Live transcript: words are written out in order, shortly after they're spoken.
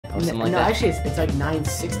or something like no, that? actually, it's like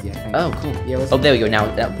 960, I think. Oh, cool. Yeah. Oh, there we go.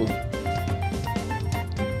 Now that.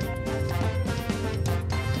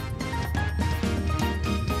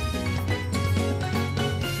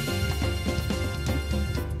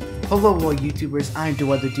 Hello, all YouTubers. I'm the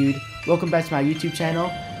Weather Dude. Welcome back to my YouTube channel,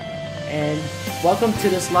 and welcome to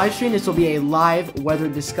this live stream. This will be a live weather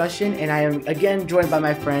discussion, and I am again joined by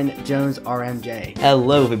my friend jonesrmj.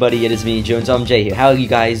 Hello, everybody. It is me, jonesrmj here. How are you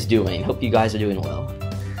guys doing? Hope you guys are doing well.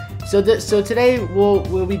 So today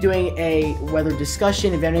we'll be doing a weather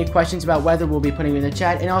discussion. If you have any questions about weather, we'll be putting them in the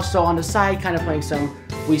chat, and also on the side, kind of playing some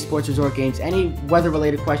Wii Sports Resort games. Any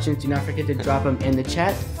weather-related questions, do not forget to drop them in the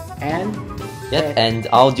chat. And yep, and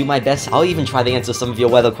I'll do my best. I'll even try to answer some of your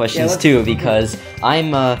weather questions too, because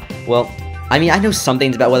I'm well, I mean, I know some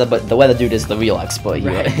things about weather, but the Weather Dude is the real expert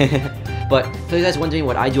here. Right. But for you guys wondering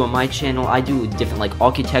what I do on my channel, I do different like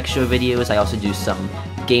architecture videos. I also do some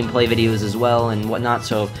gameplay videos as well and whatnot.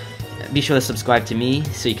 So be sure to subscribe to me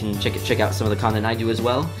so you can check out some of the content I do as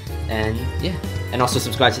well. And yeah, and also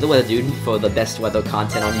subscribe to the Weather Dude for the best weather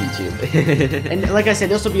content on YouTube. And like I said,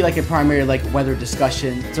 this will be like a primary like weather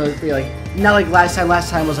discussion. So it'll be like not like last time. Last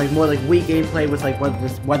time was like more like Wii gameplay with like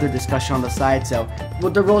weather discussion on the side. So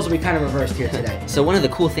the roles will be kind of reversed here today. So one of the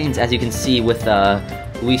cool things, as you can see with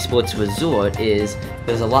Wii Sports Resort, is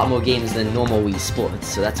there's a lot more games than normal Wii Sports.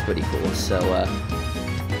 So that's pretty cool. So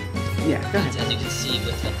yeah, go ahead. as you can see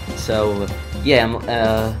with so yeah,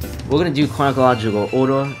 we're gonna do chronological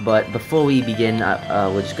order, but before we begin,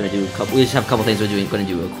 we're just gonna do we just have a couple things we're gonna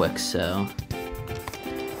do real quick. So,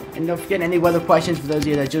 and don't forget any weather questions for those of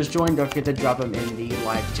you that just joined. Don't forget to drop them in the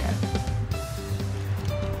live chat.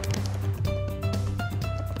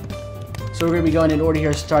 So we're gonna be going in order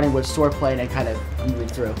here, starting with swordplay and then kind of moving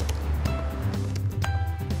through.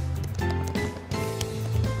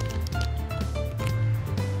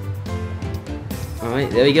 alright,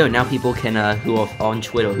 there we go. Now people can, who are on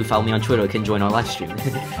Twitter, who follow me on Twitter, can join our live stream.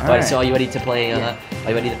 Alright, so are you ready to play, are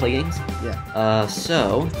you ready to play games? Yeah. Alright,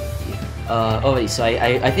 so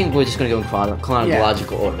I think we're just gonna go in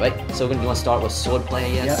chronological order, right? So you wanna start with swordplay,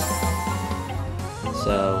 I guess? Yep.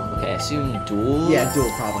 So, okay, I assume duel? Yeah, duel,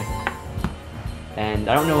 probably. And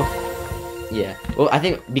I don't know if, yeah. Well, I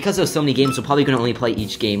think because there's so many games, we're probably gonna only play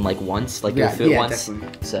each game like once, like go through it once.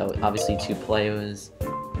 Definitely. So obviously 2 players.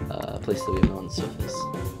 Place the wheel on the surface.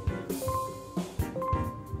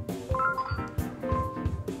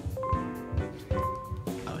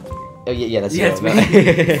 Oh yeah, that's it's me.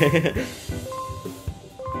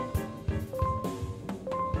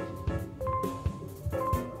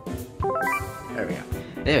 There we go.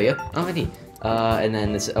 There we go. Alrighty. And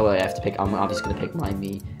then this. Oh, I have to pick. I'm obviously gonna pick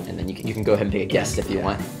me, and then you can go ahead and pick a guest if you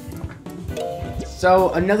want.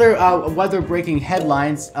 So another weather-breaking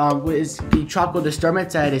headlines is the tropical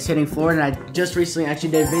disturbance that is hitting Florida, and I just recently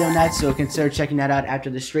actually did a video on that, so consider checking that out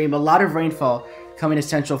after the stream. A lot of rainfall coming to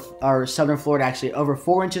central or southern Florida, actually over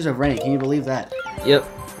 4 inches of rain. Can you believe that? Yep.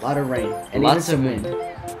 A lot of rain and lots even some of wind.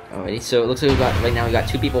 Alrighty, so it looks like right now we got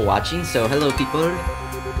 2 people watching. So hello, people.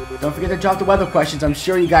 Don't forget to drop the weather questions. I'm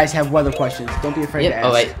sure you guys have weather questions. Don't be afraid to ask.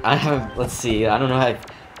 Oh wait, I have. Let's see. I don't know how.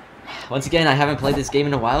 Once again, I haven't played this game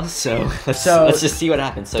in a while, so let's just see what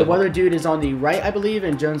happens. So the Weather Dude is on the right, I believe,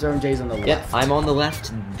 and jonesrmj is on the left. Yeah, I'm on the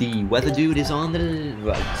left. The Weather Dude is on the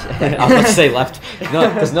right. I was about to say left. No,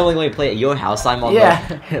 because normally when we play at your house, I'm on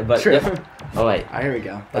the. But true. Yep. Oh wait. Alright, here we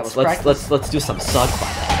go. Let's do some suck by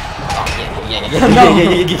that. Oh yeah.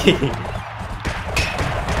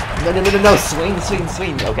 No. Swing.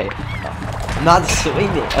 Okay. I'm not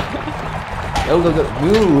swinging. Go,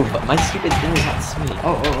 move! My stupid thing is not swinging.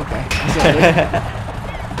 Oh, okay.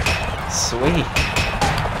 Swing.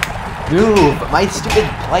 Move! My stupid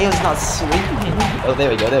player's not swinging. Oh, there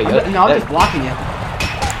we go. No, I'm just blocking you.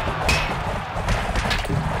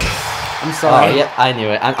 I'm sorry. Oh, yeah, I knew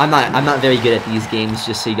it. I'm not very good at these games,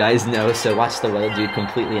 just so you guys know. So watch the Weather Dude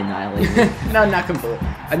completely annihilate me. No, not completely.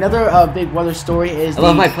 Another big weather story is I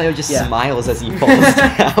love my player just smiles as he falls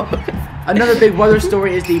down. Another big weather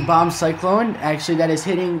story is the bomb cyclone, actually, that is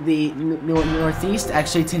hitting the northeast,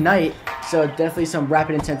 actually, tonight. So definitely some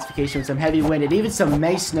rapid intensification with some heavy wind and even some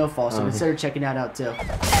May snowfall, so consider checking that out, too. Oh,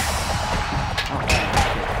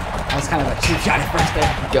 that was kind of a cheap shot at first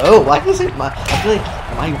there. Go! Why is it I feel like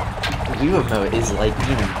my Wii remote is like,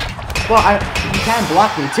 you know... Well, you can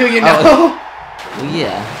block me, too, you know? Well,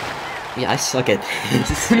 yeah. Yeah, I suck at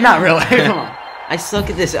this. Not really, come on. I suck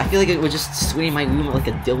at this. I feel like it would just swing my Wii remote like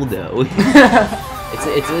a dildo.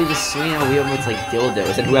 It's really just swinging a Wii remote like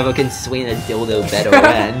dildos, and whoever can swing a dildo better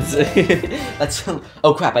wins. That's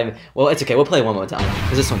oh crap! Well, it's okay. We'll play one more time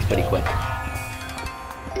because this one's pretty quick.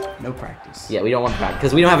 No practice. Yeah, we don't want practice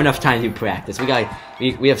because we don't have enough time to do practice.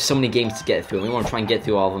 We have so many games to get through. And we want to try and get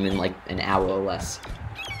through all of them in like an hour or less.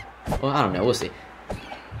 Well, I don't know. We'll see.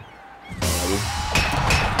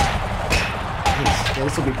 Yeah,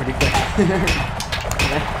 this will be pretty quick.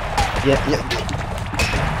 Yeah.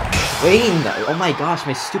 Swing though. Oh my gosh,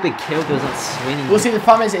 my stupid character's not swinging. Well, see, the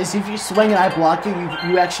problem is if you swing and I block you,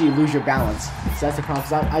 you actually lose your balance. So that's the problem.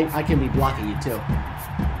 Cause I can be blocking you too.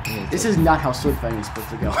 This is not how sword fighting is supposed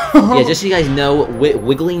to go. Yeah, just so you guys know,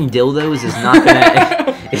 wiggling dildos is not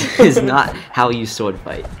gonna is not how you sword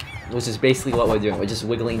fight. Which is basically what we're doing. We're just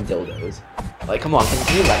wiggling dildos. Like, come on,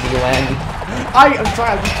 can you let me land? I'm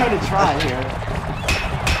sorry, I'm just trying to try here.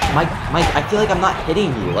 Mike, I feel like I'm not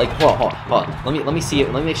hitting you. Like, hold on. Let me see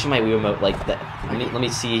it. Let me make sure my Wii remote like that. Let me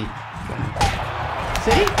see.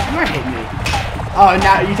 See, you're hitting me. Oh,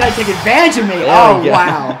 now you try to take advantage of me. There Oh, we go.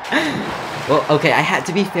 wow. Well, okay.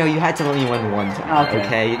 To be fair, you had to let me win one time.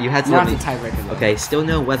 Okay, you had to Not let me. the tiebreaker. Okay, still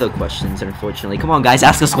no weather questions, unfortunately. Come on, guys,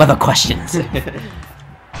 ask us weather questions.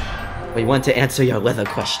 We want to answer your weather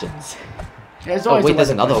questions. Yeah, oh wait, there's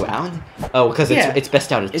another round? Oh, because it's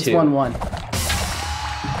best out of 2. It's 1-1.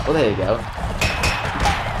 Oh, there you go.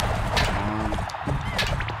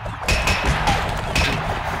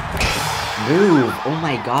 Move! Oh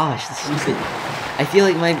my gosh, this is. I feel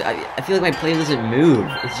like my play doesn't move.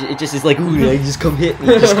 It just is like, ooh, like, just come hit me,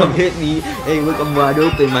 just come hit me. Hey, look, I'm wide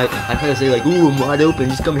open. My player say like, ooh, I'm wide open,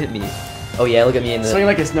 just come hit me. Oh yeah, look at me in the. Swing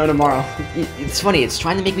like it's no tomorrow. It's funny. It's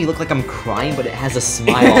trying to make me look like I'm crying, but it has a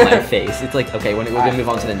smile on my face. It's like, okay, we're gonna move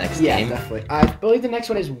on to the next game. Yeah, definitely. I believe the next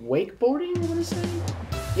one is wakeboarding. I want to say.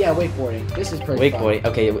 Yeah, wakeboarding. This is pretty fun. Wakeboarding.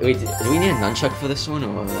 Okay, wait. Do we need a nunchuck for this one,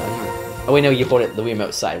 or? Oh wait, no. You hold it the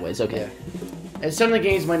remote sideways. Okay. Yeah. And some of the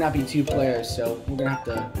games might not be 2 players, so we're gonna have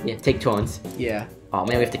to. Yeah, take turns. Yeah. Oh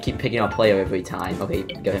man, we have to keep picking our player every time. Okay,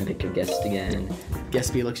 go ahead and pick your guest again.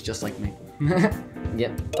 Guest B looks just like me.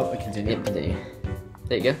 Yep. Oh, we continue. Yep, continue.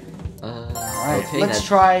 There you go. Alright, okay, let's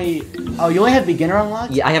try. Oh, you only have beginner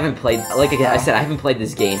unlocked? Yeah, I haven't played. Like I said, I haven't played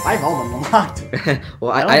this game. I have all of them unlocked.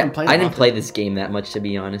 Well, I didn't play this game that much, to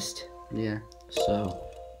be honest. Yeah. So.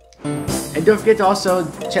 And don't forget to also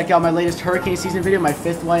check out my latest hurricane season video, my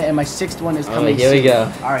 5th one, and my 6th one is coming here we go.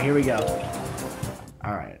 Alright, here we go.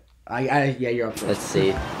 Alright. Yeah, you're up first. Let's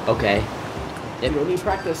see. Okay. Yep. You'll need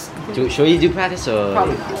practice. Should we do practice or?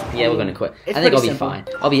 Probably not. Yeah, we're gonna quit. I think I'll be fine.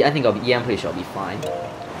 Yeah, I'm pretty sure I'll be fine.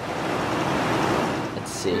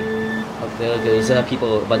 Let's see. Oh, there goes a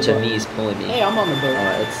bunch of me's pulling me. Hey, I'm on the boat.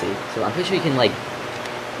 Alright, let's see. So I'm pretty sure you can like.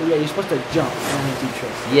 Well, yeah, you're supposed to jump and do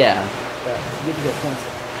tricks. Yeah. You get to get points.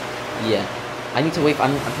 Yeah. I need to wait.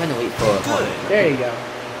 I'm trying to wait for. There you go.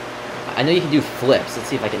 I know you can do flips. Let's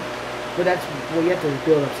see if I can. But you have to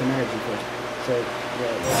build up some energy first. So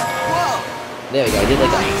yeah. There we go. I did like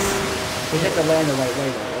a. You have to land the right way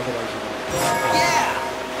though. Otherwise Yeah.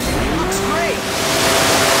 Looks great.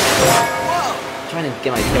 I'm trying to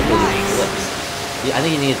get my character to do flips. Yeah, I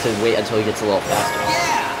think you need to wait until he gets a little faster.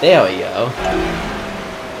 Yeah. There we go.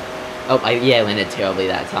 Oh, I landed terribly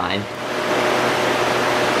that time.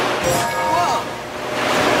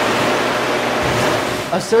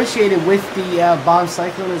 Associated with the bomb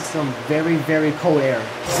cyclone is some very, very cold air.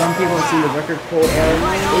 Some people see the record cold air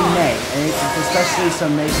in May, and it's especially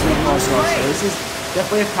some May snowfall as well. So this is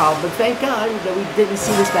definitely a problem. But thank God that we didn't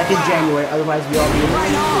see this back in January. Otherwise, we all be in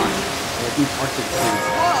the deep Arctic freeze.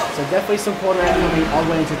 So definitely some cold air coming all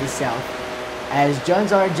the way into the south. As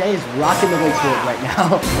jonesrmj is rocking the wakeboard right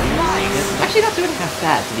now. I'm actually not doing half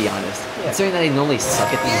bad, to be honest. Yeah. Considering that I normally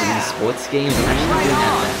suck at these sports games, I'm actually not doing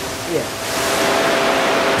half bad. Yeah.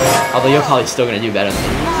 Although you're probably still gonna do better than me.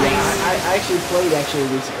 Yeah, I actually played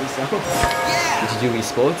recently, so. Did you do Wii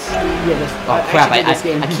Sports? Yeah, this, Oh crap! this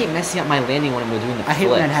game. I keep messing up my landing when we're doing the I hate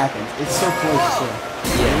flip. when that happens. It's so close too.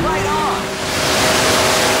 Yeah. Right on.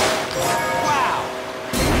 Wow.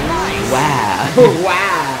 Nice. Wow.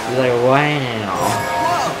 Wow. He's like, wow.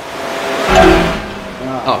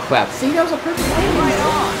 Oh crap. See, that was a perfect landing. Right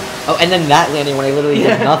on. Oh, and then that landing when I literally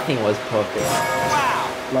did nothing was perfect. Wow.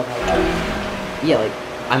 Love how it goes. Yeah, like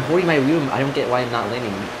I'm holding my room. I don't get why I'm not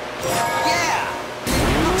landing. Yeah.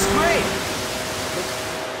 Looks great.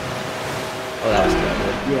 Oh, that was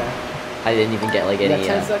terrible. Yeah. I didn't even get like You any.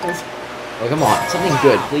 got 10 seconds. Oh come on, something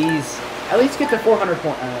good, please. At least get the 400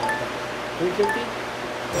 point. 350?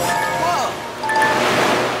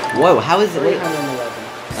 Whoa, how is it?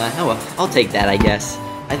 311. Oh well, I'll take that, I guess.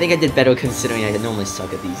 I think I did better considering I normally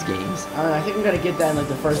suck at these games. I think I'm gonna get that in like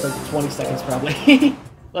the first 20 seconds probably.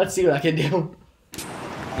 Let's see what I can do.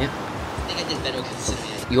 Yeah. I think I did better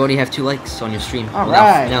considering. You already have 2 likes on your stream. All Well,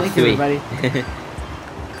 right, now thank 3. you, everybody.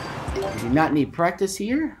 We do not need practice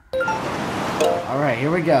here. Alright,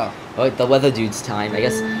 here we go. Alright, the weather dude's time. I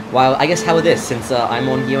guess how it is, since I'm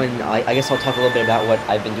on here, and I guess I'll talk a little bit about what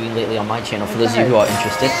I've been doing lately on my channel, for those of you who are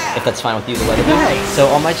interested, if that's fine with you, the weather dude. So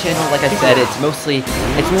on my channel, like I said, it's mostly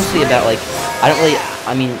about, like,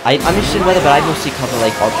 I'm interested in weather, but I mostly cover,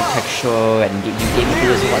 like, architecture and gaming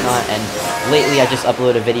videos and whatnot, and lately I just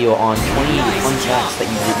uploaded a video on 20 fun facts that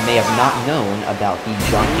you may have not known about the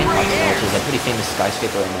John Hancock Tower, which is a pretty famous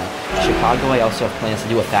skyscraper in Chicago. I also have plans to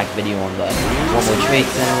do a fact video on the World War Trade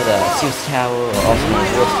Center, the Sears Tower, or also known as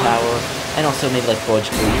Willis Tower, and also maybe like Burj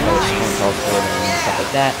Khalifa or Stone and stuff like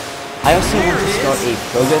that. I also want to start a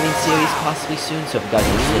programming series possibly soon, so if you guys are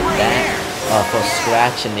interested in that, for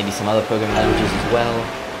Scratch and maybe some other programming languages as well.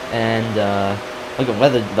 And look at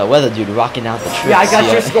the weather dude rocking out the tricks. Yeah, I got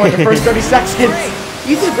your score in the first 30 seconds.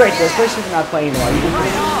 You did great though, especially if you're not playing well. You did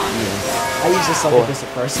pretty good. Yeah. I usually suck at this at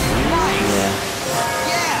first. Yeah.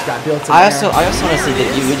 Got built in I also want to say that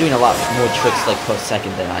you're doing a lot more tricks like per second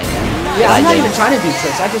than I am. Yeah, I'm not even trying to do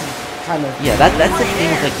tricks. I just kind of. Yeah, that's the thing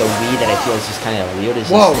with like the Wii that I feel is just kind of weird. Is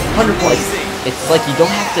whoa, 100 points. points. It's like you don't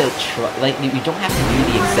have to you don't have to do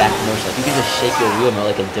the exact motion. Like you can just shake your wheel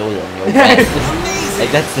like a dildo and you're like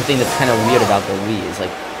that's the thing that's kind of weird about the Wii. Is like,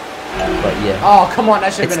 but yeah. Oh come on,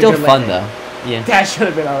 that should have been. It's still a good fun landing. though. Yeah. That should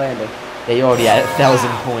have been our landing. Yeah, you're already at 1,000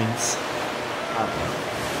 points.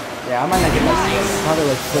 Yeah, I might not get much for it. Probably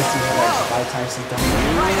like 1,500 like 5 times some time.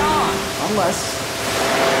 Right on. Unless.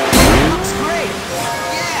 Looks great.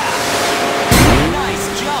 Yeah. Nice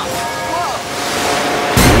jump. Whoa.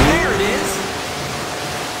 There it is.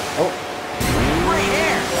 Oh. Great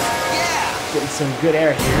air. Yeah. Getting some good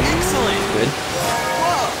air here. Excellent. Good.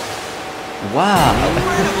 Whoa. Wow.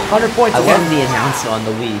 100 points I again. love the announcer on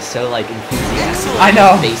the Wii. So like enthusiastic. I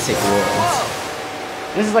know. Basic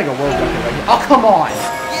words. This is like a world record right here. Oh, come on.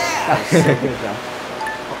 Yeah. That was so good, though.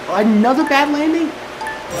 Another bad landing?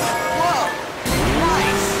 Whoa.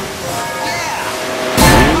 Nice.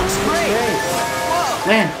 Yeah. Looks great. Whoa.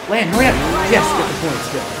 Land, hurry up. Yes, get the points.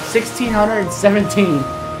 Good. 1,617.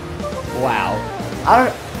 Wow.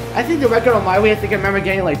 I think the record on my Wii, I think I remember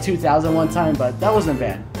getting like 2,000 one time, but that wasn't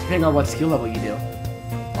bad, depending on what skill level you do.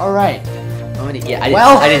 Alright. Yeah, I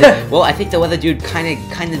didn't. Well, I think the weather dude kind of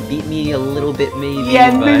beat me a little bit, maybe.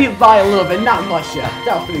 Yeah, but maybe by a little bit, not much. Yeah,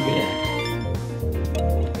 that was pretty good. Yeah.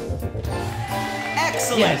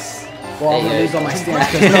 Excellent. Yes. Well, I'm gonna lose all my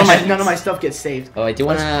stamps Congrats. because none of my stuff gets saved. Oh, I do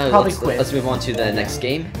wanna probably quit. Let's move on to the next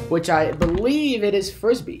game. Which I believe it is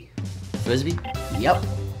frisbee. Frisbee. Yep.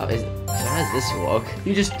 Oh, so how does this work?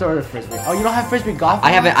 You just throw a frisbee. Oh, you don't have frisbee golf?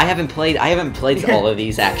 I haven't played all of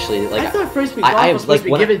these actually. Like I thought frisbee golf was supposed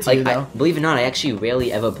to be given to you though. Believe it or not, I actually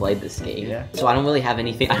rarely ever played this game. Yeah. So I don't really have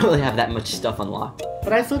anything. I don't really have that much stuff unlocked.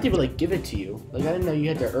 But I thought they would like give it to you. Like I didn't know you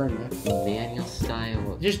had to earn it. Manual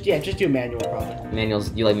style. Just do manual probably.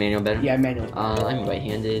 Manuals. You like manual better? Yeah, manual. I'm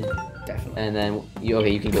right-handed. Definitely. And then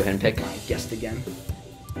you can go ahead and pick. Guessed again.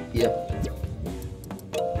 Yep.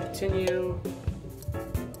 Continue.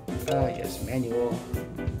 Yes, manual.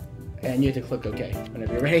 And you have to click OK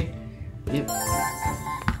whenever you're ready. Yep.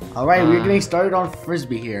 Alright, we're getting started on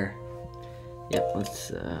frisbee here. Yep, let's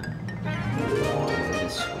this way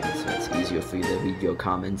so it's easier for you to read your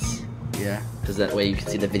comments. Yeah. Because that way you can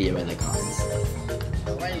see the video in the comments.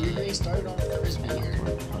 Alright, we're getting started on frisbee here.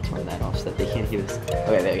 I'll turn that off so that they can't hear us.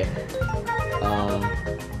 Okay, there we go.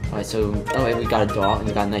 Alright, so we got a dog and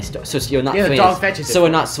we got a nice dog. So you're not the dog fetches it. So we're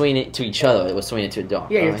not swinging it to each other, we're swinging it to a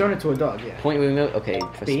dog. Yeah, you're throwing it to a dog, yeah. Point remote, okay,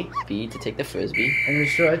 press B. B to take the frisbee. And then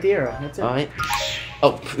throw out the arrow. That's it. Alright.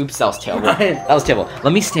 Oh, oops, that was terrible. That was terrible.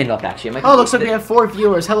 Let me stand up actually. Oh, looks like we have 4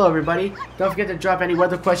 viewers. Hello everybody. Don't forget to drop any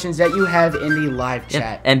weather questions that you have in the live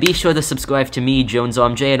chat. And be sure to subscribe to me,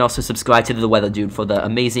 jonesrmj, and also subscribe to the Weather Dude for the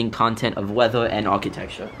amazing content of weather and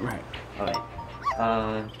architecture. Right.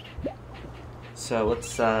 Alright. So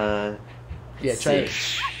let's yeah, try it.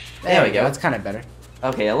 There we go. That's kind of better.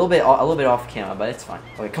 Okay, a little bit off camera, but it's fine.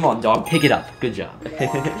 Okay, come on, dog, pick it up. Good job.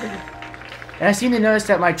 And I seem to notice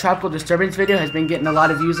that my tropical disturbance video has been getting a lot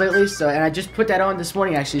of views lately. And I just put that on this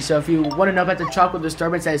morning actually. So if you want to know about the tropical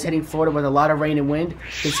disturbance that is hitting Florida with a lot of rain and wind,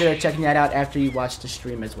 consider checking that out after you watch the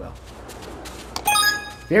stream as well.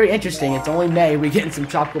 Very interesting. It's only May. We're getting some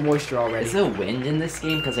tropical moisture already. Is there wind in this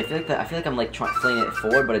game? Because I feel like I'm like flinging it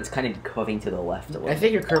forward, but it's kind of curving to the left a little. I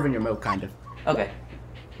think you're curving your remote kind of. Okay.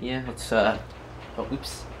 Yeah. Let's oh,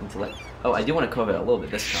 oops. Oh, I do want to curve it a little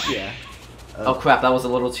bit this time. Yeah. Oh crap! That was a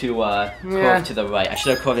little too curved to the right. I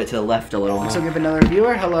should have curved it to the left a little more. So give another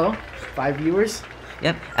viewer. Hello, 5 viewers.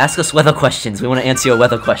 Yep. Ask us weather questions. We want to answer your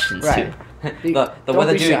weather questions right. too. the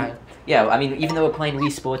weather dude. yeah, I mean, even though we're playing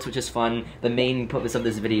Wii Sports, which is fun, the main purpose of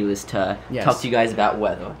this video is to talk to you guys about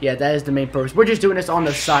weather. Yeah, that is the main purpose. We're just doing this on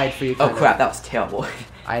the side for you. Oh crap, that was terrible.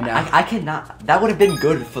 I know. I cannot. That would have been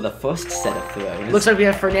good for the first set of throws. Looks like we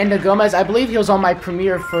have Fernando Gomez. I believe he was on my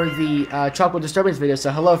premiere for the Tropical Disturbance video.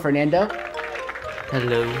 So hello, Fernando.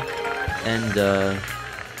 Hello. And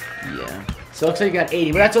yeah. So it looks like you got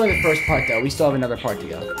 80, but that's only the first part though. We still have another part to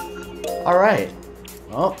go. All right.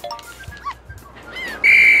 Well,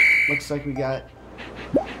 looks like we got.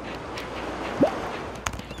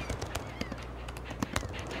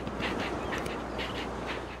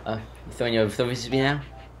 You throwing your frisbee now?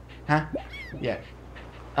 Huh? Yeah.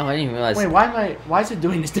 Oh, I didn't even realize. Wait, why is it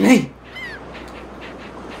doing this to me?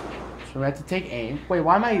 So we have to take aim. Wait,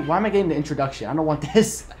 why am I getting the introduction? I don't want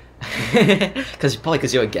this. Probably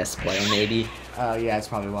because you're a guest player, maybe. Yeah, that's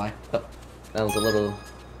probably why. Oh, that was a little.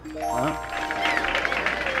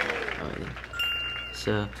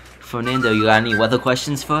 So, Fernando, you got any weather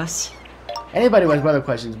questions for us? Anybody with weather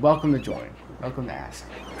questions, welcome to join. Welcome to ask.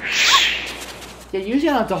 Yeah, usually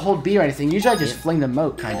I don't have to hold B or anything. Usually I just fling the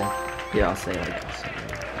moat, kind of. Yeah, I'll say like this.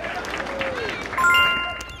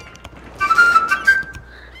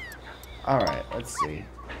 Alright, let's see.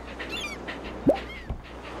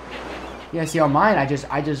 Yeah, see on mine, I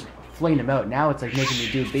just fling the moat. Now it's like making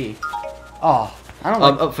me do B. Oh, I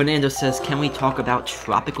don't like... Fernando says, can we talk about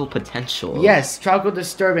tropical potential? Yes, tropical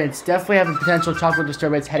disturbance. Definitely have a potential tropical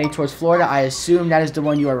disturbance heading towards Florida. I assume that is the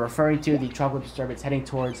one you are referring to, the tropical disturbance heading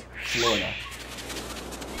towards Florida.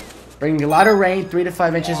 Bringing a lot of rain, 3 to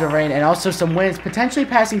 5 inches of rain, and also some winds potentially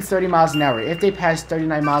passing 30 miles an hour. If they pass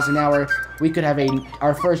 39 miles an hour, we could have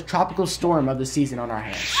our first tropical storm of the season on our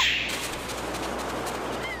hands.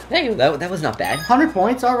 Hey, that was not bad. 100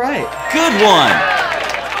 points, all right. Good one.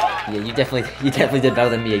 Yeah, you definitely did better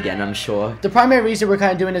than me again, I'm sure. The primary reason we're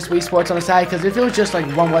kind of doing this Wii Sports on the side, because if it was just like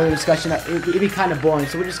one weather discussion, it'd be kind of boring.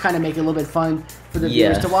 So we're just kind of making it a little bit fun for the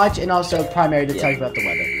viewers to watch, and also primary to talk about the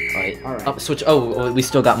weather. All right. Switch. Oh, we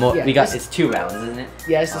still got more. Yeah, it's 2 rounds, isn't it?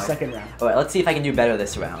 Yeah, it's the second round. All right, let's see if I can do better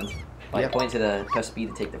this round. Point to the press B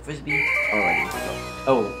to take the frisbee. Alrighty.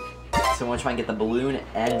 Oh, so I want to try and get the balloon,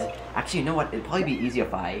 and actually, you know what? It'd probably be easier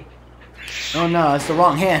if I. Oh no, it's the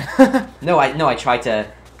wrong hand. No, I tried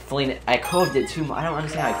to fling it. I curved it too much. I don't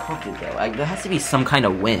understand how I curved it though. There has to be some kind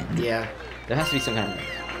of wind. Yeah. There has to be some kind of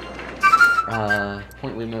wind.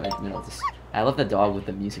 Point windmill. No, I love the dog with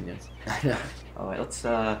the music notes. I know. Alright, let's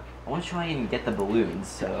I want to try and get the balloons,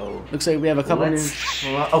 so... Looks like we have a couple new...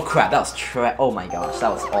 Oh crap, that was oh my gosh, that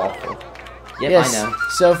was awful. Yep, yes, I know.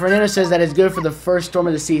 So Fernando says that it's good for the first storm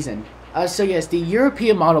of the season. So yes, the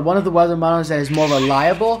European model, one of the weather models that is more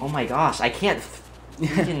reliable... Oh my gosh, I can't...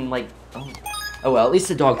 like... Oh well, at least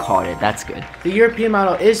the dog caught it, that's good. The European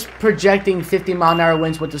model is projecting 50-mile-an-hour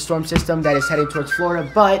winds with the storm system that is heading towards Florida,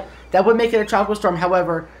 but that would make it a tropical storm.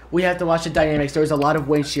 However, we have to watch the dynamics. There's a lot of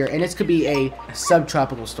wind shear, and this could be a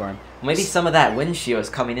subtropical storm. Maybe some of that wind shear is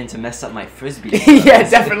coming in to mess up my frisbee. Yeah,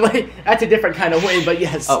 definitely. That's a different kind of wind, but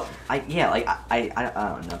yes. Oh, I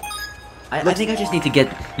don't know. I think I just need to get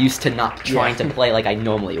used to not trying to play like I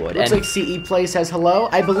normally would. Looks like CE Play says hello.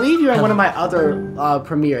 I believe you're in one of my other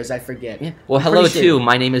premieres. I forget. Yeah. Well, hello too.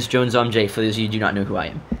 My name is jonesrmj, for those of you who do not know who I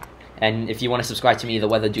am. And if you want to subscribe to me, the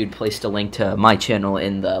Weather Dude placed a link to my channel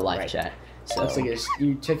in the live chat. So looks like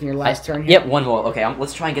you taking your last turn here. Yep, one more. Okay,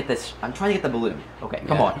 let's try and get this. I'm trying to get the balloon. Okay,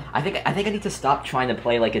 come on. I think I need to stop trying to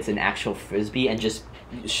play like it's an actual frisbee and just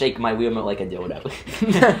shake my wheel remote like a dildo.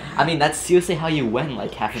 I mean, that's seriously how you win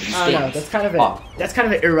like half of these games. No, that's kind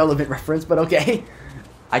of an irrelevant reference, but okay.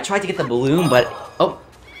 I tried to get the balloon, but the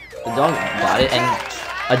dog got it, and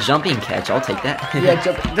a jumping catch. I'll take that. Yeah,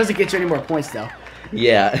 it doesn't get you any more points though.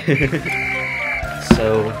 Yeah.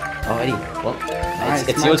 So, alrighty. Well,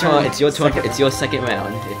 it's your turn. It's your turn. It's your second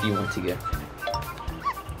round if you want to go.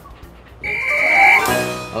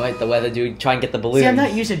 Alright, the Weather Dude, try and get the balloon. See, I'm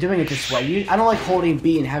not used to doing it this way. I don't like holding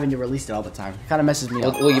B and having to release it all the time. It kind of messes me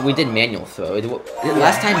up. Well, we did manual throw.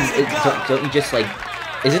 Last time, don't you just like...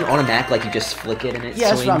 Isn't it automatic, like you just flick it and it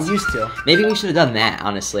swings? That's what I'm used to. Maybe we should have done that,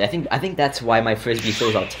 honestly. I think that's why my frisbee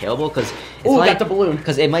throws out terrible, because it's got the balloon.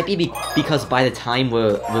 Because it might be because by the time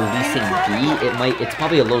we're releasing B, it's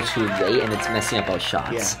probably a little too late and it's messing up our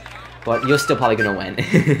shots. Yeah. But you're still probably gonna win.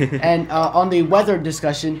 And on the weather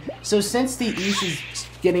discussion, so since the east is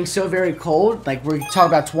getting so very cold, like we're talking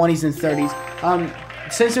about 20s and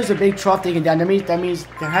 30s, since there's a big trough taken down, that means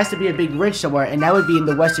there has to be a big ridge somewhere, and that would be in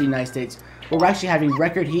the western United States, where we're actually having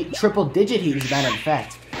record heat, triple-digit heat, as a matter of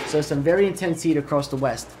fact. So some very intense heat across the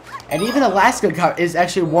west. And even Alaska is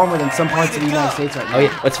actually warmer than some parts of the United States right now. Oh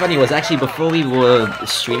yeah, what's funny was actually before we were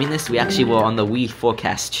streaming this, we actually were on the We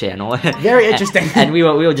Forecast channel. Very interesting. And we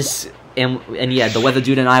were just and yeah, the weather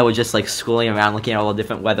dude and I were just like scrolling around looking at all the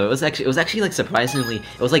different weather. It was actually like surprisingly,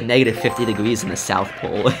 it was like negative 50 degrees in the South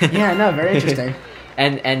Pole. Yeah, no, very interesting.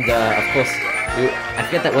 and of course, I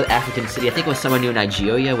forget that what African city. I think it was somewhere near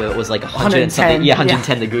Nigeria where it was like 100 and something. Yeah,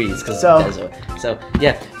 110 degrees because of the desert. So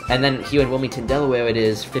yeah, and then here in Wilmington, Delaware, it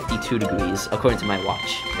is 52 degrees according to my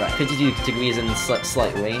watch. Right. 52 degrees and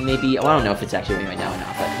slight rain, maybe. Oh, I don't know if it's actually raining right now or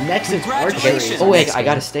not. But next is archery. oh wait, I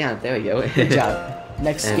gotta stay on it. There we go. Good job.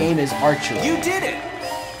 Next game is archery. You did it!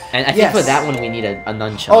 And I think for that one we need a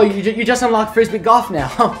nunchuck. Oh, you just unlocked frisbee golf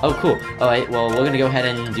now. Oh, cool. All right. Well, we're gonna go ahead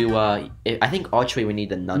and do. I think archery we need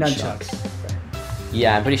the nunchucks.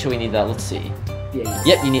 Yeah, I'm pretty sure we need that. Let's see. Yeah.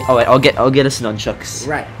 Yep, you need. All right, I'll get us nunchucks.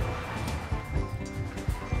 Right.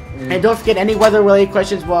 And don't forget any weather-related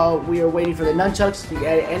questions while we are waiting for the nunchucks.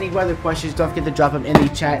 Any weather questions, don't forget to drop them in the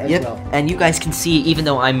chat as well. And you guys can see, even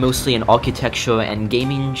though I'm mostly an architecture and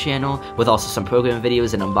gaming channel, with also some program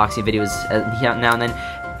videos and unboxing videos now and then,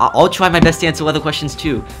 I'll try my best to answer weather questions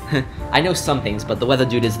too. I know some things, but the weather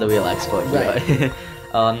dude is the real expert. Right.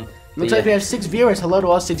 Looks like we have 6 viewers. Hello to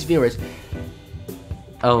all 6 viewers.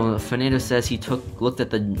 Oh, Fernando says he looked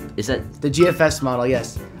at the. Is that the GFS model?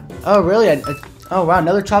 Yes. Oh, really? Oh wow,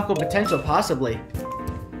 another tropical potential, possibly.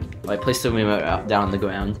 Alright, place the remote out, down on the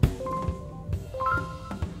ground.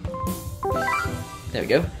 There we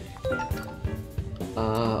go.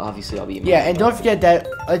 Obviously I'll be... Yeah, and don't forget that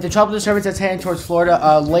the tropical disturbance that's heading towards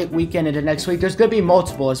Florida late weekend into next week, there's going to be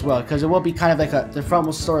multiple as well, because it will be kind of like the front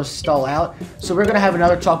will sort of stall out. So we're going to have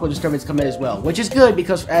another tropical disturbance come in as well, which is good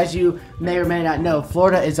because, as you may or may not know,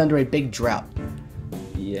 Florida is under a big drought.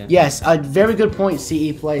 Yeah. Yes, a very good point,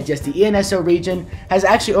 CE plays. Yes, the ENSO region has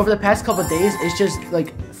actually, over the past couple of days, it's just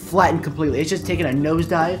like flattened completely. It's just taken a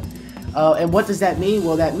nosedive. And what does that mean?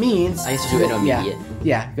 Well, that means... I used to do intermediate.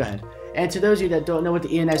 Yeah, go ahead. And to those of you that don't know what the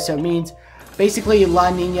ENSO means, basically La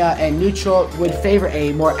Nina and neutral would favor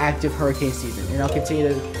a more active hurricane season. And I'll continue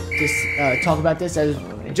to just talk about this as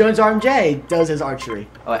jonesrmj does his archery.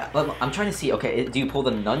 Oh, I'm trying to see, okay, do you pull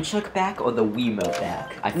the nunchuck back or the Wiimote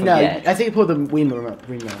back? I forget. No, I think you pull the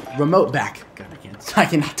remote back. God, I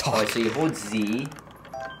cannot talk. Alright, so you hold Z.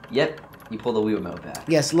 Yep, you pull the Wii remote back.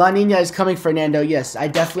 Yes, La Nina is coming, Fernando. Yes, I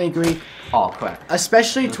definitely agree. Oh, crap.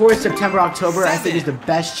 Especially towards September, October, I think is the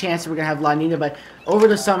best chance that we're going to have La Nina. But over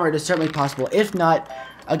the summer, it is certainly possible. If not,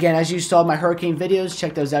 again, as you saw in my hurricane videos,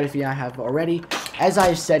 check those out if you have already. As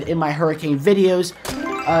I've said in my hurricane videos,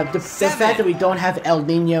 the fact that we don't have El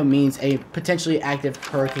Nino means a potentially active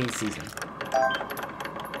hurricane season.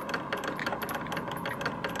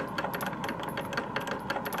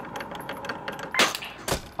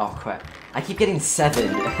 Oh, crap. I keep getting 7.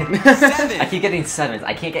 7! I keep getting 7s.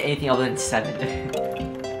 I can't get anything other than 7.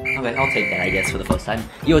 Okay, I'll take that, I guess, for the first time.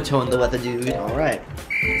 Your turn, the weather dude. Alright.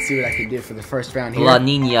 Let's see what I can do for the first round here. La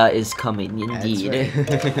Nina is coming, indeed. Right.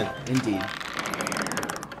 Indeed.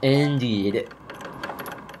 Indeed.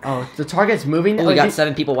 Oh, the target's moving? Oh, we got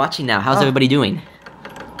 7 people watching now. How's everybody doing?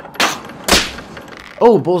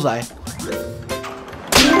 Oh, bullseye.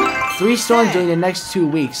 3 storms during the next 2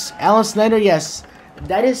 weeks. Alan Snyder, yes.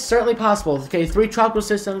 That is certainly possible. Okay, 3 tropical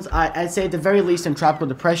systems. I'd say at the very least some tropical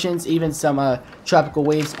depressions, even some tropical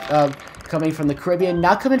waves coming from the Caribbean.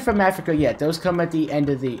 Not coming from Africa yet. Those come at the end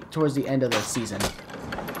of towards the end of the season.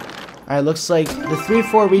 Alright, looks like the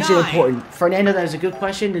 3-4 region important. Fernando, that is a good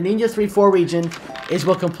question. The Nina 3-4 region is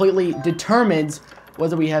what completely determines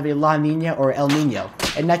whether we have a La Nina or El Nino.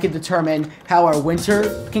 And that can determine how our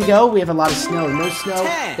winter can go. We have a lot of snow or no snow.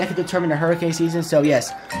 That can determine the hurricane season. So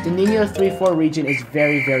yes, the Nina 3-4 region is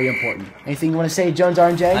very, very important. Anything you want to say, Jones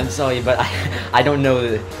RMJ? I'm sorry, but I don't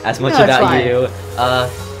know as much about you.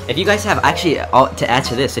 If you guys have, actually, to add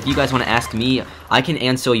to this, if you guys want to ask me, I can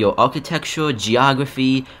answer your architecture,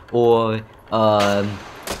 geography, or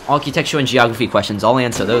architecture and geography questions. I'll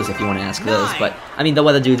answer those if you want to ask those. But I mean, the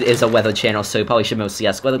weather dude is a weather channel, so you probably should mostly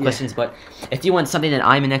ask weather questions. But if you want something that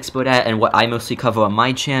I'm an expert at and what I mostly cover on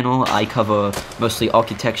my channel, I cover mostly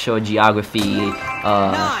architecture, geography, and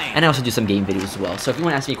I also do some game videos as well. So if you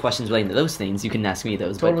want to ask me questions relating to those things, you can ask me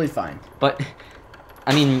those. Totally fine. But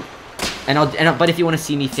I mean, but if you want to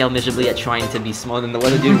see me fail miserably at trying to be smarter than the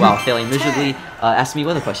weather dude while failing miserably, ask me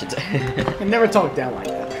weather questions. I never talk down like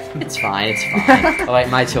that. It's fine, it's fine. Alright,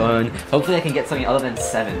 my turn. Hopefully I can get something other than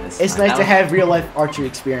 7 this time. It's nice to have real-life archery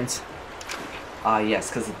experience. Yes,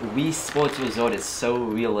 because Wii Sports Resort is so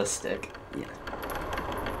realistic. Yeah.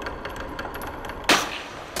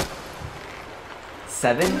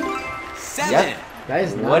 7? 7! Yep. That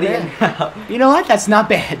is not What bad. do You know what? That's not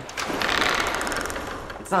bad.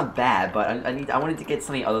 it's not bad, but I wanted to get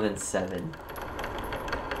something other than 7.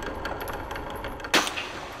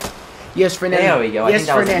 Yes, Fernando. There we go. Yes,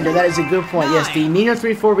 Fernando, that is a good point. Yes, the Nino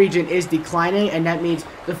 3-4 region is declining, and that means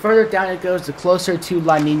the further down it goes, the closer to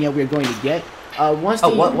La Nina we're going to get.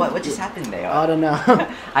 What just happened there? I don't know.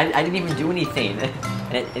 I didn't even do anything,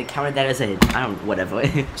 and it counted that as a whatever.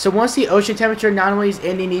 So once the ocean temperature anomalies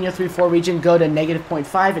in the Nino 3-4 region go to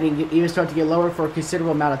 -0.5 and even start to get lower for a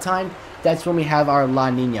considerable amount of time, that's when we have our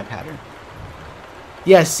La Nina pattern.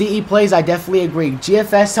 Yes, CE plays, I definitely agree.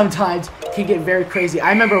 GFS sometimes can get very crazy. I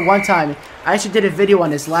remember one time, I actually did a video on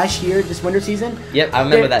this last year, this winter season. Yep, I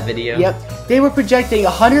remember that video. Yep, they were projecting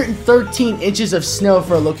 113 inches of snow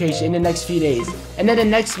for a location in the next few days. And then the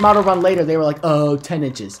next model run later, they were like, oh, 10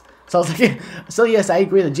 inches. So I was like, so yes, I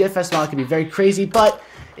agree, the GFS model can be very crazy, but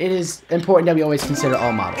it is important that we always consider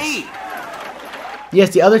all models.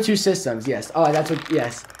 Yes, the other two systems, yes. Oh, that's what,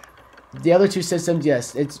 yes. The other two systems,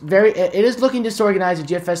 yes, it is looking disorganized.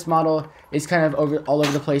 The GFS model is kind of all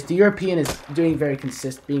over the place. The European is being very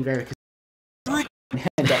consistent.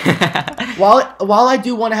 While I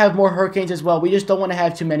do want to have more hurricanes as well, we just don't want to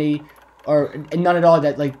have too many, or none at all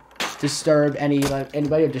that like disturb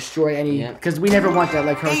anybody or destroy any, because we never want that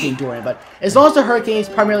like Hurricane Dorian. But as long as the hurricanes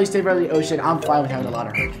primarily stay over the ocean, I'm fine with having a lot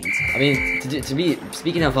of hurricanes. I mean,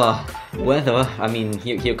 speaking of weather, I mean,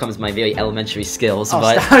 here comes my very elementary skills,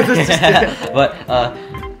 but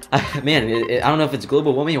man, I don't know if it's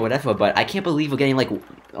global warming or whatever, but I can't believe we're getting like,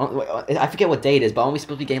 I forget what day it is, but aren't we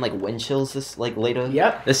supposed to be getting like wind chills later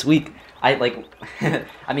this week? I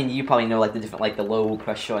mean, you probably know like the different like the low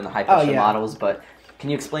pressure and the high pressure models, but can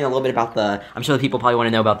you explain a little bit about I'm sure the people probably want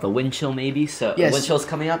to know about the wind chill maybe, so yes. Wind chill's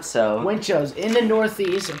coming up, so. Wind chills in the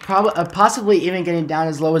northeast, possibly even getting down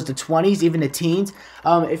as low as the 20s, even the teens.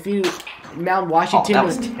 If you, Mount Washington,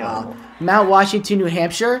 New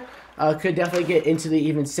Hampshire, could definitely get into the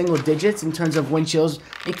even single digits in terms of wind chills.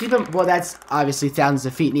 And keep in, well, that's obviously thousands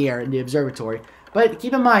of feet in the air in the observatory. But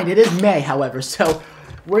keep in mind, it is May, however, so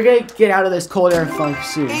we're going to get out of this cold air funk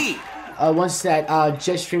soon. Once that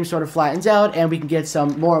jet stream sort of flattens out and we can get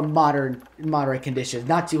some more moderate conditions.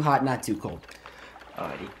 Not too hot, not too cold.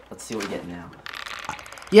 Alrighty, let's see what we get now.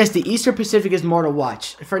 Yes, the Eastern Pacific is more to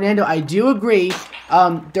watch. Fernando, I do agree.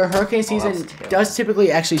 Their hurricane season does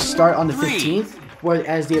typically actually start on the 15th,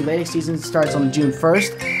 whereas the Atlantic season starts on June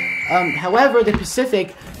 1st. However, the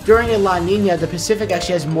Pacific, during a La Nina, the Pacific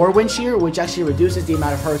actually has more wind shear, which actually reduces the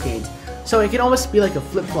amount of hurricanes. So it can almost be like a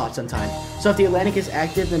flip-flop sometimes. So if the Atlantic is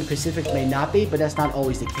active, then the Pacific may not be, but that's not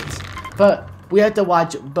always the case. But we have to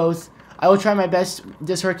watch both. I will try my best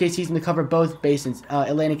this hurricane season to cover both basins,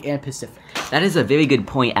 Atlantic and Pacific. That is a very good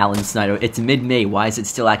point, Alan Snyder. It's mid-May. Why is it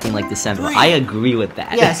still acting like December? I agree with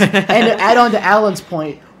that. Yes, and to add on to Alan's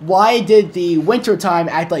point, why did the winter time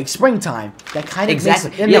act like springtime? That kind of makes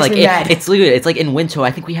me mad. It's literally, it's like in winter,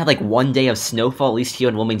 I think we had like 1 day of snowfall, at least here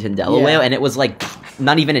in Wilmington, Delaware, and it was like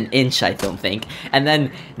not even an inch, I don't think. And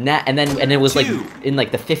then it was like in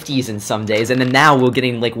like the 50s in some days, and then now we're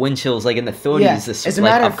getting like wind chills like in the 30s. This as a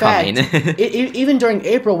matter of fact, even during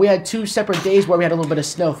April, we had 2 separate days where we had a little bit of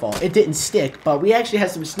snowfall. It didn't stick, but we actually had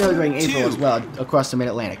some snow during April as well across the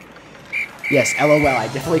Mid-Atlantic. Yes, LOL, I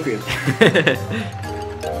definitely agree with that.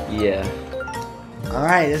 Yeah.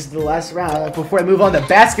 Alright, this is the last round before I move on to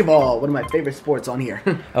basketball, one of my favorite sports on here.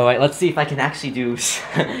 Alright, let's see if I can actually do,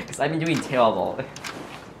 because I've been doing terrible.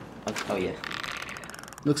 Oh yeah.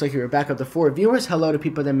 Looks like you were back up to 4 viewers. Hello to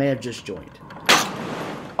people that may have just joined.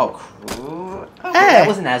 Oh, cool. Okay, that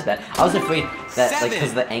wasn't as bad. I was afraid that, like, because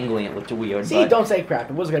of the angling, it looked weird. See, don't say crap.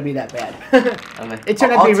 It wasn't going to be that bad. It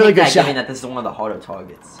turned out to be a really good shot. Given that this is one of the harder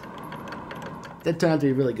targets. That turned out to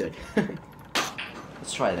be really good.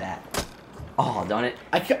 Let's try that. Oh, darn it.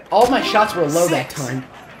 All my shots were low that time.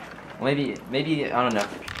 Well, maybe, I don't know.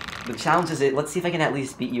 The challenge is, let's see if I can at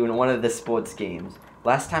least beat you in one of the sports games.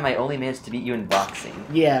 Last time I only managed to beat you in boxing.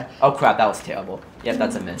 Yeah. Oh crap, that was terrible. Yep,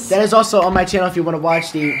 that's a miss. That is also on my channel if you want to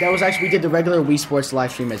watch that was actually, we did the regular Wii Sports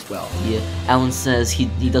live stream as well. Yeah. Alan says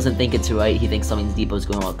he doesn't think it's right. He thinks something deeper is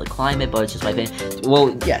going on with the climate, but it's just my opinion.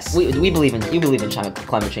 Well, yes. You believe in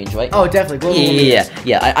climate change, right? Oh, definitely. Global warming.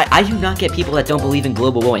 Yeah. I do not get people that don't believe in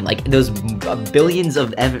global warming. Like, there's billions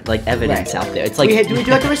of evidence out there. It's like we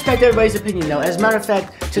do have to respect everybody's opinion, though. As a matter of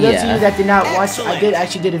fact, to those of you that did not watch, I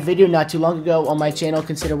actually did a video not too long ago on my channel.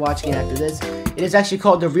 Consider watching it after this. It is actually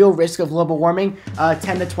called The Real Risk of Global Warming,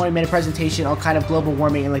 10 to 20 minute presentation on kind of global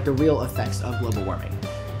warming and like the real effects of global warming.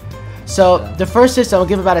 So the first system will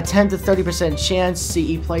give about a 10 to 30% chance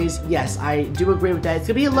CE plays. Yes, I do agree with that. It's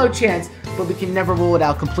gonna be a low chance, but we can never rule it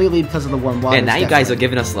out completely because of the warm water. And now you guys are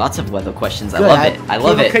giving us lots of weather questions. I love it. I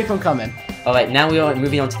love it. Keep them coming. Alright, now we are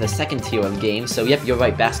moving on to the second tier of games. So, yep, you're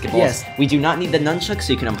right, basketball. Yes. We do not need the nunchuck,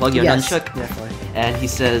 so you can unplug your nunchuck. Definitely. And he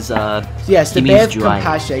says, yes, the he Bay means of dry.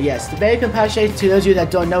 Campeche. Yes, the Bay of Campeche, to those of you that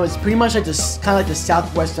don't know, is pretty much like kind of like the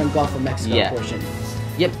southwestern Gulf of Mexico portion.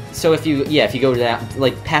 Yep. So if you go down,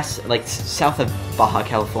 like past, like south of Baja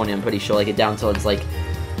California, I'm pretty sure, like down till it's like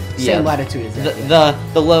same latitude as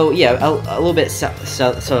that. The low, a little bit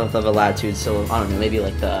south of the latitude. So I don't know, maybe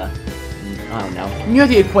like I don't know. Near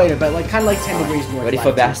the equator, but like kind of like 10 degrees north. Ready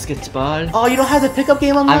for basketball? Oh, you don't have the pickup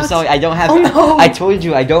game unlocked? I'm sorry, I don't have. Oh no! I told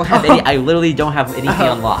you I don't have any. I literally don't have anything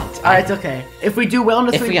unlocked. All right, it's okay. If we do well in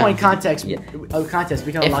the 3-point contest, we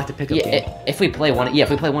can unlock the pickup game. If we play one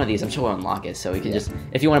of these, I'm sure we'll unlock it. So we can just,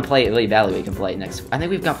 if you want to play it really badly, we can play it next. I think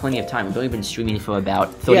we've got plenty of time. We've only been streaming for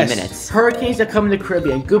about 30 minutes. Hurricanes that come in the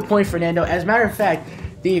Caribbean. Good point, Fernando. As a matter of fact,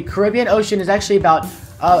 the Caribbean Ocean is actually about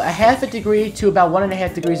a half a degree to about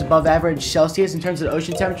 1.5 degrees above average Celsius in terms of the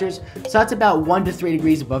ocean temperatures. So that's about 1 to 3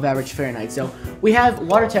 degrees above average Fahrenheit. So we have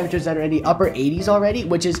water temperatures that are in the upper 80s already,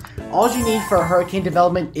 which is all you need for a hurricane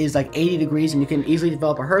development is like 80 degrees, and you can easily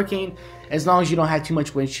develop a hurricane as long as you don't have too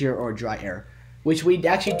much wind shear or dry air, which we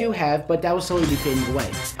actually do have, but that will slowly be fading away.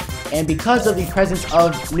 And because of the presence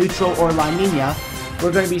of neutral or La Nina,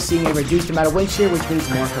 we're going to be seeing a reduced amount of wind shear, which means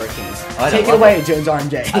more hurricanes. Take it away,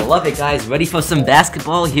 jonesrmj. I love it, guys. Ready for some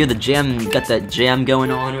basketball? Here, the jam. You got that jam going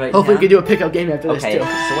on right now. Hopefully, we can do a pickup game after this, too. Okay, so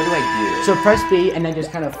what do I do? So press B, and then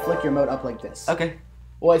just kind of flick your mode up like this. Okay.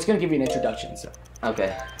 Well, it's going to give you an introduction, so.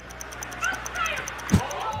 Okay.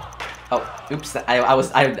 Oh, oops.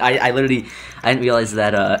 I literally, I didn't realize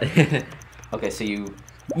that, okay, so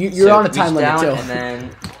you're on a time limit, too. And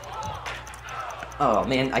then... Oh,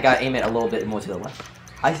 man, I gotta aim it a little bit more to the left.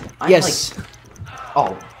 Yes. Like,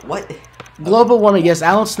 oh, what? Global warming, yes.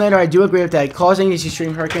 Alan Snyder, I do agree with that. Causing these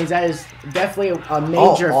extreme hurricanes, that is definitely a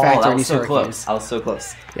major factor in these hurricanes. Close. I was so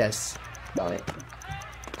close. Yes. Got it.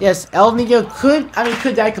 Yes, El Nino could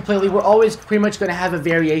die completely. We're always pretty much going to have a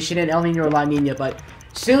variation in El Nino or La Nina, but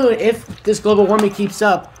soon, if this global warming keeps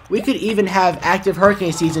up, we could even have active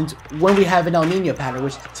hurricane seasons when we have an El Nino pattern,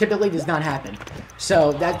 which typically does not happen.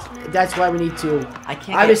 So that's why we need to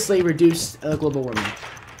obviously reduce global warming.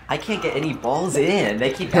 I can't get any balls in.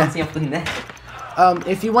 They keep bouncing off the net.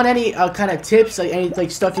 If you want any kind of tips, like any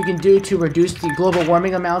stuff you can do to reduce the global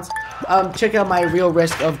warming amounts, check out my real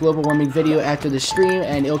risk of global warming video after the stream,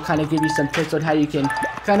 and it'll kind of give you some tips on how you can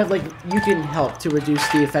help to reduce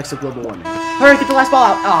the effects of global warming. Hurry, get the last ball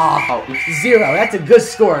out. Oh, 0. That's a good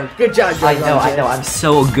score. Good job, Joe. I know. I'm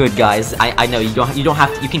so good, guys. I know you don't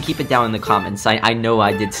have to. You can keep it down in the comments. I know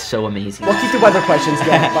I did so amazing. We'll keep the weather questions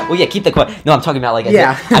down. Well, yeah, keep the question. No, I'm talking about like.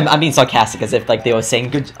 I'm being sarcastic, as if like they were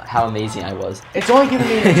saying how amazing I was. It's only giving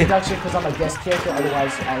me an introduction because I'm a guest character.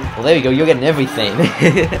 Otherwise, well, there you go. You're getting everything.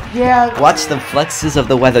 Yeah. Watch the flexes of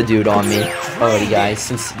the weather dude on me. Alrighty, guys.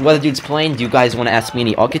 Since the weather dude's playing, do you guys want to ask me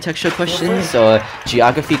any architecture questions or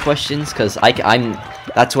geography questions? Because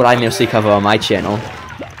that's what I mostly cover on my channel.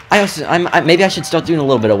 Maybe I should start doing a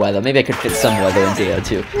little bit of weather. Maybe I could fit some weather into there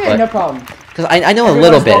too. Yeah, no problem. Because I know a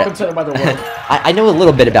little bit. I know a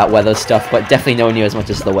little bit about weather stuff, but definitely nowhere near as much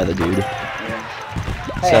as the weather dude.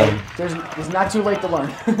 Hey, it's not too late to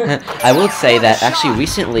learn. I will say that actually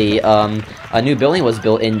recently, a new building was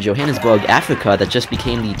built in Johannesburg, Africa, that just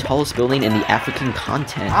became the tallest building in the African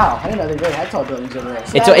continent. Wow, I didn't know they really had tall buildings over there.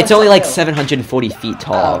 So it's only like 740 feet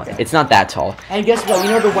tall. Oh, okay. It's not that tall. And guess what?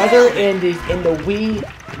 You know the weather in the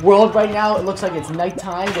Wii world right now, it looks like it's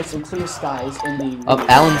nighttime with some clear skies in the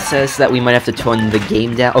Alan says that we might have to turn the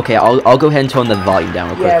game down. Okay, I'll go ahead and turn the volume down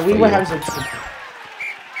real quick. Yeah, we were having some...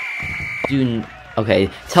 Dude, okay,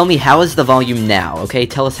 tell me, how is the volume now? Okay,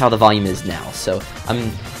 tell us how the volume is now. So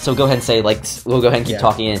go ahead and say, like, we'll go ahead and keep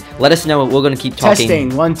talking in. Let us know. We're gonna keep talking.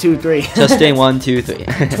 Testing 1 2 3. Testing 1 2 3.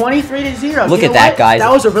 23-0. Look at that, guys. That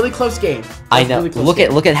was a really close game. I know. Really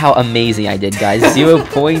look at how amazing I did, guys. 0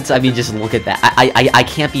 points. I mean, just look at that. I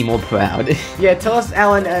can't be more proud. Yeah, tell us,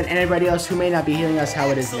 Alan, and anybody else who may not be hearing us, how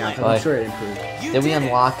it is now. Because I'm sure it improved. Did we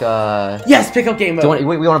unlock? Yes, pickup game mode.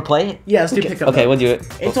 We want to play it? Yeah, let's do pickup. Okay, we'll do it.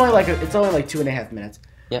 It's only like 2.5 minutes.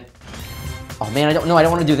 Yep. Oh man, I don't know. I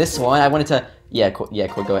don't want to do this one. I wanted to. Yeah, go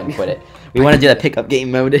ahead and quit it. We want to do that pickup game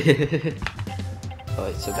mode.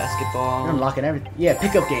 Alright, so basketball. You're unlocking everything. Yeah,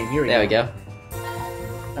 pickup game. Here we go. There we go.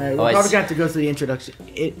 Alright, we're probably gonna have to go through the introduction.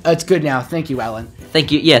 It's good now. Thank you, Alan.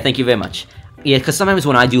 Thank you. Yeah, thank you very much. Yeah, because sometimes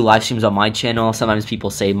when I do live streams on my channel, sometimes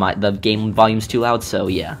people say the game volume's too loud. So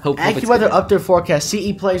yeah. AccuWeather update forecast.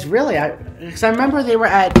 CE plays really. Because I remember they were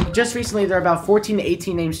at just recently. They're about 14 to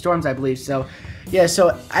 18 named storms, I believe. So. Yeah,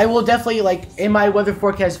 so I will definitely, like, in my weather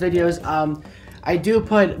forecast videos, I do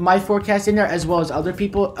put my forecast in there as well as other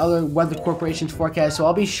weather corporations' forecast. So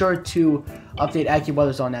I'll be sure to update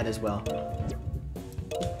AccuWeather's on that as well.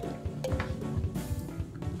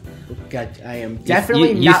 God, I am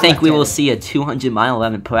definitely You not think we will left-handed. see a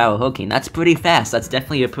 200-mile/per-hour hurricane? That's pretty fast. That's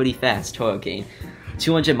definitely a pretty fast hurricane.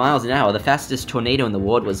 200 miles an hour. The fastest tornado in the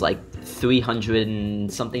world was like 300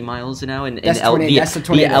 and something miles an hour. That's the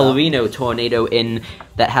tornado. The El Reno tornado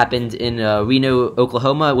that happened in Reno,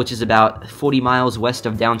 Oklahoma, which is about 40 miles west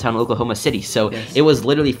of downtown Oklahoma City. So yes. It was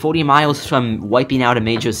literally 40 miles from wiping out a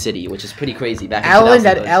major city, which is pretty crazy. Back in Alan,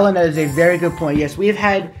 2013. that is a very good point. Yes, we have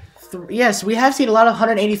had. Yes, we have seen a lot of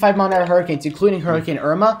 185-mile-an-hour hurricanes, including Hurricane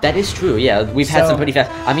Irma. That is true. Yeah, we've had some pretty fast.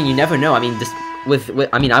 I mean, you never know. I mean, this.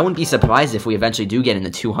 I mean, I wouldn't be surprised if we eventually do get into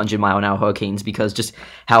 200-mile-an-hour hurricanes because just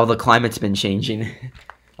how the climate's been changing.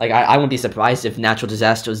 Like, I wouldn't be surprised if natural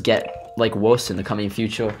disasters get like worse in the coming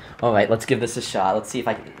future. All right, let's give this a shot. Let's see if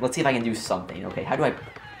I can do something. Okay, how do I?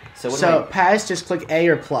 So pass, just click A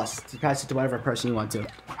or plus to pass it to whatever person you want to.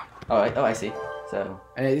 All right. Oh, I see. So.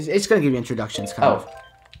 And it's gonna give you introductions, kind of.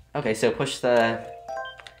 Okay, so push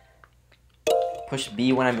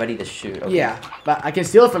B when I'm ready to shoot. Okay. Yeah, but I can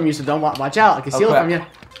steal it from you, so don't watch out. I can steal it from you.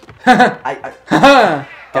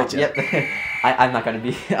 Gotcha. Yep. I'm not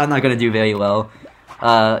gonna do very well.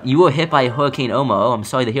 You were hit by Hurricane Irma. Oh, I'm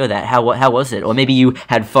sorry to hear that. How was it? Or maybe you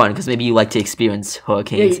had fun because maybe you like to experience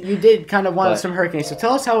hurricanes. Yeah, you did kind of want some hurricanes. So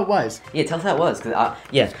tell us how it was. Yeah, tell us how it was. Cause I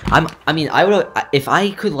mean, I would if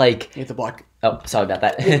I could like. You have to block. Oh, sorry about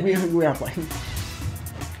that. we are playing.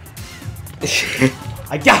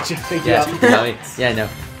 I gotcha. Thank you. Yeah, no.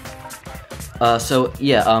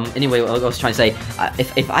 Anyway, what I was trying to say,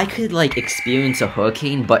 if I could like experience a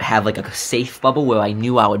hurricane but have like a safe bubble where I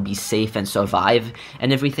knew I would be safe and survive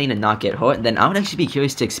and everything and not get hurt, then I would actually be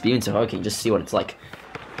curious to experience a hurricane, just see what it's like.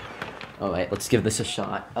 All right, let's give this a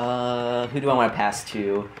shot. Who do I want to pass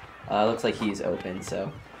to? Looks like he's open,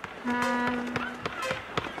 so.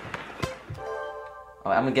 Oh,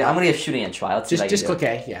 I'm gonna give shooting a try. Let's see just click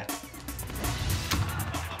A, yeah.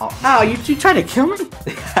 Oh, you tried to kill me?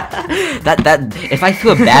 If I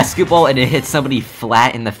threw a basketball and it hit somebody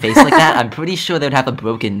flat in the face like that, I'm pretty sure they'd have a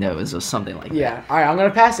broken nose or something like that. Yeah. All right, I'm gonna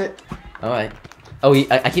pass it. All right. Oh,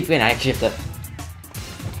 I keep forgetting. I actually have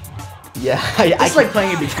to. Yeah. It's like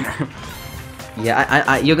playing a beginner.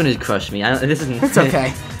 Yeah, you're gonna crush me. This isn't. It's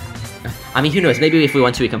okay. I mean, who knows? Maybe if we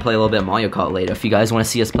want to, we can play a little bit of Mario Kart later. If you guys want to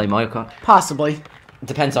see us play Mario Kart. Possibly. It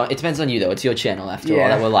depends on you though. It's your channel after all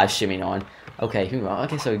that we're live streaming on. Okay,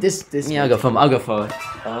 okay, so this. Yeah, I'll go for it.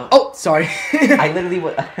 Oh, sorry. I literally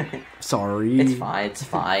would. Sorry. It's fine. It's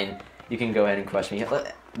fine. You can go ahead and crush me.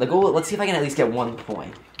 The goal. Let's see if I can at least get 1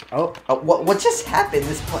 point. Oh, what just happened?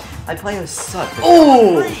 My players suck.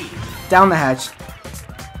 Oh, down the hatch.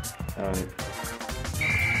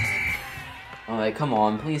 Alright, come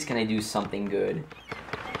on. Please, can I do something good?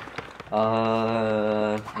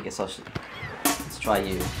 I guess let's try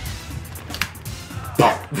you.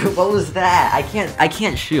 Oh, what was that? I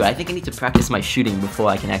can't shoot. I think I need to practice my shooting before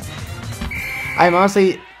I can act. I'm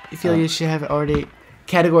honestly feel you should have already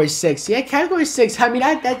category 6. Yeah, category 6. I mean,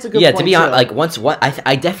 that's a good point. Yeah, to be honest, like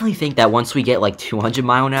I definitely think that once we get like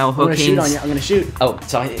 200-mile-an-hour hurricanes. I'm gonna shoot on you. I'm gonna shoot. Oh,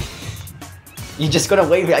 sorry. You just gotta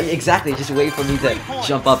wait. Exactly. Just wait for me to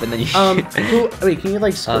jump up and then you shoot. Wait, can you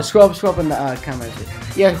like scroll up in the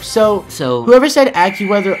comments? Yeah. So whoever said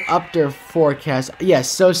AccuWeather upped their forecast. Yes.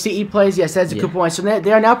 So CE plays. Yes, that's a good point. So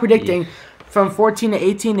they are now predicting from 14 to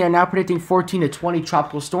 18. They are now predicting 14 to 20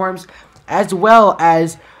 tropical storms, as well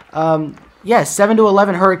as 7 to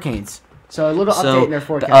 11 hurricanes. So a little update in their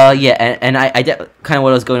forecast. And I kind of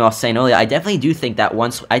what I was going off saying earlier. I definitely think that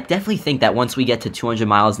once we get to 200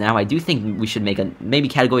 miles an hour, I do think we should make maybe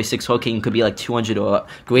category 6 hurricane could be like 200 or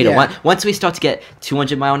greater. Yeah. Once we start to get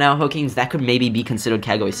 200-mile-an-hour hurricanes, that could maybe be considered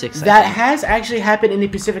category 6. That has actually happened in the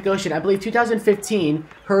Pacific Ocean. I believe 2015,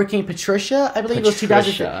 Hurricane Patricia. I believe it was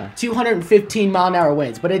 2015, 215-mile-an-hour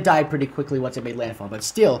winds, but it died pretty quickly once it made landfall. But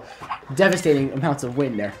still, devastating amounts of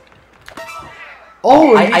wind there.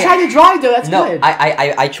 Oh, you tried to drive though. That's good.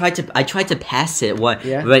 I tried to pass it.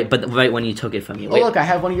 Right when you took it from me. Oh, look, I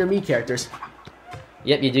have one of your Mii characters.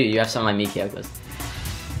 Yep, you do. You have some of my Mii characters.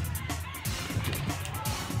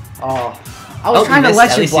 Oh, I was trying to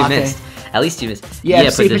let you block it. At least you missed. Yeah,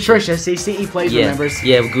 see Patricia. See CE plays remembers.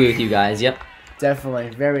 Yeah, I agree with you guys. Yep.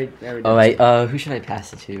 Definitely, very, very. All right, who should I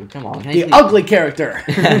pass it to? Come on. The ugly character.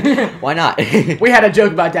 Why not? We had a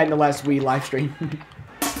joke about that in the last Wii live stream.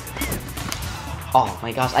 Oh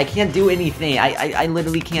my gosh, I can't do anything. I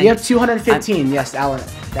literally can't. You have 215. Yes, Alan.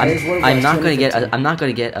 That is what it was. I'm not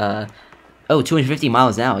gonna get Oh, 250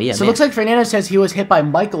 miles an hour. Yeah. So it looks like Fernando says he was hit by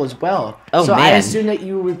Michael as well. Oh, so man. I assume that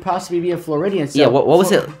you would possibly be a Floridian. So yeah. What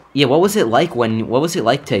was it? Yeah. What was it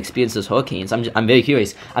like to experience those hurricanes? I'm very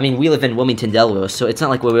curious. I mean, we live in Wilmington, Delaware, so it's not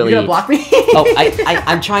like we're really. You're gonna block me? Oh,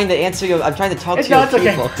 I'm trying to answer you. I'm trying to talk to you. It's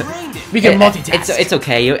people. okay. We can multitask. It's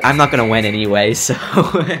okay. I'm not gonna win anyway, so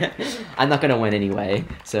I'm not gonna win anyway.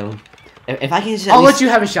 So if I can just. I'll let you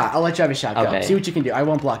have a shot. I'll let you have a shot. Go. Okay. See what you can do. I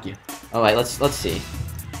won't block you. All right. Let's see.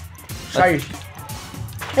 Try your.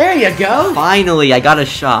 There you go. Finally, I got a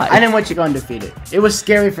shot. I didn't want you to go undefeated. It was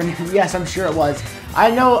scary for me. Yes, I'm sure it was.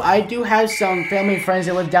 I know I do have some family and friends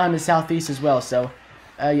that live down in the southeast as well. So,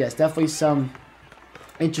 yes, definitely some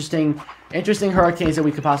interesting hurricanes that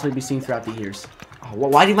we could possibly be seeing throughout the years. Oh,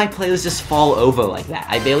 why do my players just fall over like that?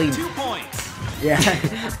 I barely. 2 points. Yeah.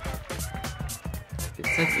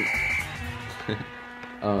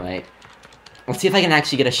 All right. Let's see if I can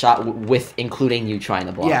actually get a shot with including you trying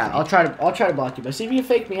to block me. I'll try to block you, but see if you can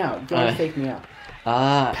fake me out. Go ahead and fake me out.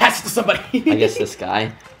 Pass it to somebody. I guess this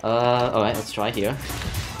guy. Alright, let's try here.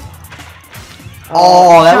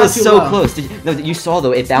 Oh, that was so close. You saw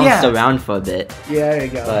though, it bounced around for a bit. Yeah, there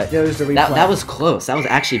you go. But there's the replay. That was close. That was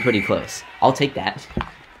actually pretty close. I'll take that.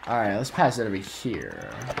 Alright, let's pass it over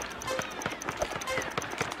here.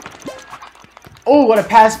 Oh, what a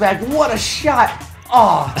pass back. What a shot.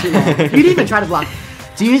 Oh, too long. You didn't even try to block.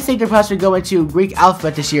 Do you think they're possibly going to Greek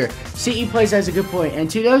alphabet this year? CE plays has a good point. And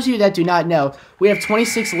to those of you that do not know, we have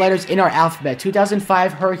 26 letters in our alphabet.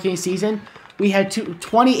 2005 hurricane season, we had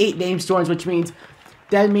 28 name storms, which means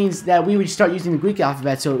that we would start using the Greek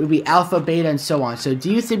alphabet. So it would be alpha, beta, and so on. So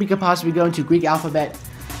do you think we could possibly go into Greek alphabet?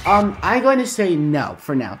 I'm going to say no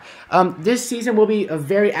for now. This season will be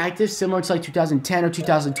very active, similar to like 2010 or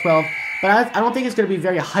 2012. But I don't think it's going to be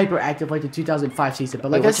very hyperactive like the 2005 season.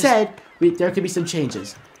 But like I said, there could be some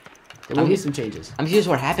changes. There will be some changes. I'm curious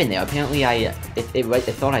what happened there. Apparently, I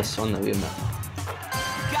thought I saw in the room.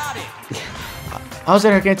 Got it. I was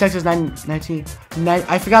at Hurricane Texas 19.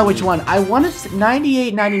 I forgot which one. I wanted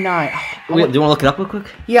 98, 99. Do you want to look it up real quick?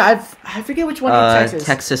 Yeah, I forget which one in Texas.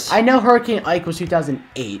 Texas. I know Hurricane Ike was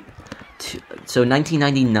 2008. So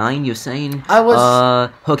 1999, you're saying? I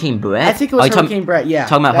was Hurricane Brett. I think it was Hurricane Brett. Yeah.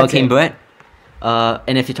 Talking about Hurricane Brett.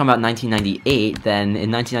 And if you're talking about 1998, then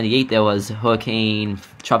in 1998 there was Hurricane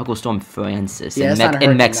Tropical Storm Francis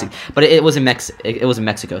in Mexico. But it was in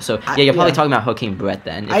Mexico. So yeah, you're probably talking about Hurricane Brett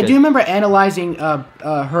then. I do remember analyzing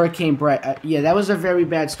Hurricane Brett. Yeah, that was a very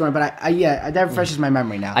bad storm. But that refreshes my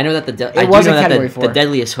memory now. I know that the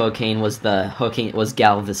deadliest hurricane was the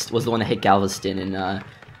one that hit Galveston in.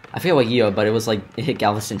 I forget what year, but it hit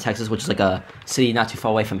Galveston, Texas, which is like a city not too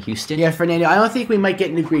far away from Houston. Yeah, Fernando, I don't think we might get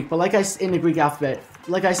into Greek, but in the Greek alphabet,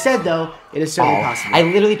 like I said though, it is certainly possible. I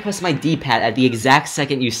literally pressed my D-pad at the exact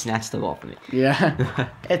second you snatched the ball from me. Yeah,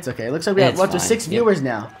 it's okay. It looks like we have up to 6 viewers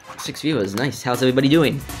now. 6 viewers, nice. How's everybody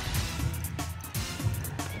doing?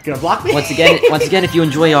 Gonna block me? Once again, if you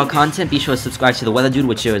enjoy our content, be sure to subscribe to the Weather Dude,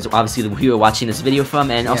 which is obviously who you're watching this video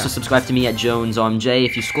from, and also subscribe to me at jonesrmj.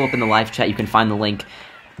 If you scroll up in the live chat, you can find the link.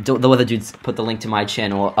 The Weather Dudes put the link to my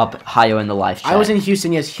channel up higher in the live chat. I was in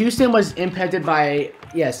Houston, yes. Houston was impacted by,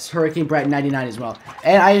 Hurricane Brett in 99 as well.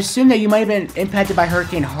 And I assume that you might have been impacted by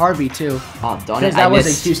Hurricane Harvey, too. Oh, darn it. Because that was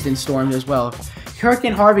a Houston storm as well.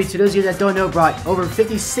 Hurricane Harvey, to those of you that don't know, brought over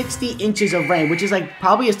 50, 60 inches of rain, which is like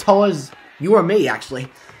probably as tall as you or me, actually.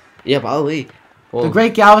 Yeah, probably. Well, the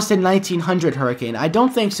Great Galveston 1900 hurricane. I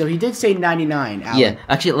don't think so. He did say 99, Alan. Yeah,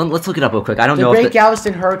 actually, let's look it up real quick. I don't know if the Great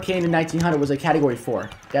Galveston hurricane in 1900 was a Category 4.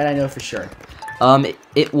 That I know for sure.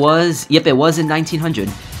 It was in 1900.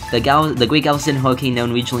 The Great Galveston hurricane,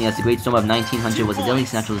 known regionally as the Great Storm of 1900, was the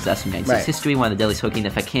deadliest natural disaster in United States history, one of the deadliest hurricanes to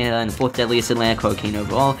affect Canada, and the 4th deadliest Atlantic hurricane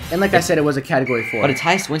overall. And like I said, it was a Category 4. But its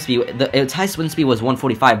highest wind speed was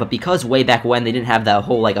 145. But because way back when they didn't have that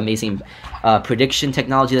whole amazing prediction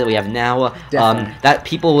technology that we have now, that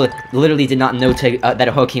people literally did not know that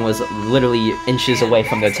a hurricane was literally inches away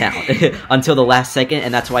from their town until the last second,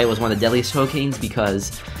 and that's why it was one of the deadliest hurricanes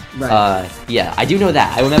because. Yeah, I do know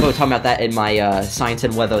that. I remember talking about that in my science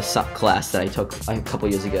and weather class that I took a couple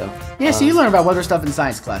years ago. Yeah, so you learn about weather stuff in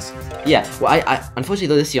science class. Yeah, well, I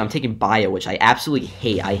unfortunately this year I'm taking bio, which I absolutely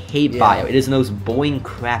hate. I hate bio. It is the most boring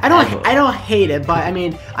crap. I don't hate it, but I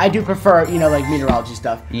mean, I do prefer like meteorology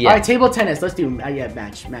stuff. Yeah. All right, table tennis. Let's do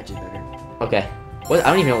match is better. Okay. What, I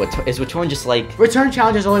don't even know what is return just like. Return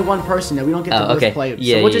challenge is only one person that we don't get to both play.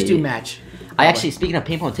 Yeah, so we'll just do match. I actually, speaking of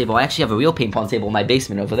ping-pong table, I actually have a real ping-pong table in my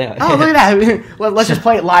basement over there. Oh, look at that. Well, let's just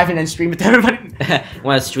play it live and then stream it to everybody.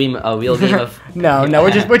 Want to stream a real game of? No,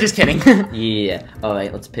 we're just kidding. Yeah. All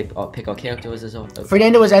right, let's pick our characters as well. Okay.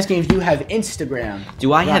 Fernando was asking if you have Instagram.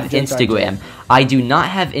 Do I have Instagram? I do not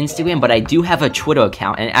have Instagram, but I do have a Twitter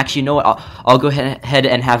account. And actually, you know what? I'll go ahead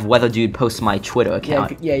and have Weather Dude post my Twitter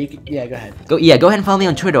account. Yeah, go ahead. Go ahead and follow me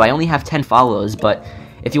on Twitter. I only have 10 followers, but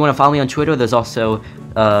if you want to follow me on Twitter, there's also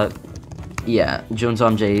yeah,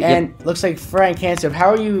 jonesrmj. And looks like Frank Hansen. How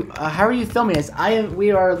are you filming this? We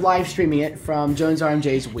are live streaming it from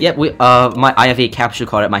jonesrmj's week. Yep, I have a capture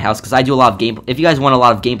card at my house because I do a lot of game. If you guys want a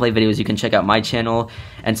lot of gameplay videos, you can check out my channel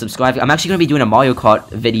and subscribe. I'm actually going to be doing a Mario Kart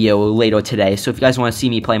video later today, so if you guys want to see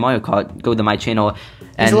me play Mario Kart, go to my channel.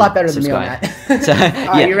 He's a lot better than me on that. So,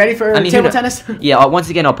 yeah. You ready for table tennis? Yeah, once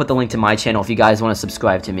again, I'll put the link to my channel if you guys want to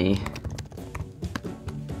subscribe to me.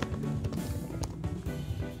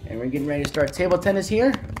 And we're getting ready to start table tennis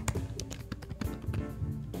here.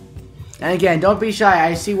 And again, don't be shy.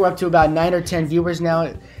 I see we're up to about 9 or 10 viewers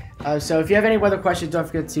now. So if you have any weather questions, don't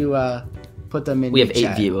forget to put them in. We have the 8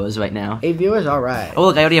 chat. viewers right now. 8 viewers? Alright. Oh,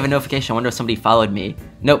 look, I already have a notification. I wonder if somebody followed me.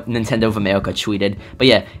 Nope, Nintendo of America tweeted. But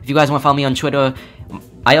yeah, if you guys want to follow me on Twitter,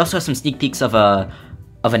 I also have some sneak peeks of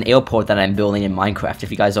an airport that I'm building in Minecraft,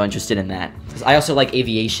 if you guys are interested in that. I also like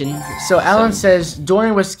aviation. So Alan says,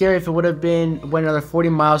 Dorian was scary if it would have went another 40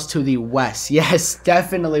 miles to the west. Yes,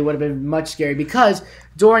 definitely would have been much scary because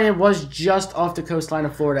Dorian was just off the coastline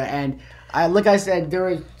of Florida. And like I said, there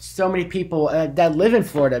are so many people that live in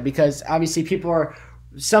Florida because obviously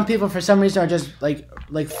some people for some reason are just like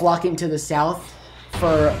flocking to the south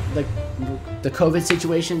for the COVID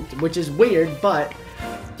situation, which is weird, but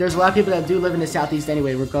there's a lot of people that do live in the southeast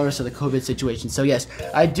anyway, regardless of the COVID situation. So yes,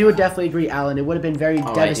 I do definitely agree, Alan. It would have been very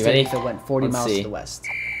devastating if it went 40 miles to the west.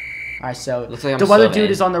 All right, so like the weather dude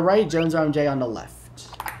is on the right, jonesrmj on the left.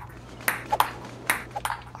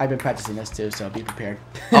 I've been practicing this too, so be prepared.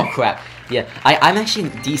 Oh crap! Yeah, I'm actually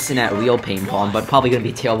decent at real ping pong, but probably gonna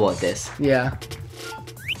be terrible at this. Yeah.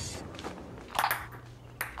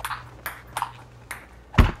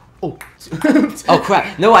 Oh. Oh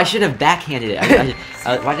crap! No, I should have backhanded it.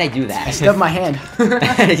 Why did I do that? I stubbed my hand.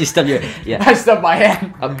 You stubbed your... Yeah. I stubbed my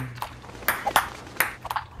hand.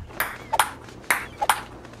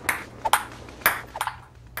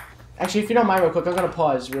 Actually, if you don't mind real quick, I'm going to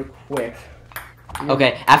pause real quick.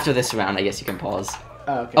 Okay, after this round, I guess you can pause.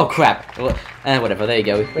 Oh, okay. Oh crap. Well, whatever, there you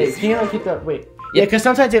go. Wait, can you keep the... Wait. Yeah, because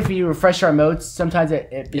sometimes if you refresh our modes, sometimes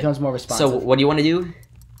it becomes more responsive. So what do you want to do?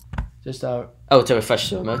 Just Oh, to refresh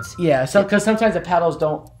the remotes? Yeah, so because sometimes the paddles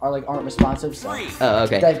aren't responsive. So. Oh,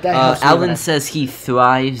 okay. That helps Alan says he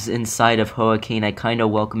thrives inside of hurricane. I kind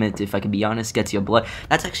of welcome it. If I can be honest, gets your blood.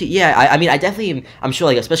 That's actually I mean I definitely I'm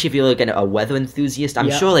sure especially if you're like a weather enthusiast, I'm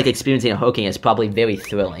sure experiencing a hurricane is probably very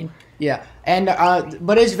thrilling. Yeah, and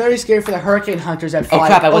but it's very scary for the hurricane hunters that fly. Oh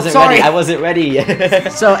crap! I wasn't ready. I wasn't ready.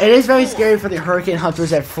 So it is very scary for the hurricane hunters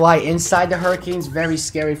that fly inside the hurricanes. Very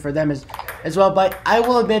scary for them as well. But I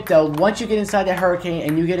will admit though, once you get inside the hurricane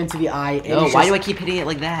and you get into the eye, why do I keep hitting it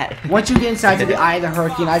like that? Once you get inside to the eye of the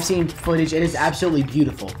hurricane, I've seen footage. It is absolutely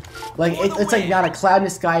beautiful. Like it's like not a cloud in the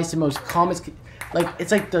sky. It's the most calmest. Like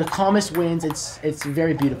it's like the calmest winds. It's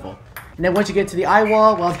very beautiful. And then once you get to the eye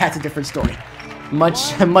wall, well, that's a different story.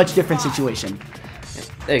 Much different situation.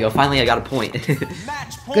 There you go. Finally, I got a point.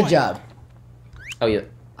 Good job. Oh, yeah.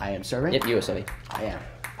 I am serving. Yep, you are serving. I am.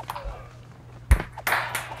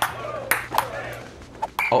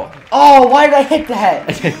 Oh. Oh, why did I hit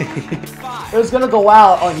that? It was gonna go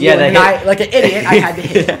out on you, and like an idiot, I had to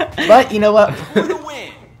hit it. But you know what?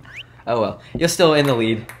 Oh well, you're still in the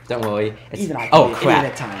lead. Don't worry. Even I oh can crap!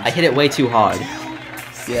 at times. I hit it way too hard.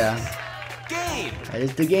 Yeah. That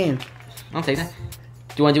is the game. I'll take that.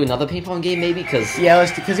 Do you want to do another ping pong game, maybe? Because that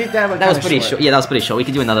was pretty short. Yeah, that was pretty short. We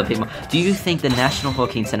could do another ping pong. Do you think the National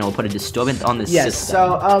Hurricane Center will put a disturbance on this system? Yes.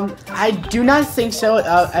 So I do not think so.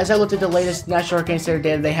 As I looked at the latest National Hurricane Center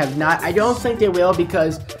data, they have not. I don't think they will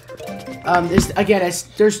because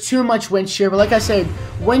there's too much wind shear. But like I said,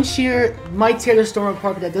 wind shear might tear the storm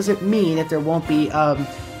apart, but that doesn't mean that there won't be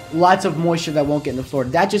lots of moisture that won't get into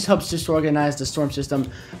Florida. That just helps disorganize the storm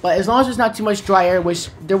system. But as long as there's not too much dry air, which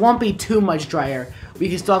there won't be too much dry air, we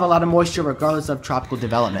can still have a lot of moisture regardless of tropical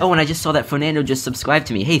development. Oh, and I just saw that Fernando just subscribed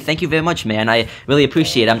to me. Hey, thank you very much, man. I really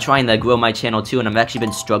appreciate it. I'm trying to grow my channel too, and I've actually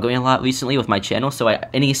been struggling a lot recently with my channel, so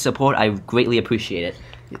any support, I greatly appreciate it.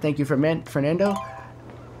 Thank you, Fernando.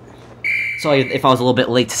 Sorry if I was a little bit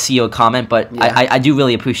late to see your comment, but yeah. I do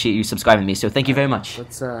really appreciate you subscribing to me, so thank you very much.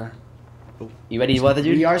 Let's, You ready, weather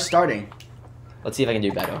dude? We are starting. Let's see if I can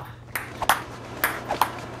do better.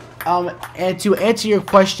 And to answer your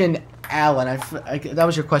question, Alan, that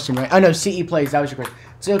was your question, right? Oh no, CE plays. That was your question.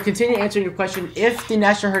 So continue answering your question. If the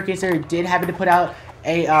National Hurricane Center did happen to put out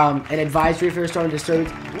an advisory for a storm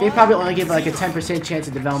disturbance, they probably only give like a 10% chance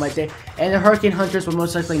of development there, and the hurricane hunters will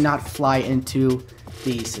most likely not fly into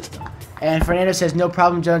the system. And Fernando says, no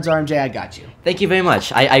problem, Jones RMJ, I got you. Thank you very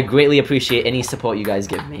much. I greatly appreciate any support you guys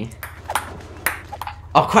give me.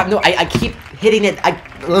 Oh crap, no, I keep hitting it.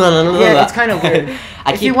 Yeah, it's kind of weird.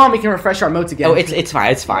 If you want, we can refresh our modes again. Oh, it's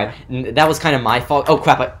fine, it's fine. That was kind of my fault. Oh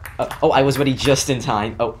crap, I was ready just in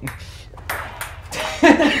time. Oh.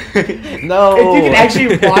 No. If you can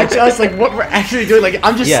actually watch us, like what we're actually doing, like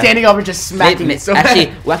I'm just standing over, just smacking it. So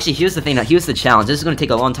actually, here's the thing. Here's the challenge. This is gonna take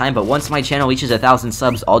a long time, but once my channel reaches 1,000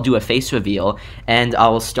 subs, I'll do a face reveal, and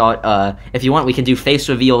I'll start. If you want, we can do face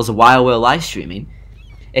reveals while we're live streaming.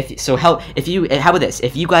 How about this?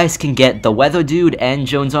 If you guys can get the Weather Dude and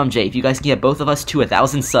Jones RMJ, if you guys can get both of us to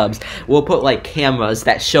 1,000 subs, we'll put like cameras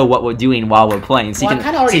that show what we're doing while we're playing. So well, you can,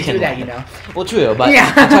 I kind of already so do that, you know. Well, true, but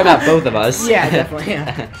I'm talking about both of us. Yeah, definitely.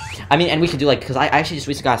 Yeah. I mean, and we could do like, because I actually just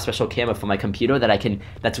recently got a special camera for my computer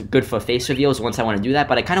that's good for face reveals once I want to do that,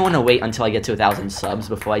 but I kind of want to wait until I get to 1,000 subs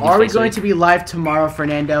before I do. Are we going to be live tomorrow,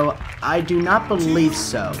 Fernando? I do not believe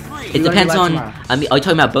so. It depends on. I mean, are you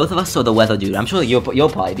talking about both of us or the Weather Dude? I'm sure you'll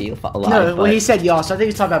probably be alive. No, well, he said y'all, so I think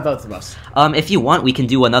he's talking about both of us. If you want, we can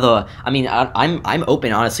do another. I mean, I'm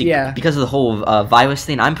open, honestly. Yeah. Because of the whole virus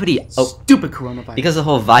thing, I'm pretty. Stupid coronavirus. Because of the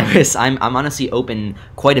whole virus, I'm honestly open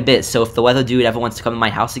quite a bit. So if the Weather Dude ever wants to come to my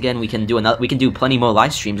house again, we can do another. We can do plenty more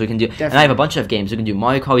live streams. We can do, and I have a bunch of games. We can do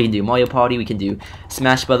Mario Kart. We can do Mario Party. We can do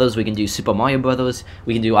Smash Brothers. We can do Super Mario Brothers.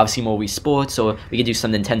 We can do obviously more Wii Sports, or we can do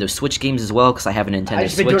some Nintendo Switch games as well because I have a Nintendo Switch. I've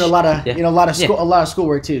just been doing a lot of, a lot of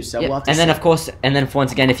schoolwork too. So we'll have to. And then of course,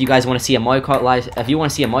 once again, if you guys want to see a Mario Kart if you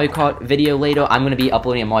want to see a Mario Kart video later, I'm going to be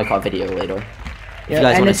uploading a Mario Kart video later. If you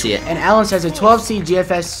guys want to see it. And Alan says a 12C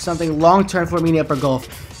GFS something long term for mini upper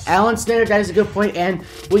golf. Alan Snyder, that is a good point, and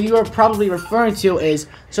what you are probably referring to is,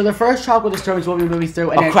 so the first tropical disturbance will be moving through,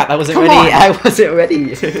 and crap, I wasn't ready. I wasn't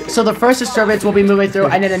ready. So the first disturbance will be moving through,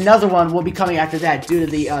 and then another one will be coming after that due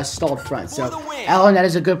to the stalled front. So, Alan, that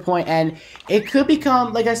is a good point, and it could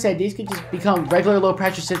become, like I said, these could just become regular low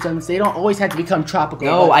pressure systems. They don't always have to become tropical.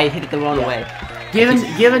 No, I hit it the wrong way.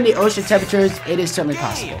 Given the ocean temperatures, it is certainly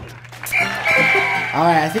possible.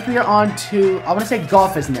 Alright, I think we are on to, I want to say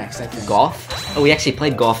golf is next, I think. Golf? Oh, we actually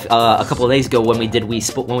played golf a couple of days ago when we did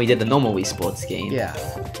the normal Wii Sports game. Yeah.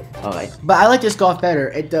 Alright. But I like this golf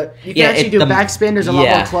better. You can actually do backspin, there's a lot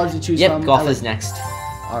more clubs to choose from. Yep, golf is next.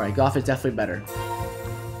 Alright, golf is definitely better.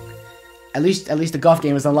 At least the golf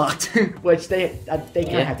game is unlocked, which they kind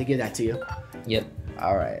of have to give that to you. Yep.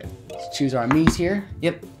 Alright, let's choose our Mii's here.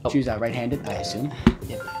 Yep. Choose our right-handed, I assume.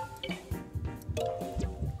 Yep.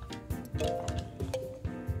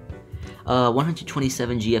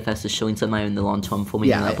 127 GFS is showing somewhere in the long term for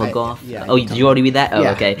me in upper golf. Yeah, oh, did you already read that? Oh,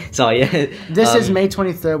 okay. Sorry. This is May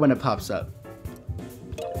 23rd when it pops up.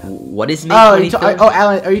 What is May 23rd?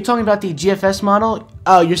 Alan, are you talking about the GFS model?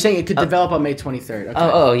 Oh, you're saying it could develop on May 23rd. Okay.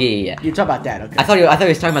 Oh, yeah. You're talking about that, okay. I thought you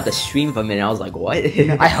were talking about the stream for a minute. I was like, what?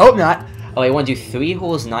 No, I hope not. Oh, you want to do 3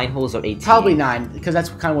 holes, 9 holes, or 18? Probably 9, because that's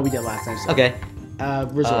kind of what we did last time. So. Okay.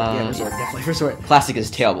 Resort, definitely resort. Classic is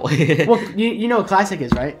terrible. Well, you know what classic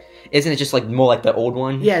is, right? Isn't it just like more like the old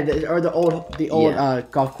one? Yeah, the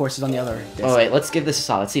old golf courses on the other disc. All right, let's give this a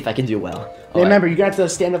shot. Let's see if I can do well. Remember, you got to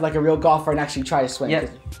stand up like a real golfer and actually try to swing.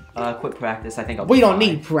 Yep. Quick practice. I think we don't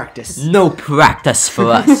need practice. No practice for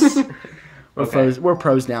us. We're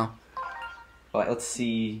pros now. All right, let's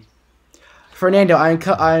see. Fernando,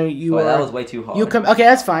 that was way too hard. Okay,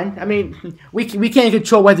 that's fine. I mean, we can't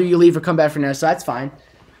control whether you leave or come back for now, so that's fine.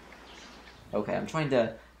 Okay, I'm trying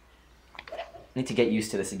to. Need to get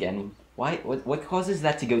used to this again. Why? What causes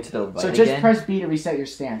that to go to the right again? So just press B to reset your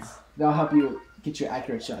stance. That'll help you get your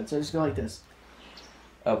accurate shot. So just go like this.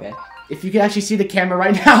 Okay. If you can actually see the camera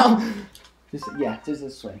right now, just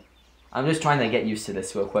this way. I'm just trying to get used to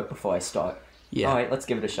this real quick before I start. Yeah. All right, let's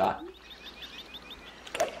give it a shot.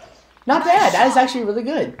 Not bad. That is actually really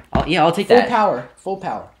good. I'll take that. Full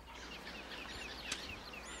power.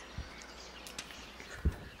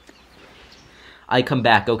 I come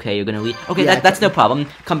back. Okay, you're gonna leave. Okay, that's no problem.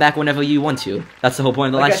 Come back whenever you want to. That's the whole point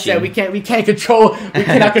of the live stream. Like I said, we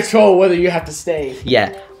cannot control whether you have to stay.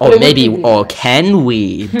 Yeah. Or maybe, or can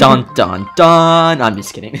we? Dun dun dun. I'm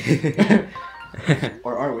just kidding.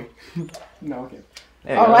 Or are we? No. Okay.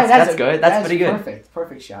 All right, that's good. That's pretty good.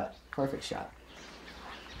 Perfect shot. Perfect shot.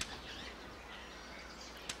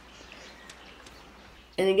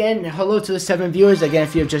 And again, hello to the 7 viewers. Again,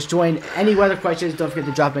 if you have just joined, any weather questions, don't forget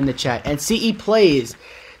to drop in the chat. And CE Plays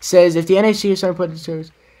says, if the NHC is starting to put in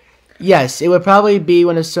service, yes, it would probably be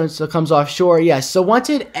when it comes offshore. Yes, so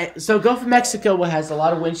Gulf of Mexico has a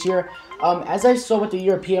lot of wind shear. As I saw with the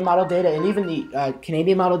European model data and even the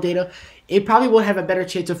Canadian model data, it probably will have a better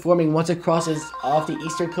chance of forming once it crosses off the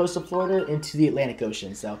eastern coast of Florida into the Atlantic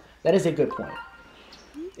Ocean. So that is a good point.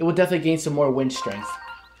 It will definitely gain some more wind strength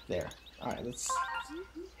there. All right, let's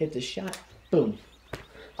hit the shot. Boom.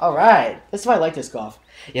 All right, that's why I like this golf.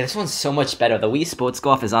 Yeah, this one's so much better. The Wii Sports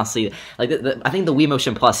Golf is honestly like I think the Wii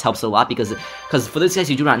Motion Plus helps a lot because for those guys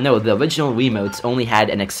who do not know, the original Wiimotes only had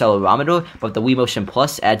an accelerometer, but the Wii Motion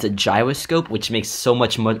Plus adds a gyroscope, which makes so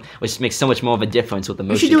much more of a difference with the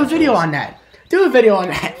motion. You should do a video on that. Do a video on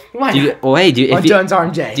that. Why not? On Jones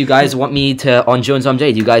RMJ. Do you guys want me to on Jones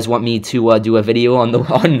RMJ? Do you guys want me to do a video on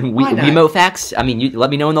Wiimote facts? I mean, let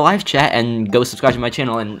me know in the live chat and go subscribe to my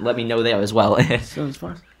channel and let me know there as well. Sounds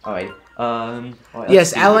fun. All right.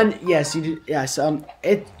 Yes, Alan. Yes, you do. Yes.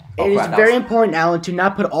 It is very important, Alan, to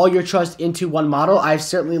not put all your trust into one model. I've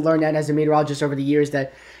certainly learned that as a meteorologist over the years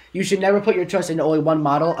that you should never put your trust into only one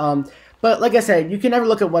model. But like I said, you can never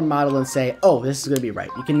look at one model and say, "Oh, this is going to be right."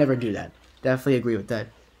 You can never do that. Definitely agree with that.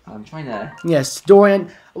 I'm trying to... Yes,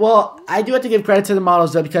 Dorian. Well, I do have to give credit to the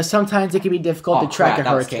models, though, because sometimes it can be difficult to track a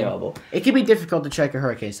hurricane. It can be difficult to track a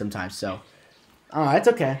hurricane sometimes, so... it's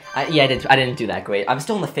okay. Yeah, I didn't do that great. I'm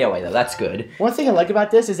still in the fairway, though. That's good. One thing I like about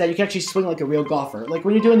this is that you can actually swing like a real golfer. Like,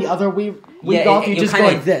 when you're doing the other Wii golf, you just go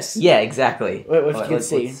like this. Yeah, exactly. If you can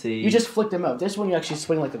see. You just flick them up. This one, you actually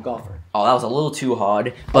swing like a golfer. Oh, that was a little too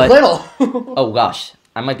hard. But... A little! Oh, gosh.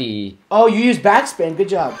 I might be... Oh, you use backspin. Good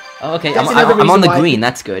job. Oh, okay. I'm on the green.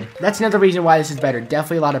 That's good. That's another reason why this is better.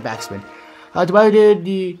 Definitely a lot of backspin. Do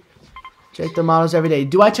I check the models every day?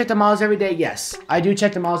 Do I check the models every day? Yes. I do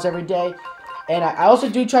check the models every day. And I also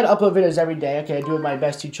do try to upload videos every day. Okay, I do my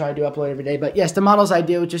best to try to upload every day. But yes, the models I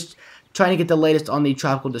do, just trying to get the latest on the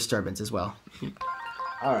tropical disturbance as well.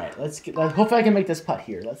 All right, hopefully I can make this putt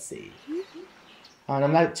here. Let's see.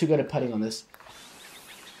 I'm not too good at putting on this.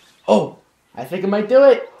 Oh! I think I might do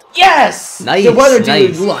it. Yes! Nice. The weather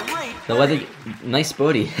dude, luck. The weather, nice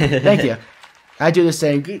birdie. Thank you. I do the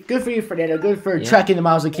same. Good for you, Fernando. Good for tracking the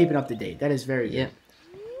miles and keeping up to date. That is very good.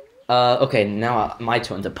 Yeah. Okay, now my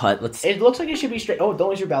turn to putt. It looks like it should be straight. Oh, don't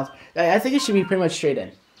lose your bounce. I think it should be pretty much straight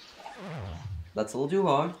in. That's a little too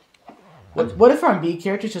hard. What if our B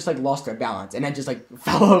characters just like lost their balance and then just like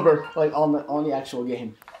fell over like on the actual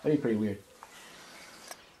game? That'd be pretty weird.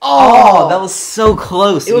 Oh, that was so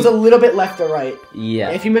close. It was a little bit left or right. Yeah.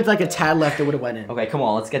 If you moved like a tad left, it would have went in. Okay, come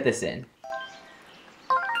on, let's get this in.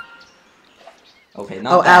 Okay,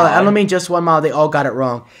 not Oh, Alan, I don't mean just one model. They all got it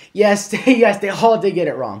wrong. Yes, yes, they all did get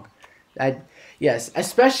it wrong. Yes,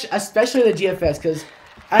 especially the GFS, because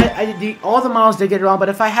all the models did get it wrong. But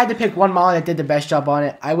if I had to pick one model that did the best job on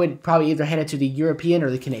it, I would probably either hand it to the European or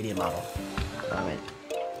the Canadian model.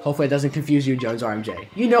 Hopefully it doesn't confuse you, Jones RMJ.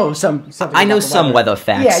 You know something. I know some weather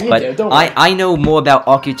facts, yeah, you but do. Don't worry. I know more about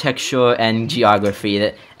architecture and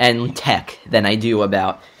geography and tech than I do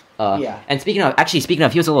about. And speaking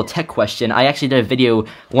of, here's a little tech question. I actually did a video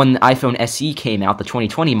when the iPhone SE came out, the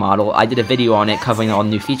 2020 model. I did a video on it covering all the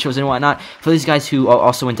new features and whatnot. For these guys who are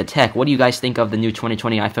also into tech, what do you guys think of the new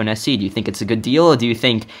 2020 iPhone SE? Do you think it's a good deal, or do you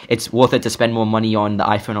think it's worth it to spend more money on the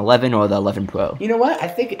iPhone 11 or the 11 Pro? You know what? I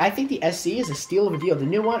think the SE is a steal of a deal. The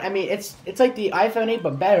new one, I mean, it's like the iPhone 8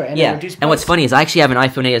 but better and reduced price. And what's funny is I actually have an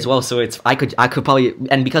iPhone 8 as well, so I could probably,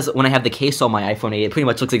 and because when I have the case on my iPhone 8, it pretty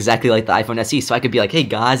much looks exactly like the iPhone SE, so I could be like, hey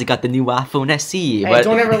guys, I got the new iPhone SE. Hey, but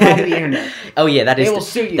don't ever lie to the internet. Oh yeah, that will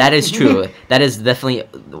sue you. That is true. That is definitely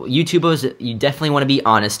YouTubers. You definitely want to be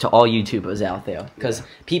honest to all YouTubers out there, because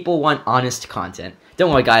people want honest content.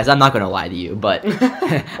 Don't worry, guys. I'm not gonna lie to you, but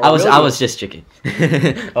I was just joking.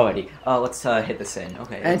 Alrighty, let's hit this in.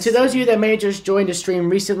 Okay. And to those of you that may have just joined the stream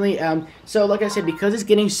recently, so like I said, because it's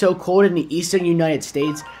getting so cold in the eastern United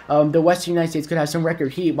States, the western United States could have some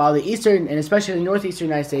record heat, while the eastern and especially the northeastern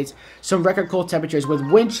United States, some record cold temperatures with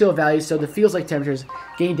wind chill values, so the feels like temperatures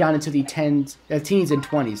getting down into the teens and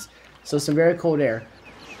 20s. So some very cold air.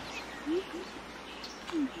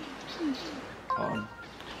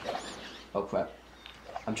 Oh crap.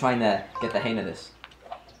 I'm trying to get the hang of this.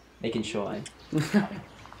 Making sure I...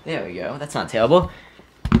 There we go. That's not terrible.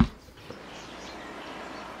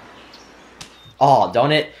 Oh,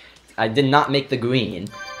 darn it. I did not make the green.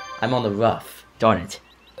 I'm on the rough. Darn it.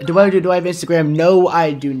 Do I have Instagram? No,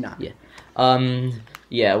 I do not. Yeah.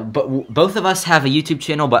 Yeah, but both of us have a YouTube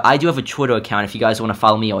channel, but I do have a Twitter account if you guys want to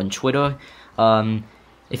follow me on Twitter.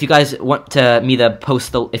 If you guys want me to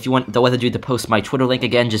post if you want the weather dude to post my Twitter link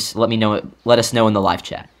again, just let us know in the live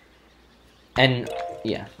chat. And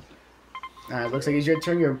yeah. Looks like it's your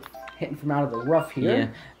turn. You're hitting from out of the rough here. Yeah.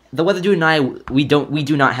 The weather dude and I, we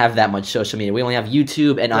do not have that much social media. We only have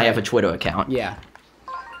YouTube, and I have a Twitter account. Yeah.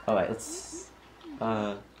 All right, let's.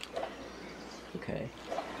 Okay.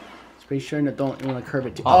 Pretty sure you don't want to curve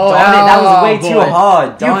it too. Oh, darn it, that was way too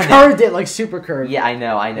hard. Darn you curved it like super curved. Yeah, I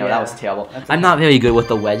know. Yeah, that was terrible. I'm not very good with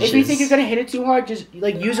the wedges. If you think you're gonna hit it too hard, just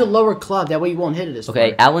like use a lower club. That way you won't hit it as far.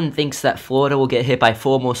 Okay, Alan thinks that Florida will get hit by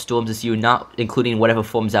 4 more storms this year, not including whatever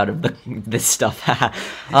forms out of this stuff.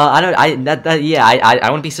 I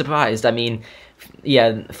wouldn't be surprised. I mean,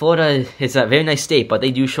 yeah, Florida is a very nice state, but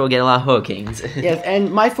they do sure get a lot of hurricanes. Yes,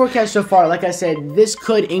 and my forecast so far, like I said, this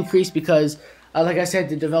could increase because. Like I said,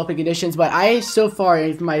 the developing conditions, but so far,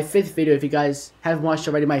 in my 5th video, if you guys haven't watched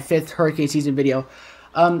already, my 5th hurricane season video,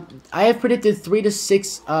 I have predicted 3 to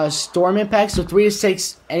 6 storm impacts, so 3 to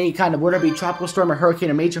 6, any kind of, whether it be tropical storm or hurricane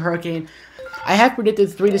or major hurricane. I have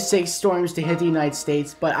predicted 3 to 6 storms to hit the United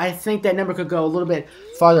States, but I think that number could go a little bit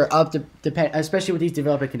farther up, especially with these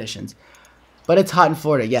developing conditions. But it's hot in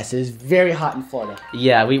Florida. Yes, it is very hot in Florida.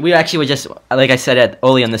 Yeah, we actually were just, like I said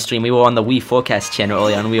early on the stream, we were on the We Forecast channel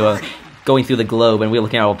early on, we were going through the globe, and we were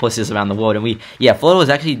looking at all places around the world, and Florida was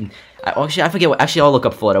actually I forget I'll look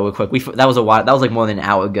up Florida real quick. That was a while, that was like more than an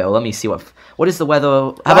hour ago. Let me see what is the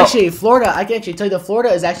weather. Actually, Florida, I can actually tell you that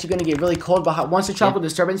Florida is actually going to get really cold once the tropical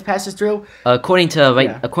disturbance passes through. According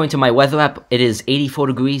to my weather app, it is 84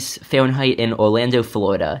 degrees Fahrenheit in Orlando,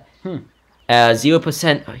 Florida.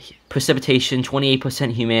 0% precipitation,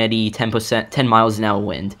 28% humidity, 10 miles an hour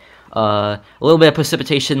wind. A little bit of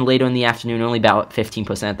precipitation later in the afternoon, only about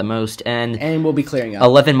 15% at the most, and we'll be clearing up.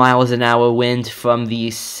 11 miles an hour wind from the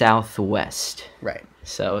southwest. Right.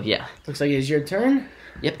 So yeah. Looks like it's your turn.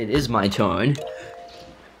 Yep, it is my turn.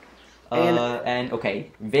 And okay,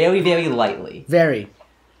 very, very lightly. Very,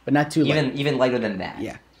 but not too light. Even lighter than that.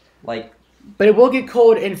 Yeah. Like. But it will get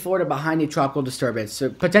cold in Florida behind the tropical disturbance. So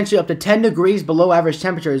potentially up to 10 degrees below average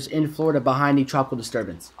temperatures in Florida behind the tropical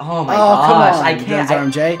disturbance. Oh my gosh, come on, I can't.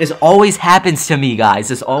 RMJ. This always happens to me, guys.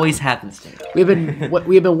 This always happens to me.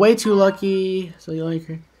 We've been way too lucky. So you like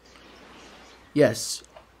her? Yes.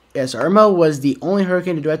 Irma was the only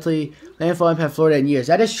hurricane to directly landfall impact Florida in years.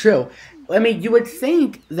 That is true. I mean, you would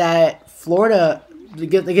think that Florida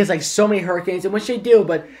gets like so many hurricanes, and which they do,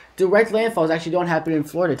 but direct landfalls actually don't happen in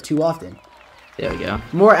Florida too often. There we go.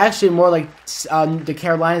 More like the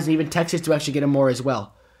Carolinas and even Texas do actually get them more as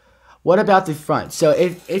well. What about the front? So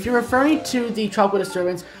if you're referring to the tropical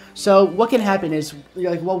disturbance, so what can happen is, you're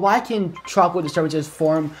like, well, why can tropical disturbances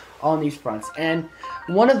form on these fronts? And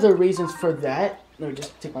one of the reasons for that, let me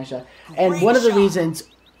just take my shot. And one of the reasons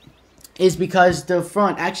is because the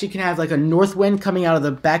front actually can have like a north wind coming out of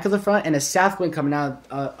the back of the front and a south wind coming out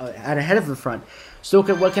ahead of the front. So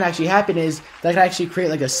what can actually happen is that can actually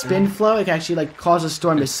create like a spin flow. It can actually like cause a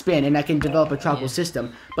storm to spin, and that can develop a tropical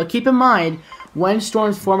system. But keep in mind, when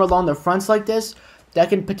storms form along the fronts like this, that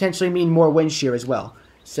can potentially mean more wind shear as well.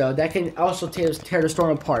 So that can also tear the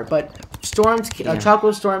storm apart. But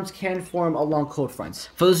tropical storms can form along cold fronts.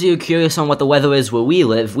 For those of you curious on what the weather is where we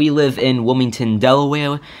live in Wilmington,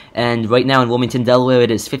 Delaware. And right now in Wilmington, Delaware,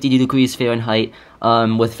 it is 52 degrees Fahrenheit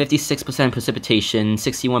with 56% precipitation,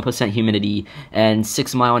 61% humidity, and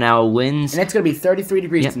 6-mile-an-hour winds. And it's going to be 33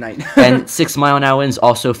 degrees tonight. And 6-mile-an-hour winds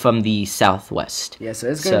also from the southwest. Yeah, so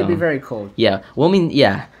it's going to be very cold. Yeah,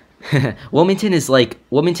 Wilmington is like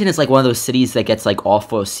one of those cities that gets like all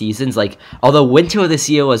 4 seasons. Like, although winter this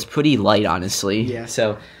year was pretty light, honestly. Yeah.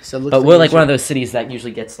 But we're like one of those cities that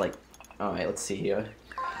usually gets like. All right, let's see here.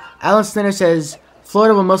 Alan Snyder says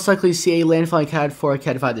Florida will most likely see a landfall in Cat 4 or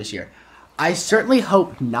Cat 5 this year. I certainly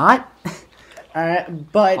hope not.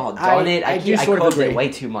 But oh, darn it. I closed it way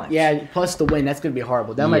too much. Yeah, plus the wind. That's going to be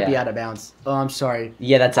horrible. That might be out of bounds. Oh, I'm sorry.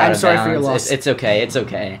 Yeah, that's out of bounds. I'm sorry for your loss. It's okay. It's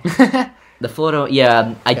okay. The Florida,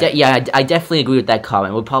 I definitely agree with that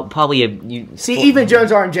comment. We'll probably even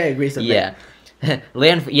Jones RMJ agrees with that.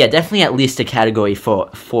 Definitely at least a category 4,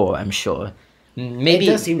 I'm sure. Maybe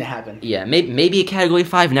it does seem to happen. Yeah, maybe a category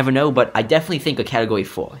 5, never know, but I definitely think a category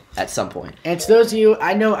 4 at some point. And to those of you,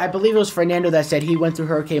 I believe it was Fernando that said he went through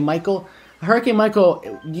Hurricane Michael. Hurricane Michael,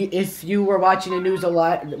 if you were watching the news a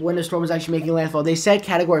lot when the storm was actually making landfall, they said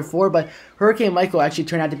Category 4, but Hurricane Michael actually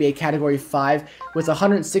turned out to be a Category 5 with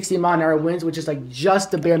 160-mile-an-hour winds, which is like just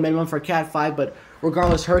the bare minimum for Cat 5. But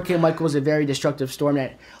regardless, Hurricane Michael was a very destructive storm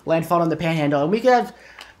that landfalled on the Panhandle, and we could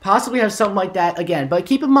possibly have something like that again. But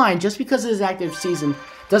keep in mind, just because it is active season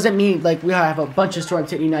doesn't mean like we have a bunch of storms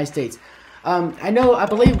hitting the United States. I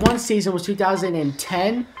believe one season was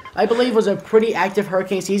 2010. I believe was a pretty active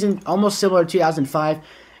hurricane season, almost similar to 2005,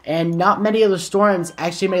 and not many of the storms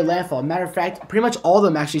actually made landfall. Matter of fact, pretty much all of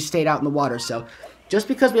them actually stayed out in the water. So just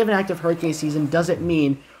because we have an active hurricane season doesn't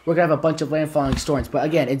mean we're going to have a bunch of landfalling storms. But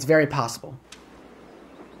again, it's very possible.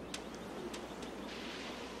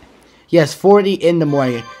 Yes, 40 in the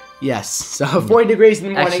morning. Yes, so 40 degrees in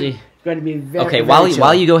the morning. Actually, going to be very Okay, very while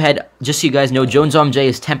chill. you go ahead, just so you guys know, jonesrmj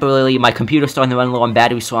is temporarily, my computer's starting to run low on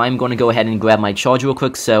battery, so I'm going to go ahead and grab my charger real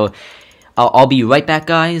quick, so I'll be right back,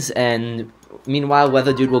 guys, and meanwhile,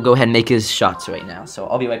 Weather Dude will go ahead and make his shots right now, so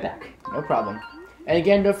I'll be right back. No problem. And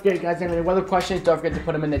again, don't forget, guys, any weather questions, don't forget to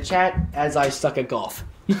put them in the chat, as I suck at golf.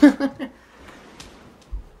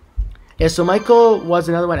 Yeah, so Michael was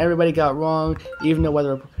another one everybody got wrong, even though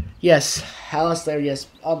weather... Yes, Alice there, yes.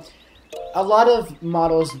 A lot of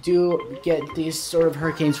models do get these sort of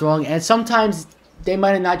hurricanes wrong, and sometimes they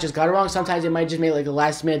might have not just got it wrong. Sometimes they might just make like a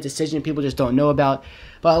last-minute decision people just don't know about.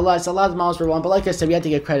 But a lot of the models were wrong. But like I said, we have to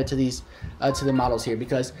give credit to these to the models here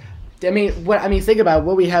because, think about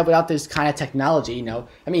what we have without this kind of technology. You know,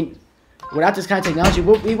 without this kind of technology,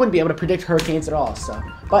 we wouldn't be able to predict hurricanes at all. So,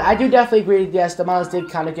 but I do definitely agree. Yes, the models did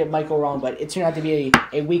kind of get Michael wrong, but it turned out to be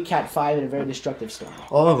a weak Cat 5 and a very destructive storm.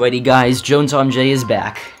 Alrighty, guys, jonesrmj is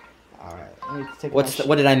back.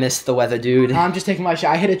 What did I miss, the Weather Dude? I'm just taking my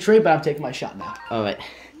shot. I hit a tree, but I'm taking my shot now. Alright.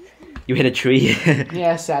 You hit a tree?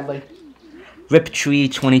 Yeah, sadly. Rip Tree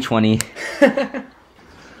 2020.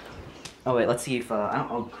 Oh, wait, let's see if,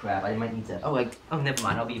 oh, crap, I might need to, never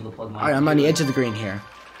mind, I'll be able to plug mine. Alright, I'm on the edge of the green here.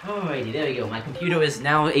 Alrighty, there we go. My computer is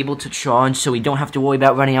now able to charge, so we don't have to worry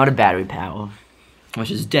about running out of battery power.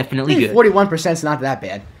 Which is definitely good. 41% is not that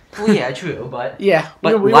bad. Well, yeah, true, but... Yeah.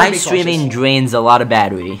 But live streaming drains a lot of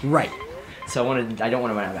battery. Right. So I don't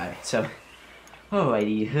want to run out of battery. So,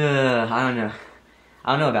 alrighty. I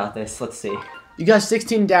don't know about this. Let's see. You got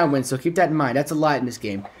 16 downwind, so keep that in mind. That's a lot in this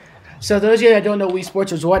game. So those of you that don't know, Wii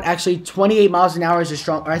Sports Resort, actually 28 miles an hour is the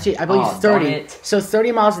strong. Or actually, I believe 30. So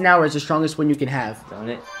 30 miles an hour is the strongest one you can have. Darn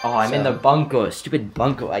it. Oh, I'm in the bunker. Stupid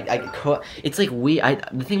bunker. It's like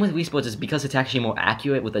the thing with Wii Sports is because it's actually more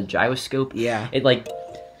accurate with a gyroscope. Yeah. It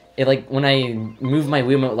when I move my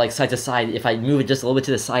remote like side to side, if I move it just a little bit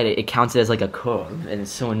to the side, it counts it as like a curve, and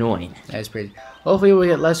it's so annoying. That's pretty. Hopefully we'll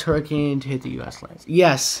get less hurricane to hit the U.S. lands.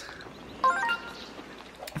 Yes.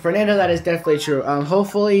 Fernando, that is definitely true.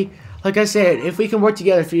 Hopefully, like I said, if we can work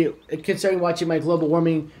together, if you considering watching my global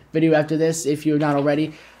warming video after this, if you're not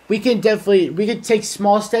already, we could take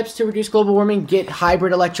small steps to reduce global warming, get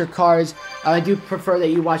hybrid electric cars. I do prefer that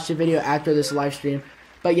you watch the video after this live stream.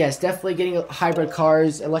 But yes, definitely getting hybrid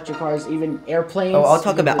cars, electric cars, even airplanes. Oh, I'll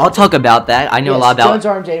talk about that. I know a lot about.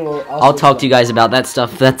 jonesrmj will also I'll talk to you guys about that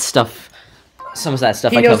stuff. Some of that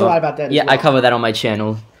stuff. He knows a lot about that. Yeah, as well. I cover that on my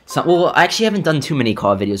channel. Well, I actually haven't done too many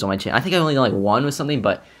car videos on my channel. I think I only done like one or something,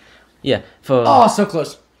 but yeah. Oh, so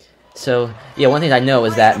close. So yeah, one thing I know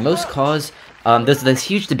is that most cars. There's this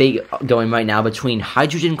huge debate going right now between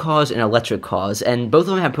hydrogen cars and electric cars, and both of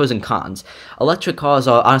them have pros and cons. Electric cars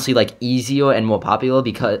are honestly like easier and more popular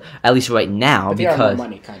because, at least right now, but they are more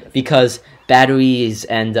money, kind of. Because batteries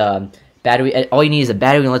and all you need is a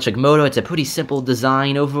battery and electric motor. It's a pretty simple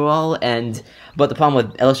design overall, but the problem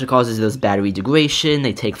with electric cars is there's battery degradation.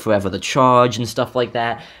 They take forever to charge and stuff like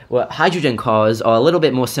that. Well, hydrogen cars are a little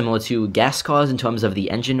bit more similar to gas cars in terms of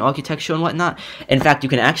the engine architecture and whatnot. In fact, you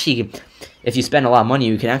can actually, if you spend a lot of money,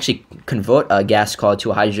 you can actually convert a gas car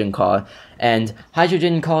to a hydrogen car. And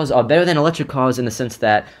hydrogen cars are better than electric cars in the sense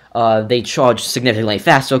that they charge significantly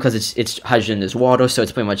faster because it's hydrogen is water, so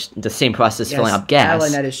it's pretty much the same process filling up gas.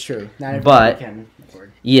 Alan, that is true. Not everybody can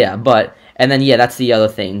afford. Yeah, that's the other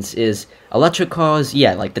things is electric cars.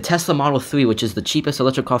 Yeah, like the Tesla Model 3, which is the cheapest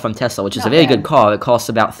electric car from Tesla, which is a very good car. It costs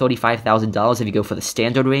about $35,000 if you go for the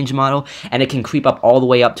standard range model, and it can creep up all the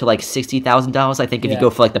way up to like $60,000. I think if you go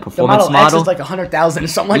for like the performance the Model model. X is like 100,000 or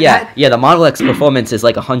something like that. Yeah, the Model X performance is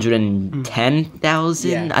like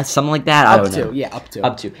 110,000, something like that. I don't know.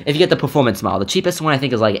 Up to. If you get the performance model, the cheapest one I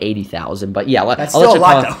think is like 80,000. But yeah, that's still a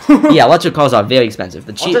lot though. Yeah, electric cars are very expensive.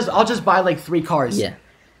 I'll just buy like 3 cars.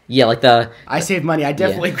 Yeah, like I save money. I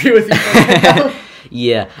definitely agree with you.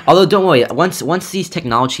 Yeah. Although don't worry, once these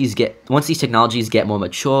technologies get more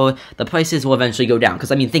mature, the prices will eventually go down. Because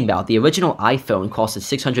think about it, the original iPhone costed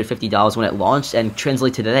 $650 when it launched, and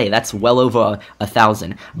translate to today, that's well over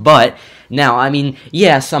 $1,000. But now,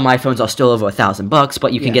 some iPhones are still over $1,000,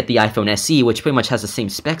 but you can get the iPhone SE, which pretty much has the same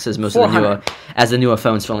specs as most of the newer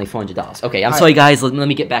phones for only $400. Okay, I'm sorry guys. Let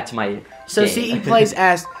me get back to my. So CE Plays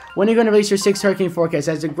asked, when are you going to release your 6th hurricane forecast?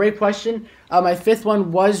 That's a great question. My 5th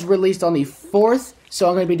one was released on the 4th, so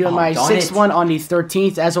I'm going to be doing my 6th one on the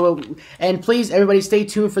 13th. And please, everybody, stay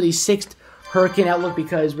tuned for the 6th hurricane outlook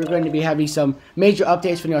because we're going to be having some major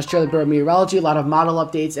updates from the Australian Bureau of Meteorology, a lot of model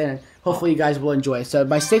updates, and hopefully you guys will enjoy. So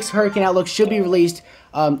my 6th hurricane outlook should be released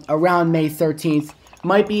around May 13th.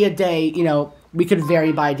 Might be a day, we could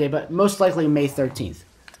vary by a day, but most likely May 13th.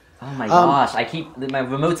 Oh my gosh, my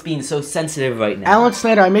remote's being so sensitive right now. Alan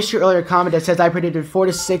Slater, I missed your earlier comment that says I predicted 4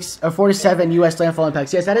 to 7 U.S. landfall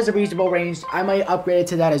impacts. Yes, that is a reasonable range. I might upgrade it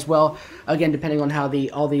to that as well. Again, depending on how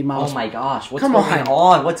all the miles. Oh my gosh, what's going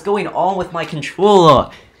on? What's going on with my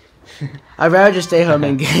controller? I'd rather just stay home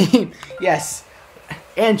and game. Yes,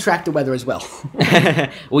 and track the weather as well.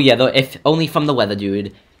 Well, yeah, though, if only from the weather,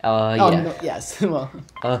 dude. Yeah. No, yes. Well.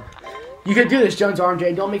 You can do this,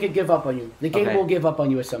 jonesrmj. Don't make it give up on you. The game will give up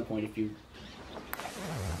on you at some point if you...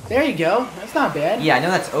 There you go. That's not bad. Yeah, I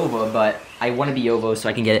know that's over, but I want to be over so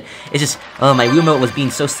I can get it. It's just, my remote was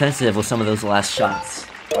being so sensitive with some of those last shots.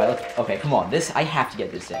 Alright, okay, come on. I have to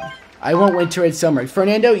get this in. I want winter and summer.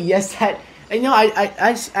 Fernando, yes, that... You know,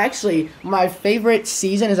 I actually, my favorite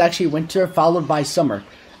season is actually winter followed by summer.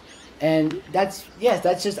 And that's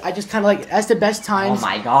just, I just kind of like, that's the best times. Oh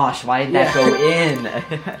my gosh, why did that go in?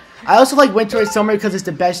 I also like winter and summer because it's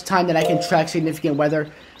the best time that I can track significant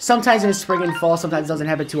weather. Sometimes in the spring and fall, sometimes it doesn't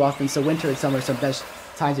happen too often. So winter and summer are some best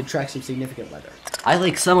times to track some significant weather. I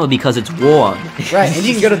like summer because it's warm. Right, and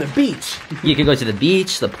you can go to the beach. You can go to the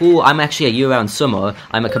beach, the pool. I'm actually a year-round swimmer.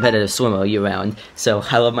 I'm a competitive swimmer year-round, so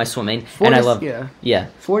I love my swimming. And I love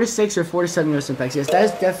 4 to 6 or 4 to 7 U.S. impacts. Yes, that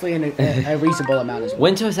is definitely a reasonable amount as well.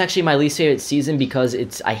 Winter is actually my least favorite season because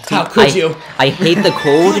How could you? I hate the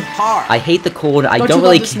cold. I hate the cold. I don't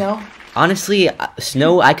really. Love the snow? Honestly,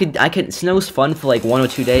 snow. Snow's fun for like 1 or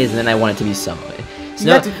 2 days, and then I want it to be summer.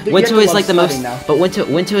 Winter is like the most, but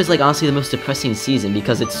winter is like honestly the most depressing season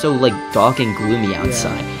because it's so like dark and gloomy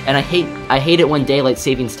outside, and I hate it when daylight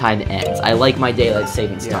savings time ends. I like my daylight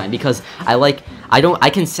savings time because I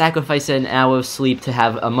can sacrifice an hour of sleep to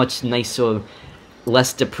have a much nicer,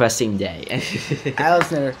 less depressing day.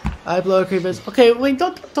 Alexander, I blow creepers. Okay, wait,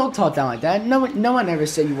 don't talk down like that. No one ever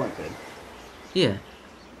said you weren't good. Yeah.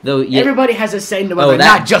 Though, yeah. Everybody has a say in the weather,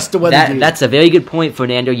 not just the weather. That's a very good point,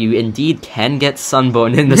 Fernando. You indeed can get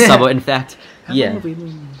sunburned in the summer. In fact, yeah.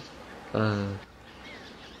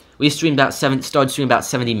 We started streaming about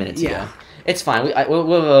 70 minutes ago. It's fine.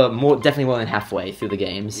 We're definitely more than halfway through the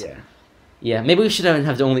games. Yeah. Yeah. Maybe we should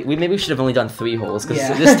have only done 3 holes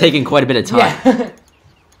because this is taking quite a bit of time. Yeah.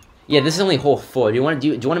 Yeah. This is only hole 4. Do you want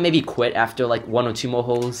to maybe quit after like 1 or 2 more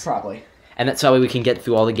holes? Probably. And that's how we can get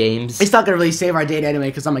through all the games. It's not gonna really save our data anyway,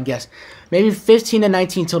 because I'm a guess. Maybe 15 to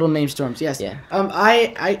 19 total name storms. Yes. Yeah.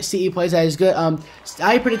 I CE plays that is good.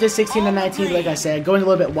 I predicted 16 to 19. But like I said, going a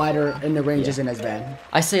little bit wider in the range isn't as bad.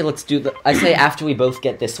 I say after we both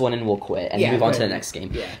get this one and we'll quit and move on to the next game.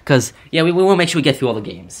 Yeah. Because we want to make sure we get through all the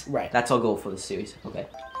games. Right. That's our goal for this series. Okay.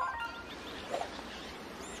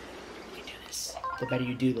 You do this. The better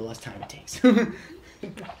you do, the less time it takes.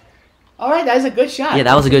 All right, that was a good shot. Yeah,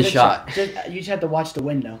 that was a good shot. You just had to watch the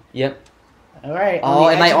window. Yep. All right. Oh,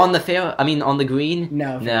 am I on the fair? I mean, on the green?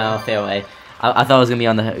 No. No, fairway. I thought I was gonna be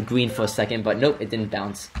on the green for a second, but nope, it didn't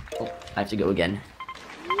bounce. Oh, I have to go again.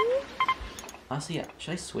 Honestly,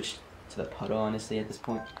 should I switch to the putter? Honestly, at this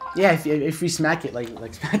point. Yeah, if we smack it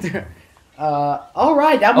like smack there. All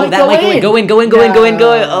right, that might go in. Go in.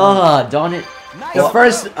 Oh, darn it. The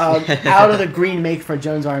first out of the green make for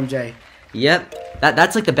jonesrmj. Yep.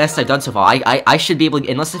 That's like the best I've done so far. I should be able to,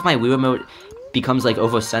 unless if my Wii Remote becomes like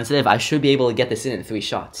oversensitive, I should be able to get this in 3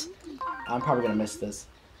 shots. I'm probably gonna miss this.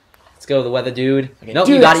 Let's go, the weather dude. Okay, nope,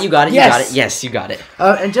 you got it. Yes, you got it.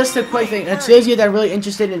 And just a quick thing, to those of you that are really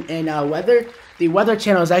interested in weather, the Weather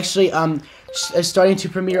Channel is actually starting to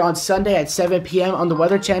premiere on Sunday at 7 p.m. on the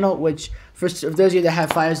Weather Channel, which for those of you that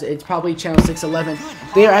have Fios, it's probably channel 611.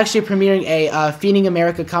 They are actually premiering a Feeding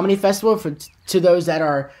America comedy festival to those that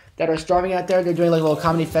are starving out there. They're doing like a little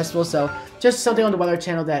comedy festival, so just something on the Weather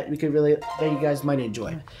Channel that you guys might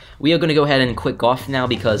enjoy. We are going to go ahead and quit golf now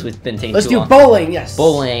because we've been taking Let's too do long. Bowling, yes.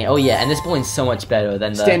 Bowling, oh yeah, and this bowling's so much better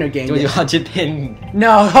than the standard game. Do we do 100 pin?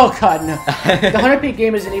 No, oh god, no. The 100 pin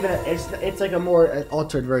game isn't even. It's like a more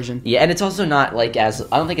altered version. Yeah, and it's also not like as.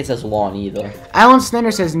 I don't think it's as long either. Alan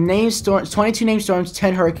Slender says 22 name storms,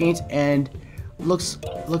 10 hurricanes, and looks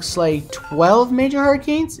like 12 major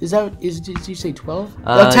hurricanes. Did you say 12?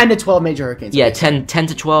 10 to 12 major hurricanes. Yeah, 10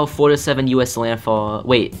 to 12, 4 to 7 U.S. landfall.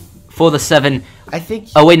 Wait, 4 to 7. I think.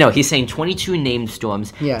 Oh wait, no, he's saying 22 named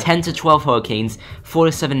storms, yeah. 10 to 12 hurricanes, 4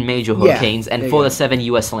 to 7 major hurricanes, and 4 to 7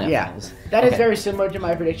 U.S. landfalls. Yeah, that is very similar to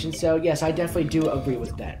my prediction. So yes, I definitely do agree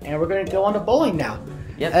with that. And we're gonna go on to bowling now.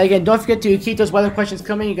 Yep. Again, don't forget to keep those weather questions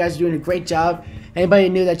coming. You guys are doing a great job. Anybody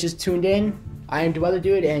new that just tuned in, I am the Weather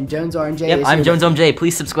Dude, and jonesrmj. Yep, I'm jonesrmj.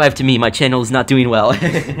 Please subscribe to me. My channel is not doing well.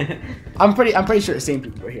 I'm pretty sure the same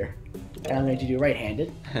people are here, and I'm going to do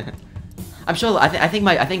right-handed. I'm sure. I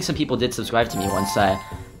think some people did subscribe to me once.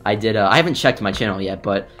 I did. I haven't checked my channel yet,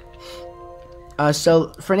 but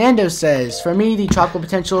So Fernando says, for me, the tropical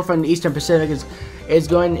potential from the Eastern Pacific is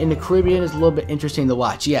going in the Caribbean is a little bit interesting to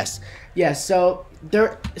watch. Yes. So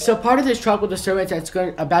part of this tropical disturbance that's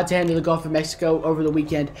about to enter the Gulf of Mexico over the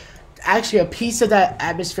weekend, actually a piece of that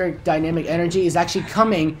atmospheric dynamic energy is actually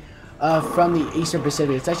coming from the Eastern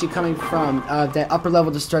Pacific. It's actually coming from that upper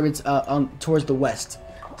level disturbance towards the west.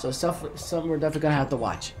 So something we're definitely gonna have to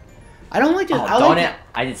watch. I don't like this.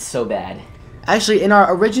 I did so bad. Actually, in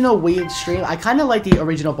our original Wii stream, I kind of like the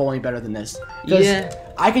original bowling better than this. Yeah.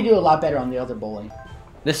 I could do a lot better on the other bowling.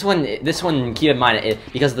 This one, keep in mind,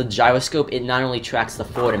 because of the gyroscope, it not only tracks the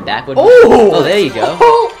forward and backward. Oh, there you go.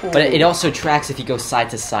 But it also tracks if you go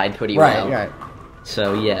side to side pretty well. Right.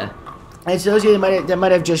 So yeah. And so those of you that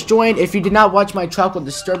might have just joined, if you did not watch my tropical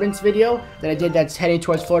disturbance video that I did that's heading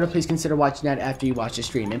towards Florida, please consider watching that after you watch the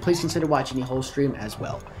stream. And please consider watching the whole stream as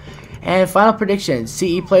well. And final predictions.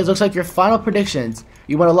 CE Plays, looks like your final predictions.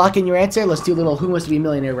 You want to lock in your answer? Let's do a little Who Wants to Be a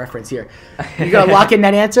Millionaire reference here. You going to lock in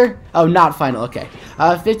that answer? Oh, not final. Okay.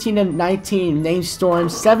 15 to 19 named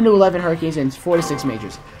storms, 7 to 11 hurricanes, and 4 to 6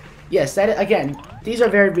 majors. Yes, again, these are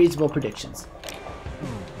very reasonable predictions.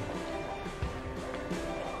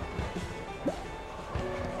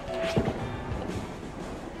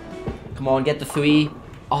 Come on, get the 3.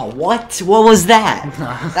 Oh, what? What was that?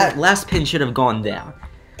 That last pin should have gone down.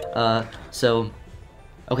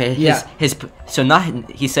 Okay,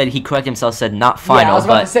 he said he corrected himself, said not final. Yeah, I was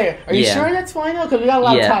about to say, are you sure that's final? Because we got a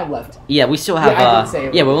lot of time left. Yeah, we still have. I did say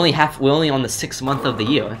it. Yeah, we're only on the 6th month of the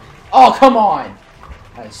year. Oh, come on!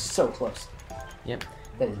 That is so close. Yep.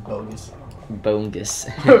 That is bogus. Bogus.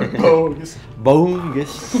 Bogus.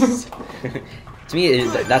 Bogus. To me,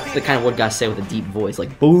 that's the kind of word guys say with a deep voice,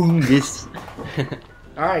 like bogus.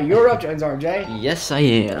 All right, you're up, jonesrmj. Yes, I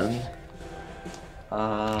am.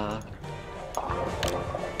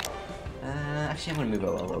 Actually, I'm gonna move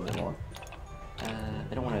over a little bit more.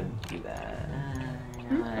 I don't want to do that.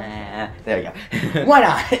 There we go. Why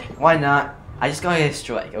not? Why not? I just gotta get a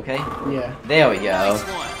strike, okay? Yeah. There we go. Nice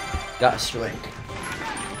one. Got a strike.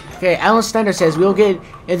 Okay, Alan Slender says, we'll get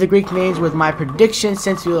into Greek names with my prediction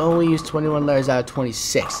since we'll only use 21 letters out of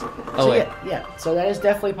 26. Oh, wait. Yeah, so that is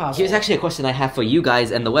definitely possible. Here's actually a question I have for you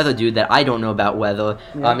guys and the weather dude that I don't know about weather.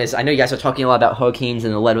 Yeah. Is I know you guys are talking a lot about hurricanes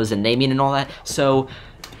and the letters and naming and all that. So,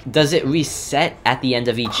 does it reset at the end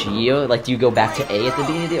of each year? Like, do you go back to A at the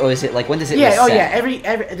beginning of the year? Or is it, like, when does it reset? Oh yeah, every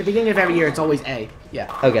at the beginning of every year, it's always A.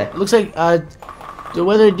 Yeah. Okay. It looks like, the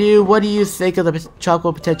weather dude, what do you think of the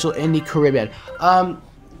tropical potential in the Caribbean?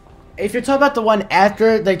 If you're talking about the one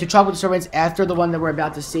after, like the tropical disturbance after the one that we're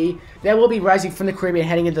about to see, that will be rising from the Caribbean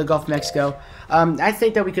heading into the Gulf of Mexico. I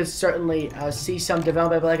think that we could certainly see some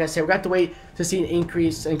development, but like I said, we have to wait to see an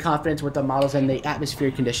increase in confidence with the models and the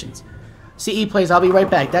atmospheric conditions. CE Plays, I'll be right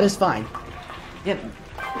back. That is fine. Yep.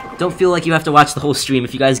 Don't feel like you have to watch the whole stream.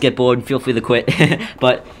 If you guys get bored, feel free to quit.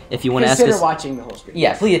 But if you want to ask us... Consider watching the whole stream.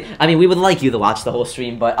 Yeah, please. I mean, we would like you to watch the whole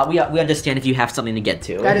stream, but we understand if you have something to get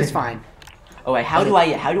to. That is fine. Oh wait, how do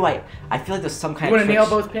I feel like there's some kind You of want to nail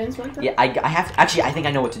both pins like that? Yeah, I have to, actually, I think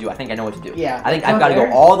I know what to do. Yeah. I think I've got to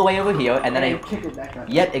go all the way over here, and then I kick it back up.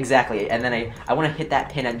 Yep, exactly. And then I want to hit that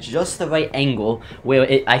pin at just the right angle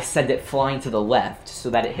where I send it flying to the left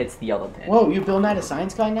so that it hits the other pin. Whoa, you Bill Nye the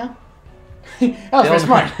Science Guy now? That was very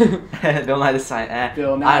smart. Bill Nye the Science.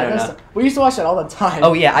 Bill Nye. I don't know. We used to watch that all the time.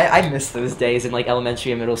 Oh yeah, I miss those days in like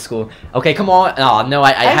elementary and middle school. Okay, come on. Oh no, we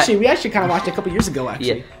actually kind of watched it a couple years ago.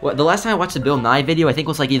 Actually. Yeah. Well, the last time I watched the Bill Nye video, I think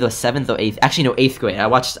was like either 7th or 8th. Actually, no, 8th grade. I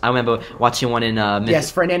remember watching one in. Yes,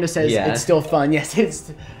 Fernando says it's still fun. Yes,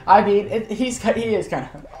 it's. I mean, he is kind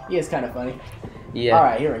of funny. Yeah. All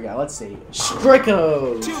right, here we go. Let's see.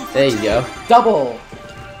 Stricos. There you go. Double.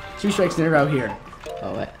 2 strikes in a row here.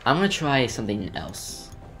 Oh, wait. I'm gonna try something else.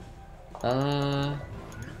 To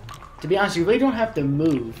be honest, you really don't have to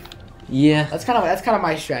move. Yeah. That's kind of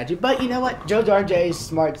my strategy. But you know what? jonesrmj is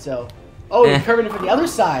smart, so. Oh, you're curving it from the other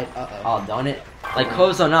side. Oh, darn it! Like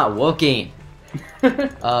curves are not working.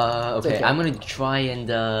 Okay. I'm gonna try and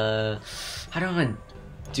how do I wanna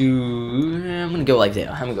do? I'm gonna go like there.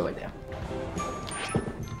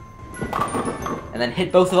 And then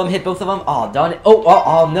hit both of them, Oh, darn it.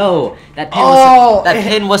 Oh, no. That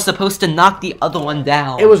pin was supposed to knock the other one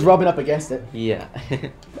down. It was rubbing up against it. Yeah.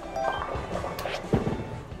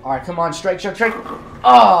 Alright, come on. Strike.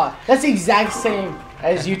 Oh, that's the exact same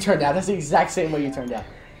as you turned out. That's the exact same way you turned out.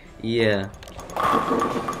 Yeah.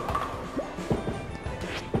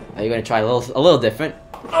 Are you going to try a little different?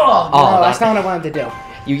 Oh, no, that's not what I wanted to do.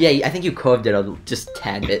 Yeah, I think you curved it just a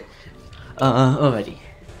tad bit. Alrighty.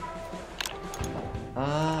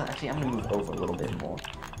 Actually, I'm gonna move over a little bit more.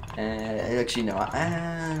 Actually, no.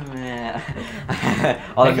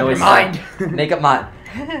 All Make up your mind. Make up mind.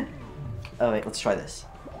 Oh wait, let's try this.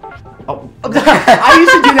 Oh, I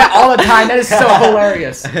used to do that all the time. That is so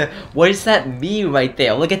hilarious. What is that me right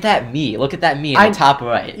there? Look at that me. Look at that me in the top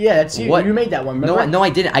right. Yeah, that's you. What? You made that one. Remember? No, I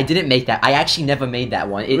didn't. I didn't make that. I actually never made that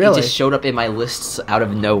one. It just showed up in my lists out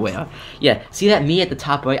of nowhere. Yeah, see that me at the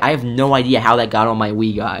top right? I have no idea how that got on my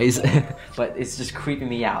Wii, guys. But it's just creeping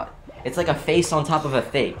me out. It's like a face on top of a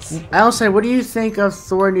face. Allison, what do you think of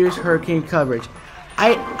Thor News Hurricane coverage?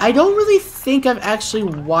 I don't really think I've actually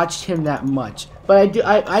watched him that much, but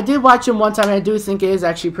I did watch him one time, and I do think it is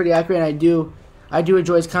actually pretty accurate, and I do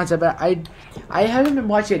enjoy his concept, but I haven't been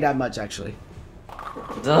watching it that much actually.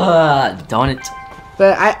 Darn it.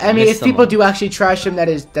 But I mean, if people do actually trash him,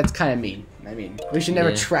 that's kind of mean. I mean, we should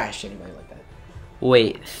never trash anybody like that.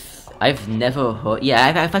 Wait, I've never heard. Yeah,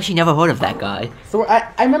 I've actually never heard of that guy. Thor.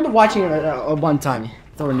 I remember watching him one time.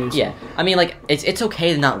 Thor News. Yeah, I mean, like it's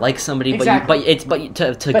okay to not like somebody, exactly. but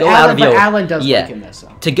to go out of your Alan does like him, though,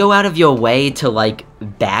 so. To go out of your way to like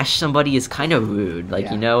bash somebody is kind of rude.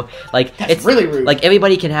 Like you know, like it's really rude. Like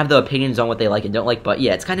everybody can have their opinions on what they like and don't like, but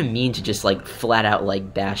yeah, it's kind of mean to just like flat out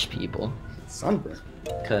like bash people. Sunburn.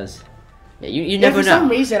 Cause. Yeah, you never know. For some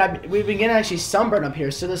reason, we've been getting actually sunburn up here,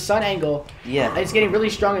 so the sun angle is getting really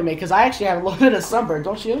strong in me, because I actually have a little bit of sunburn,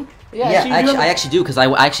 don't you? Yeah, I actually do, because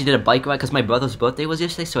I actually did a bike ride, because my brother's birthday was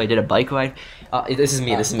yesterday, so I did a bike ride. This is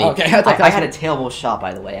me, Okay, I had a terrible shot,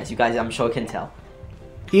 by the way, as you guys, I'm sure, can tell.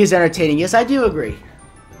 He is entertaining. Yes, I do agree.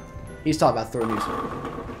 He's talking about Thor News.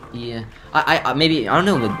 Yeah, I maybe, I don't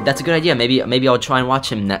know, that's a good idea. Maybe I'll try and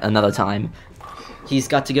watch him another time. He's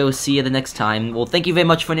got to go see you the next time. Well, thank you very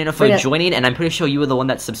much, Fernando, for joining, and I'm pretty sure you were the one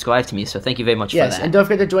that subscribed to me, so thank you very much for that. Yes, and don't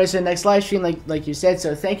forget to join us in the next live stream, like you said.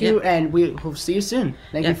 So thank you, and we will see you soon.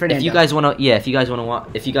 Thank you, Fernando. If you guys want to, if you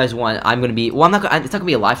guys want, I'm gonna be. Well, it's not gonna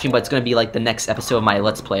be a live stream, but it's gonna be like the next episode of my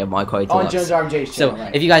Let's Play of Mario Kart Deluxe. On jonesrmj's channel.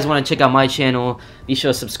 So if you guys want to check out my channel, be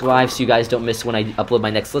sure to subscribe so you guys don't miss when I upload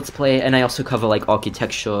my next Let's Play. And I also cover like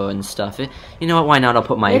architecture and stuff. You know what? Why not? I'll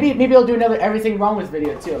put my maybe I'll do another everything wrong with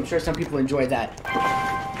video too. I'm sure some people enjoy that.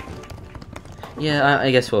 Yeah,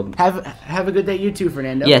 I guess we'll... Have a good day, you too,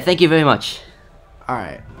 Fernando. Yeah, thank you very much.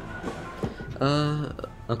 Alright.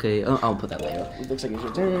 Okay, I'll put that later. It looks like it's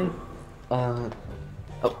your turn. Oh,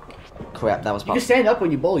 crap, that was possible. You can stand up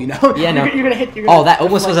when you bowl, you know? Yeah, no. You're gonna hit... Oh, that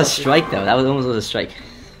almost was a strike, though. That almost was a strike.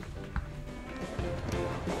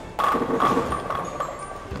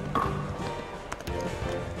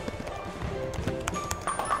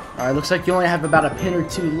 Alright, looks like you only have about a pin or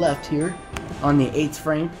two left here on the 8th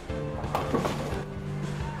frame.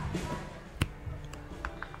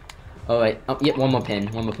 Alright, yeah, one more pin.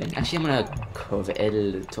 Actually, I'm gonna curve it a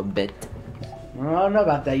little bit. I don't know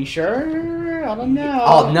about that. You sure? I don't know.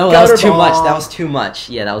 Oh, no, that was too much. That was too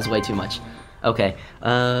much. Yeah, that was way too much. Okay,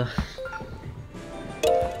 Alright.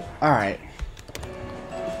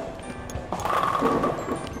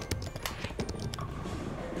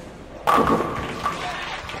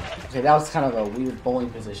 Okay, that was kind of a weird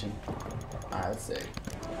bowling position. Alright, let's see.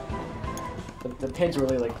 The pin's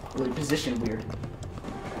really positioned weird.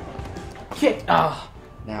 Kick! Oh!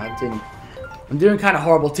 No, I didn't. I'm doing kind of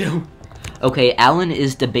horrible too. Okay, Alan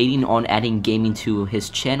is debating on adding gaming to his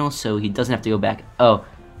channel, so he doesn't have to go back. Oh,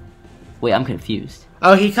 wait, I'm confused.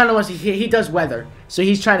 Oh, he kind of wants to. He does weather, so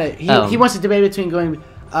he's trying to. He wants to debate between going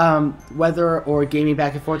weather or gaming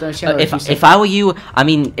back and forth on his channel. If I were you, I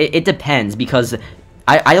mean, it depends, because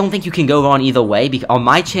I don't think you can go wrong either way. Because on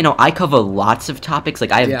my channel, I cover lots of topics.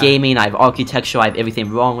 Like, I have gaming, I have architecture, I have everything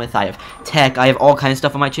wrong with, I have tech, I have all kinds of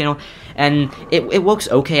stuff on my channel. And it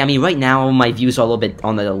works okay. I mean, right now, my views are a little bit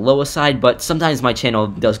on the lower side, but sometimes my channel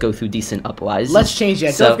does go through decent uprise. Let's change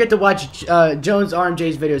that. So, don't forget to watch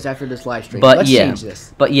jonesrmj's videos after this live stream. Let's change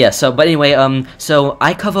this. But anyway, so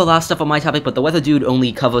I cover a lot of stuff on my topic, but the weather dude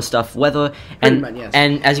only covers stuff weather.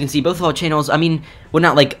 And as you can see, both of our channels, I mean, we're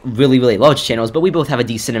not like really, really large channels, but we both have a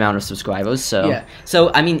decent amount of subscribers.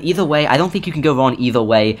 So I mean, either way, I don't think you can go wrong either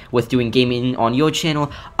way with doing gaming on your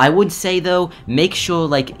channel. I would say though, make sure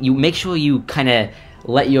you kind of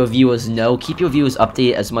let your viewers know, keep your viewers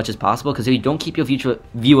updated as much as possible, because if you don't keep your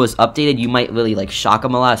viewers updated, you might really like shock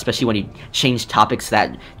them a lot, especially when you change topics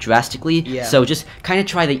that drastically. So just kind of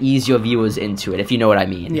try to ease your viewers into it, if you know what I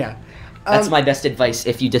mean. That's my best advice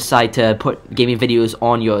if you decide to put gaming videos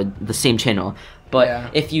on the same channel.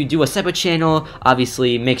 But if you do a separate channel,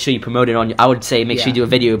 obviously make sure you promote it on. I would say make sure you do a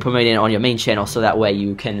video promoting it on your main channel, so that way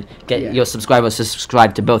you can get your subscribers to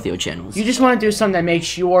subscribe to both your channels. You just want to do something that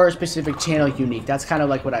makes your specific channel unique. That's kind of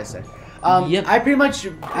like what I said. Yep. I pretty much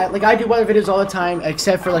I do weather videos all the time,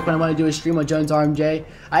 except for like when I want to do a stream on jonesrmj.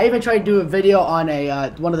 I even tried to do a video on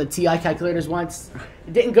a one of the TI calculators once.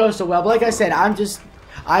 It didn't go so well, but like I said,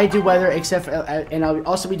 I do weather except for, and I'll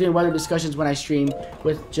also be doing weather discussions when I stream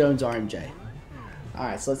with jonesrmj. All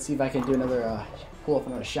right, so let's see if I can do another pull up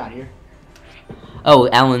another shot here. Oh,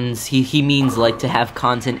 Alan's he means like to have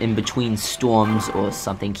content in between storms or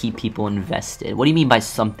something, keep people invested. What do you mean by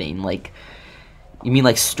something? Like, you mean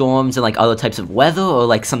like storms and like other types of weather, or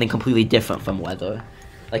like something completely different from weather?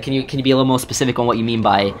 Like, can you be a little more specific on what you mean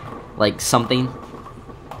by like something?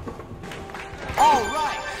 All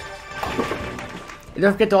right.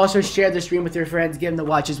 Don't forget to also share the stream with your friends, give them the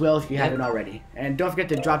watch as well if you haven't already, and don't forget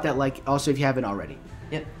to drop that like also if you haven't already.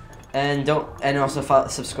 Yep. And also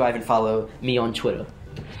subscribe and follow me on Twitter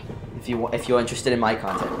if you're interested in my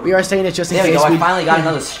content. We are saying it just in There we case. go. I finally got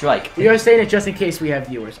another strike. We are saying it just in case we have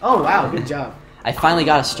viewers. Oh wow, good job. I finally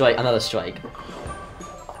got another strike.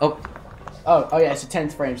 Oh. Oh yeah, it's a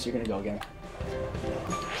 10th frame, so you're gonna go again.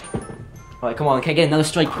 Alright, come on. Can I get another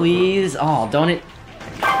strike, please? Oh, don't it?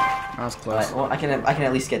 That was close. Alright, well, I can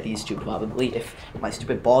at least get these two probably if my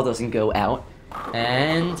stupid ball doesn't go out.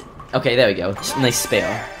 And okay, there we go. Nice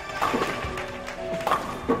spare.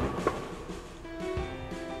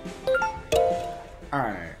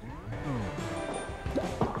 Alright.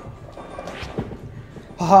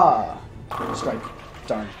 Haha. Strike.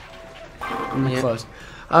 Darn. Yeah. Close.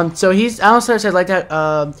 So he's also said like that.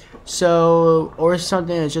 So or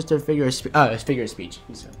something is just a figure of speech. It's figure of speech.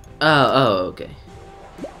 He said. Oh, okay.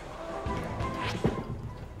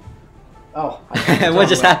 Oh. What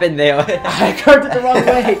just happened there? I curved it the wrong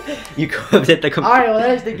way. You curved it the Alright, well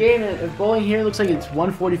there's the game. Bowling here looks like it's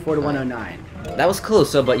 144 to 109. That was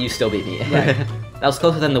closer, but you still beat me. Right. That was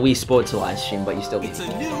closer than the Wii Sports live stream, but you still beat It's me.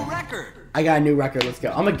 a new record. I got a new record. Let's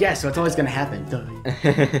go. I'm a guest, so it's always gonna happen.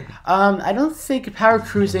 I don't think power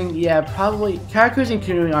cruising. Yeah, probably power cruising and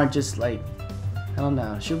canoeing aren't just like. I don't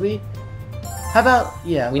know. Should we? How about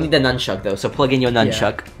yeah? We need the nunchuck though, so plug in your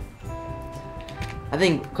nunchuck. I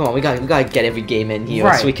think. Come on, we gotta get every game in here,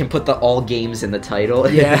 Right. so we can put the all games in the title.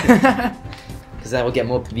 Yeah. Because that will get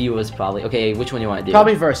more viewers probably. Okay, which one do you want to do?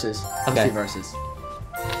 Probably versus. Okay. Let's see versus.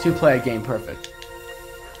 2-player game, perfect.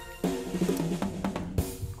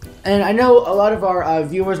 And I know a lot of our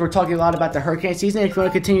viewers were talking a lot about the hurricane season. If you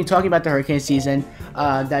want to continue talking about the hurricane season,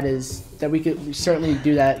 that we could certainly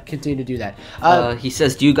do that. Continue to do that. He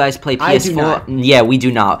says, "Do you guys play PS4?" I do not. Yeah, we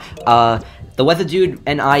do not. The Weather Dude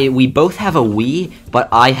and I, we both have a Wii, but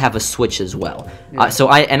I have a Switch as well. Yeah. So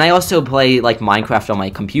I also play like Minecraft on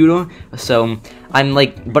my computer. So I'm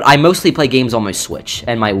like, but I mostly play games on my Switch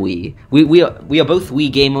and my Wii. We are both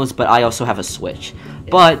Wii gamers, but I also have a Switch.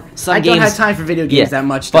 But some I games don't have time for video games that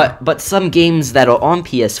much. But some games that are on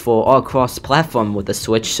PS4 are cross-platform with the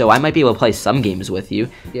Switch, so I might be able to play some games with you.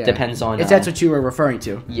 Yeah. Depends on if that's what you were referring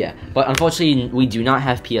to. Yeah, but unfortunately we do not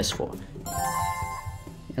have PS4.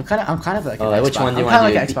 I'm kind of like an Oh, which Xbox. one do you I'm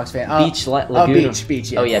want to do? kind of like an Xbox fan. Beach, Lagoon.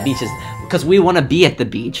 Beach, yeah. Oh yeah, beaches. Because we want to be at the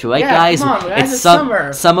beach, right, Yeah, guys? come on, guys, it's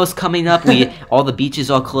summer. summer. Summer's coming up. All the beaches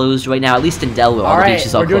are closed right now. At least in Delaware, all the Alright,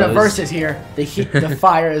 beaches are we're closed. doing a versus here. The heat, the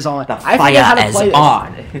fire is on. The I forget how to fire is play this.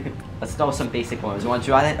 on. Let's start with some basic ones. You want to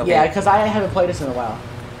try that? Okay. Yeah, because I haven't played this in a while.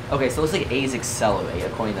 Okay, so it looks like A's accelerate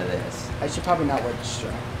according to this. I should probably not wear the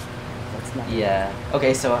strap. That's not. Yeah.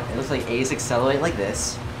 Okay, so it looks like A's accelerate like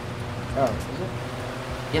this. Oh, is it?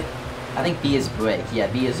 Yep. I think B is brake. Yeah,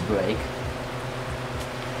 B is brake.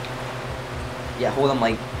 Yeah, hold them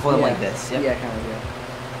like this. Yep. Yeah, kind of. Yeah.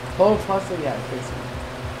 Hold plus, yeah, basically.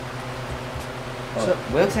 Oh, So-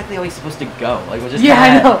 where exactly are we supposed to go? Like we're just Yeah,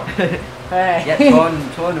 I know. kinda- Hey. Yeah,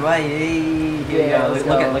 turn right. Hey, here Yeah, we let's go.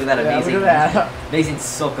 Look go. at that Yeah, amazing, look at that. amazing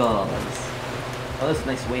circles. Oh, there's a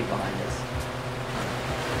nice wave behind us.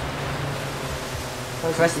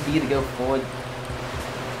 Press B to go forward.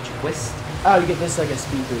 Twist. Oh, you get this like a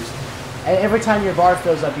speed boost. And every time your bar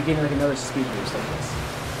fills up, you get like another speed boost like this.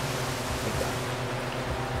 Like that.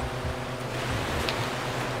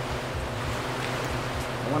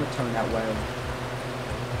 I want to turn that way.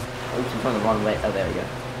 Oops, I'm going the wrong way. Oh, there we go.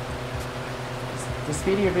 The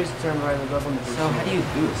speed of your boost turn right and above on the boost. So how do you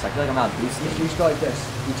boost? I feel like I'm not boosting. You just go like this.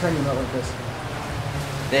 You turn your remote like this.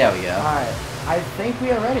 There we go. Alright. I think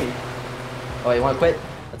we are ready. Oh, you want to quit?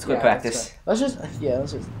 Let's quit practice. Let's just, let's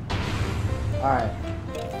just. Alright.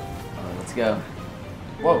 Oh, let's go.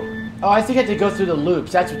 Whoa. Oh, I think you have to go through the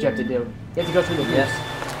loops. That's what you have to do. You have to go through the loops. Yes.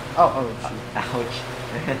 Oh, shoot. Ouch.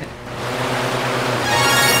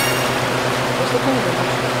 What's the point of the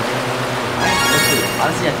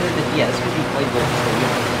Honestly, I feel like this could be played with.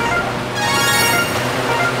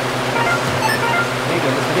 There you go.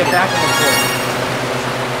 Let's get back on the floor.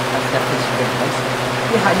 that puts you in good place.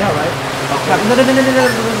 Yeah, I know, right? Oh crap! No!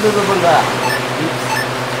 Oops.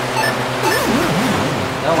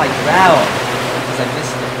 No, I drowned because I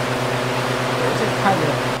missed it.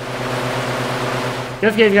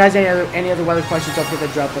 Don't forget, if you guys have any other weather questions, don't forget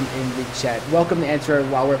to drop them in the chat. Welcome to answer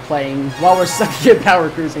while we're sucking at power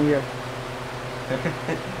cruising here.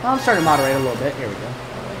 Well, I'm starting to moderate a little bit. Here we go.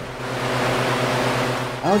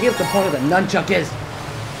 I don't get what the point of the nunchuck is.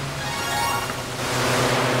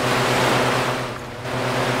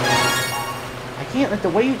 I can't, like, the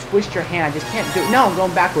way you twist your hand, I just can't do it. No, I'm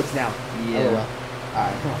going backwards now. Yeah. Oh, well.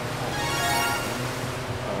 Alright, come on.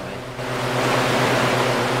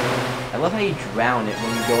 I love how you drown it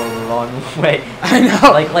when you go a long way. I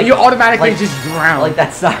know. Like you automatically just drown. Like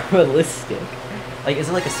that's not realistic. Like, is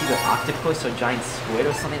it like a secret octopus or a giant squid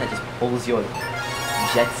or something that just pulls your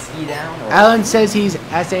jet ski down? Or? Alan says he's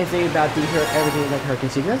asked anything about everything like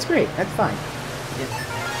hurricane season. That's great. That's fine. Yeah.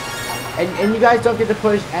 And you guys don't get to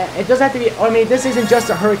push. It doesn't have to be. I mean, this isn't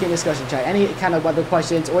just a hurricane discussion chat. Any kind of weather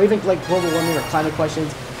questions or even like global warming or climate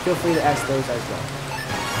questions, feel free to ask those as well.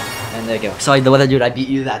 And there you go. Sorry, the weather dude, I beat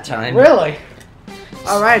you that time. Really?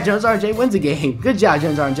 All right, Jones RJ wins the game. Good job,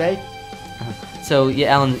 Jones RJ. So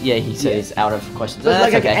yeah, Alan. Yeah, he said he's out of questions. But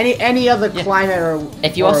That's like okay. any other climate or.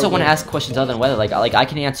 If you also want to ask questions other than weather, like I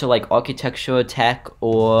can answer like architecture, tech,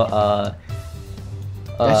 or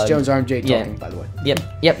That's Jones RMJ talking, by the way. Yep,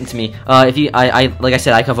 it's me. If you, like I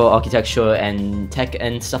said, I cover architecture and tech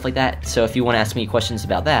and stuff like that. So if you want to ask me questions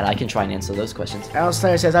about that, I can try and answer those questions. Al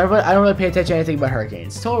Slayer says, I don't really pay attention to anything about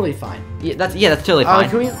hurricanes. Totally fine. Yeah, that's totally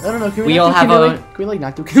fine. Can we? I don't know. Can we all have our. Can we like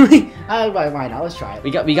not do? Can we? Why not? Let's try it.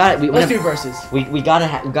 We got it. Let's do versus. We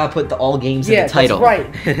gotta put the all games in the title.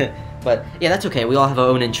 That's right. But yeah, that's okay. We all have our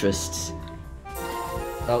own interests.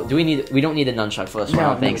 Oh, we don't need a nunchuck for this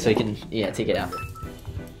round, I think, so you can take it out.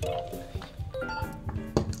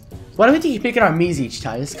 Why do we keep picking our me's each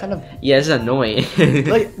time? It's kind of... Yeah, it's annoying.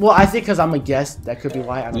 like, well, I think because I'm a guest. That could be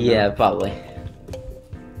why. I don't know. Yeah, probably.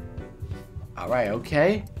 Alright,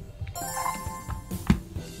 okay.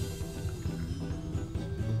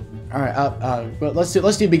 Alright, but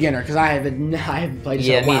let's do beginner, because I haven't played this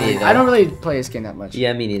in a while. Me neither. I don't really play this game that much.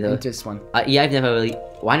 Yeah, me neither. This one. Yeah, I've never really...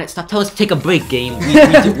 Why not stop telling us to take a break, game?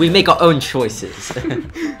 We make our own choices.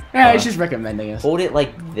 Yeah, it's just recommending us. Hold it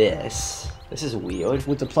like this. This is weird.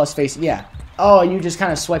 With the plus face, yeah. Oh, and you just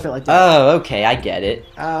kind of swipe it like that. Oh, okay, I get it.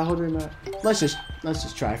 Hold remote. Let's just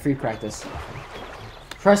try free practice.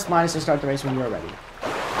 Press minus to start the race when you're ready.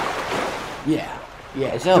 Yeah.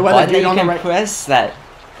 Is there a button that you can press that?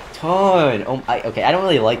 Turn. Oh, okay, I don't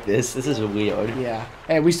really like this. This is weird. Yeah.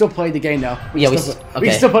 Hey, we still played the game though. We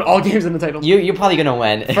okay. still put all games in the title. You're probably gonna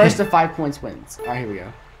win. First to 5 points wins. All right, here we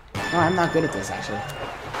go. Oh, I'm not good at this actually.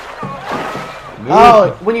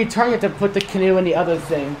 Oh, when you turn, you have to put the canoe in the other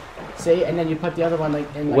thing. See, and then you put the other one like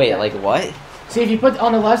in. Like Wait, that. like what? See, if you put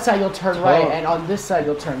on the left side, you'll turn right, and on this side,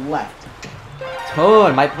 you'll turn left.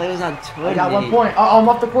 Turn. My player's not turning. I got 1 point. Oh, I'm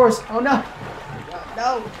off the course. Oh no.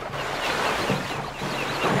 No.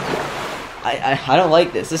 I don't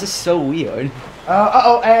like this. This is so weird.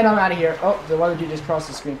 Oh, and I'm out of here. Oh, the one dude just crossed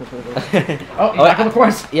the screen completely. Oh, you're back on the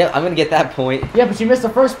course. Yeah, I'm gonna get that point. Yeah, but you missed the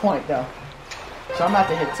first point though. So I'm about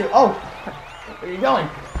to hit 2. Oh, where are you going?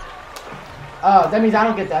 That means I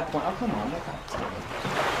don't get that point. Oh, come on. I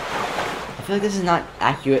feel like this is not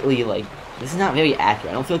accurately, like, this is not very accurate.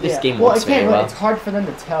 I don't feel like this game well, works very well. It's hard for them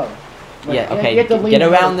to tell. Like, yeah, okay, get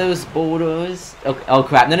around those boulders. Oh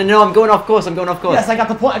crap, no, I'm going off course, Yes, I got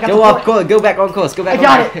the point, Go off course, go back on course, I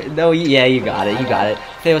got it! No, yeah, you got it.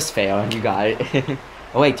 Fair was fair, you got it.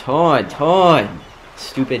 Oh wait, turn.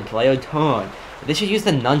 Stupid player, turn. They should use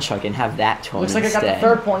the nunchuck and have that turn Looks like instead. I got the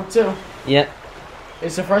 3rd point too. Yep.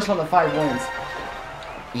 It's the first one of 5 wins.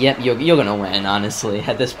 Yep, you're gonna win, honestly.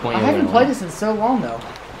 At this point, I haven't played this in so long though.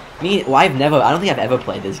 I don't think I've ever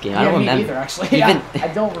played this game. I don't remember. Me either, actually. I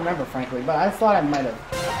don't remember, frankly, but I thought I might have.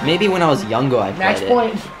 Maybe when I was younger, I played Match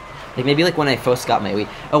point. Like maybe like when I first got my Wii.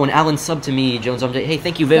 Oh, and Alan subbed to me, jonesrmj. Hey,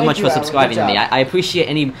 thank you very much for subscribing to me. I appreciate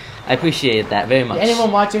that very much.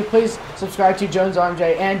 Anyone watching, please subscribe to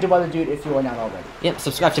jonesrmj and the other dude if you are not already. Yep,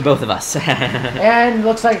 subscribe to both of us. And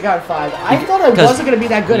looks like I got 5. I thought I wasn't gonna be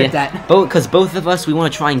that good at that. Because both of us, we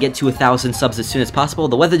want to try and get to 1,000 subs as soon as possible.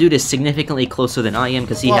 The weather dude is significantly closer than I am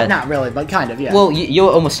because he has. Not really, but kind of, yeah. Well,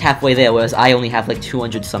 you're almost halfway there, whereas I only have like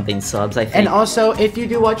 200 something subs. I think. And also, if you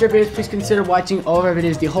do watch our videos, please consider watching all of our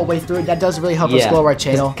videos the whole way through. That does really help us grow our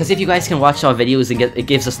channel. Because if you guys can watch our videos and it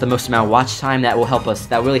gives us the most amount of watch time, that will help us.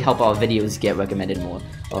 That will really help our videos get recommended more.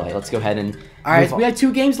 All right, let's go ahead and. All right, we have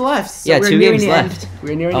 2 games left. So yeah, 2 games left.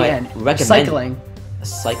 We're nearing the end. Cycling.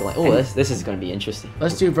 Oh, this is going to be interesting.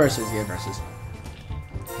 Let's do versus. Yeah, versus.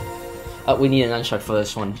 We need an nunchuck for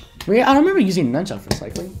this one. I don't remember using nunchuck for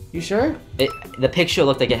cycling. You sure? The picture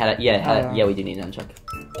looked like it had a, yeah, we do need a nunchuck.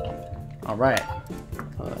 Alright.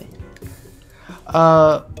 Alright.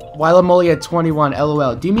 Wilamolia 21,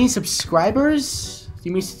 LOL. Do you mean subscribers? Do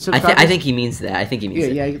you mean subscribers? I think he means that. I think he means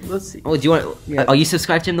yeah, it. Yeah, let's see. Oh, do you want? Yeah. Are you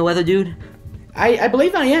subscribed to him, the weather dude? I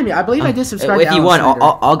believe I am. Yeah, I believe I did subscribe. If to you want,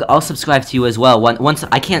 Snyder. I'll subscribe to you as well. Once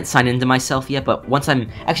I can't sign into myself yet, but once I'm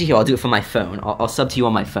actually here, I'll do it from my phone. I'll sub to you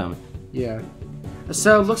on my phone. Yeah.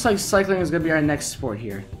 So it looks like cycling is gonna be our next sport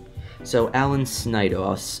here. So Alan Snyder,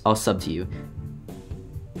 I'll sub to you.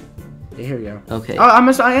 Yeah, here we go. Okay. Oh,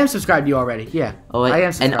 I am subscribed to you already. Yeah. Oh, wait. I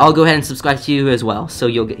am subscribed. And I'll go ahead and subscribe to you as well. So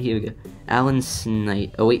you'll get, here we go. Alan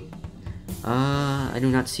Snyder. Oh wait. I do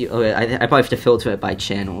not see. Oh, I probably have to filter it by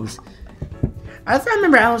channels. I thought I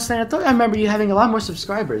remember Alan Snyder. I thought I remember you having a lot more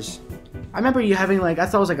subscribers. I remember you having like, I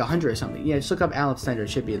thought it was like 100 or something. Yeah, just look up Alan Snyder. It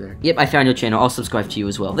should be there. Yep, I found your channel. I'll subscribe to you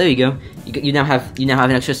as well. There you go. You now have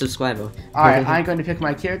an extra subscriber. All right, I'm going to pick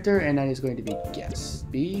my character, and that is going to be Guess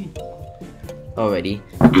B. Alrighty.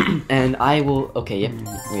 And I will. Okay, yep.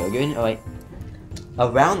 We are good. All right.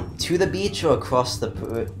 Around to the beach or across the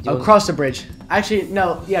bridge? Across the bridge. Actually,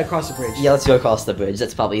 no. Yeah, across the bridge. Yeah, let's go across the bridge.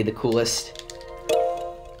 That's probably the coolest.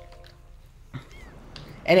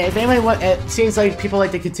 And if anybody it seems like people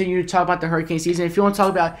like to continue to talk about the hurricane season. If you want to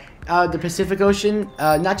talk about the Pacific Ocean,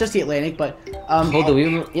 not just the Atlantic, but Hold the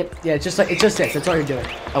wheel. Yep. Yeah, it's just this. That's all you're doing.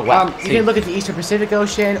 Oh wow. You can look at the Eastern Pacific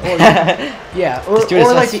Ocean, or yeah, or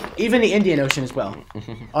like even the Indian Ocean as well.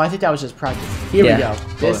 Oh, I think that was just practice. Here we go.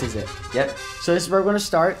 This is it. Yep. So this is where we're gonna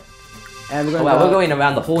start, and we're gonna. Wow, we're going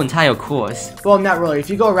around the whole entire course. Well, not really. If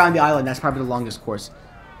you go around the island, that's probably the longest course.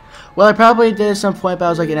 Well, I probably did at some point, but I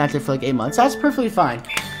was like inactive for like 8 months. That's perfectly fine.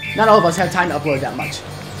 Not all of us have time to upload that much.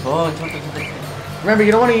 Remember,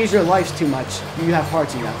 you don't want to use your lives too much. You have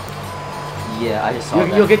hearts, you know. Yeah, I just saw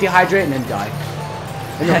that. You'll get dehydrated and then die.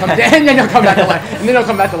 And then you'll come back to life. And then you'll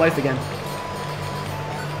come back to life again.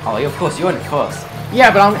 Oh, of course, you're in the course. Yeah,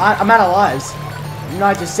 but I'm out of lives. I'm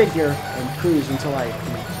not just sit here and cruise until I.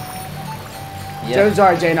 Yeah. Jones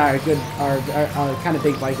RJ and I are kind of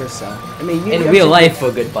big bikers, so I mean. In real life,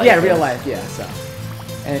 we're good bikers. Yeah, real life, yeah. So,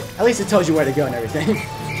 and at least it tells you where to go and everything.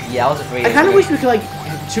 Yeah, I was afraid. I kind of wish we could like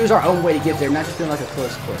choose our own way to get there, not just doing like a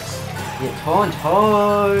close course. Yeah, turn.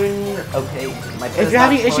 Okay, my. If you're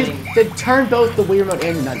having issues, then turn both the Wii remote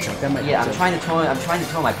and the nunchuck. That might. Yeah, I'm trying to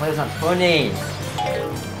turn. My player's not turning.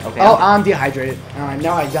 Okay. Oh, I'm dehydrated.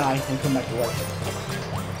 Now I die and come back to life.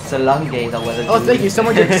 Salunge, the weather. Oh, thank you.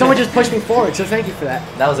 Someone just pushed me forward, so thank you for that.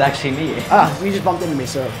 That was actually me. You just bumped into me,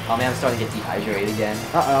 so. Oh man, I'm starting to get dehydrated again.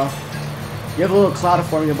 Uh-oh. You have a little cloud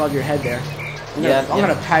forming above your head there. I'm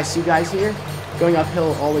gonna pass you guys here. Going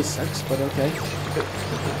uphill always sucks, but okay.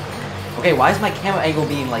 Okay, why is my camera angle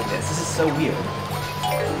being like this? This is so weird.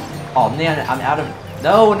 Oh man, I'm out of.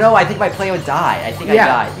 No, I think my player would die. I think I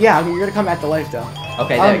died. Yeah, I mean, you're gonna come back to life though.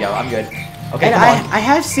 Okay, there we go. I'm good. Okay, and come on. I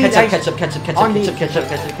have seen catch up.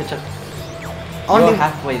 You're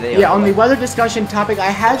halfway there. Yeah, on the weather discussion topic,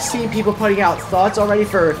 I have seen people putting out thoughts already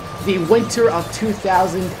for the winter of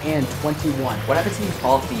 2021. What happens if you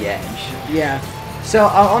fall off the edge? Yeah. So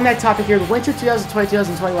on that topic here, the winter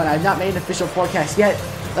 2020-2021, I have not made an official forecast yet.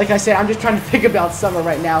 Like I said, I'm just trying to think about summer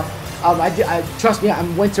right now. Trust me,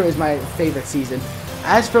 winter is my favorite season.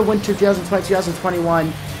 As for winter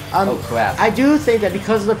 2020-2021, oh crap! I do think that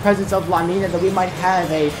because of the presence of La Nina, that we might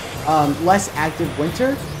have a less active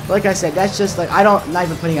winter. But like I said, that's just like not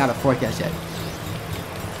even putting out a forecast yet.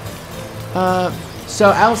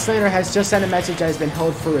 So Al Slater has just sent a message that has been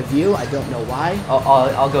held for review. I don't know why.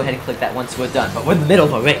 I'll go ahead and click that once we're done. But we're in the middle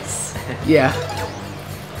of a race. Yeah.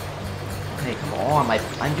 Okay, come on,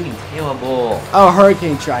 I'm doing terrible. Oh,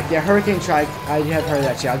 Hurricane Track. Yeah, Hurricane Track. I have heard of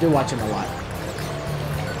that shit. I do watch him a lot.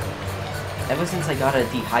 Ever since I got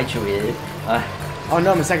dehydrated. Oh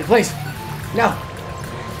no, I'm in second place. No,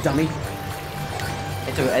 dummy.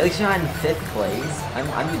 It's okay. At least you're not in 5th place.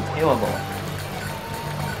 I'm doing terrible.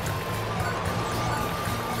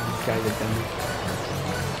 This guy's a dummy.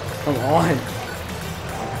 Come on.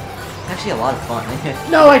 Actually, a lot of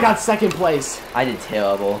fun. No, I got second place. I did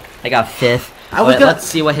terrible. I got 5th. Let's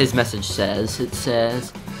see what his message says. It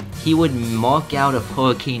says he would mark out if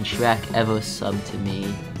Hurricane Track ever subbed to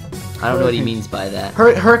me. I don't know what he means by that.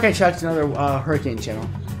 Hurricane Track's another hurricane channel.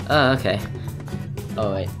 Oh, okay.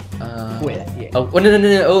 Oh wait. Wait. Yeah. Oh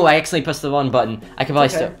no! Oh, I accidentally pressed the wrong button. I can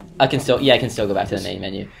probably I can still go back to the main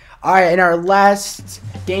menu. All right, and our last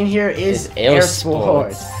game here is Air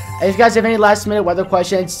Sports. If you guys have any last minute weather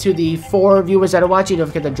questions to the 4 viewers that are watching, don't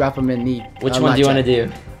forget to drop them in the Which one do you want to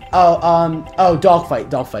do? Oh, dogfight.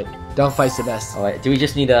 Dogfight's the best. Alright, do we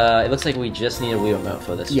just need a... It looks like we just need a Wii remote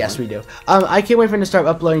for this Yes, one. we do. I can't wait for him to start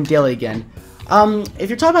uploading daily again. If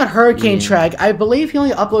you're talking about Hurricane Track, I believe he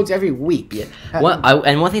only uploads every week. Yeah.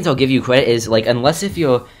 And one thing I'll give you credit is, like, unless if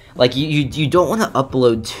you're... Like, you don't want to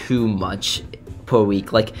upload too much per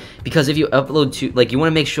week. Like, because if you upload too... Like, you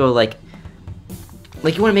want to make sure, like...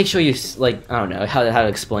 Like, you want to make sure you... Like, I don't know how to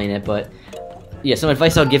explain it, but... Yeah, some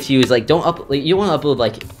advice I would give to you is, like, don't up... Like, you want to upload,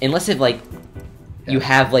 like... Unless if, like... You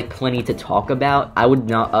have, like, plenty to talk about. I would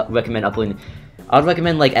not recommend uploading. I would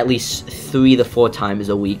recommend, like, at least 3 to 4 times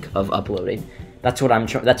a week of uploading. That's what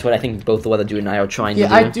that's what I think both the Weather Dude and I are trying to do.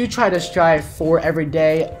 Yeah, I do try to strive for every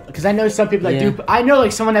day, because I know some people that do. I know,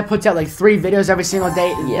 like, someone that puts out, like, 3 videos every single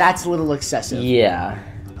day. Yeah. That's a little excessive. Yeah.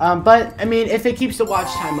 But, I mean, if it keeps the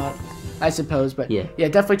watch time up, I suppose. But, yeah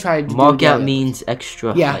definitely try to Mark out means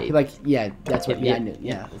extra hype. Like, that's what, I knew.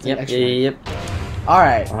 Yeah. Yep.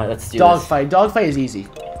 Alright, let's do Dogfight. Dogfight is easy.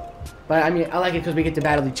 But, I mean, I like it because we get to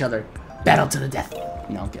battle each other. Battle to the death.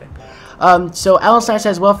 No, I'm kidding. So, Alan Stein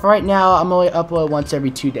says, well, for right now, I'm only upload once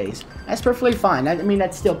every 2 days. That's perfectly fine. I mean,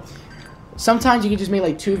 that's still... Sometimes you can just make,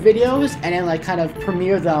 like, 2 videos and then, like, kind of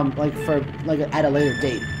premiere them, like, for, like, at a later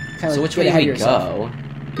date. Kind of, so which way do we go?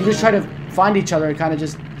 You just try to find each other and kind of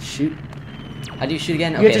just shoot. How do you shoot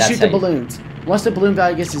again? You have to shoot the balloons. Once the balloon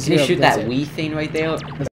value gets to 0, can you shoot that Wii thing right there?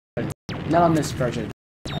 Not on this version.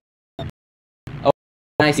 Oh,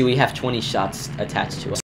 I see. We have 20 shots attached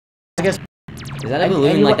to us. I guess. Is that a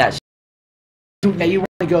balloon like that? Yeah, you want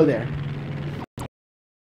to go there.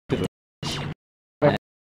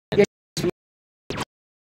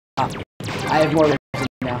 I have more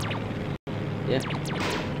now. Yeah.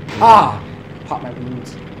 Pop my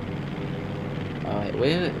balloons. Alright,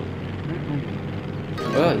 where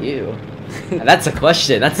are you? That's a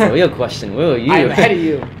question. That's a real question. Where are you? I'm ahead of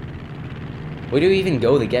you. Where do we even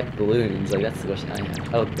go to get balloons? Like, that's the question I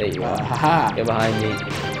have. Oh, there you are. Get behind me.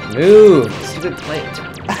 Move! Stupid plate.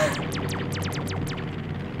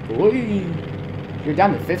 Boy. You're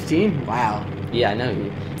down to 15? Wow. Yeah, I know.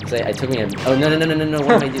 So I took me a... Oh, no.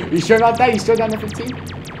 What am I doing? You sure about that? You still down to 15?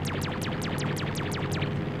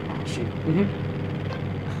 Oh, shoot.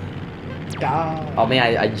 Oh,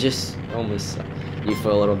 man, I just almost... You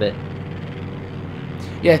for a little bit.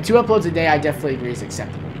 Yeah, 2 uploads a day, I definitely agree is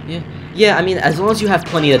acceptable. Yeah, I mean, as long as you have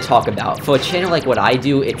plenty to talk about. For a channel like what I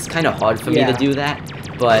do, it's kind of hard for me to do that.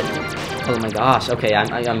 But, oh my gosh, okay, I'm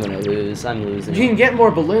gonna lose. I'm losing. You can get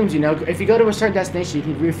more balloons, you know. If you go to a certain destination, you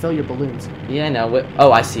can refill your balloons. Yeah, I know.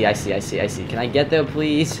 Oh, I see. Can I get there,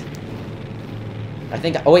 please? I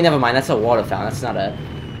think... Oh, wait, never mind. That's a water fountain. That's not a...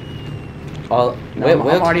 Oh, no,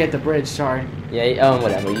 I'm already at the bridge, sorry. Yeah,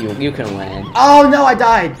 whatever. You can land. Oh, no, I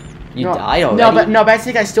died. You died already? No, but I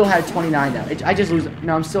think I still had 29 now. I just lose...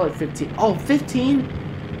 No, I'm still at 15. Oh, 15?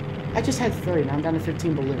 I just had 30. Now I'm down to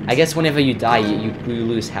 15 balloons. I guess whenever you die, you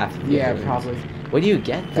lose half of your balloons. Probably. Where do you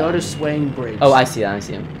get that? Go to Swaying Bridge. Oh, I see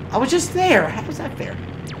him. I was just there. How was that fair?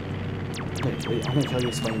 Wait, I'm gonna tell you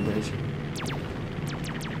a Swaying Bridge.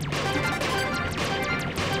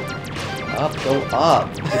 Go up.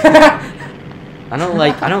 I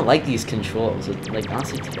don't like these controls. It's, like,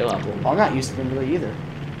 honestly terrible. I'm not used to them really either.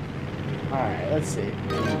 Alright, let's see.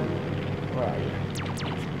 Where are you?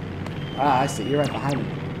 I see. You're right behind me.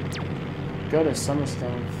 Go to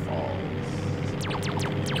Summerstone Falls.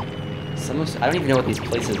 I don't even know what these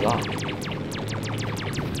places are.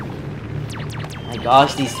 Oh my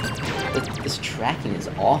gosh, this tracking is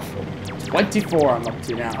awful. 24 I'm up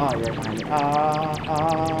to now. Oh, you're right behind me.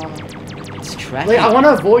 It's tracking. Wait, I want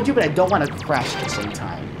to avoid you, but I don't want to crash at the same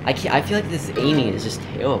time. I feel like this aiming is just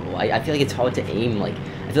terrible. I feel like it's hard to aim. Like,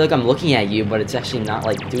 I feel like I'm looking at you, but it's actually not,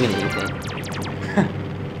 like, doing anything.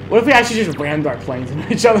 What if we actually just rammed our planes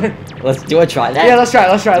into each other? Let's try that. Yeah, let's try.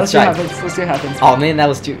 Let's see what happens. Let's see what happens. Oh man, that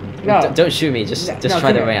was too. No. Don't shoot me. Just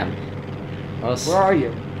try the ram. Where are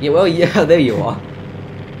you? Yeah, well, yeah, there you are.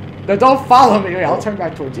 No, don't follow me. Wait, I'll turn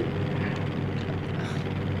back towards you.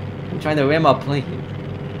 I'm trying to ram our plane.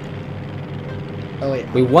 Oh wait.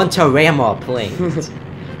 We want to ram our plane. What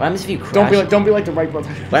happens if you crash? Don't be like the right brother.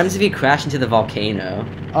 What happens if you crash into the volcano?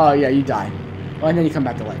 Oh yeah, you die. Oh, and then you come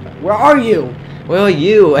back to life. Where are you? Where are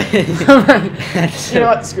you? You know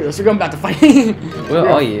what? Screw this. We're going back to fighting. Where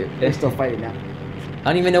are you? We're still fighting now. I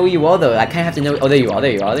don't even know where you are though. I kind of have to know. Oh, there you are.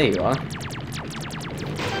 There you are. There you are.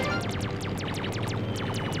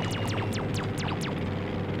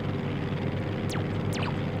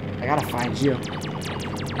 I gotta find you.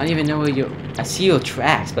 I don't even know where you. I see your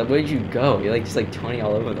tracks, but where did you go? You're like just like 20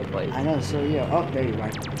 all over the place. I know. So yeah. Oh, there you are.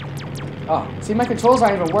 Oh, see, my controls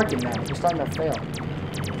aren't even working now. They're starting to fail.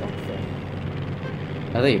 Don't fail.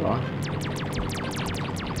 Oh, there you are.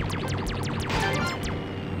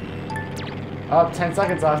 Oh, 10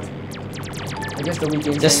 seconds left. I guess the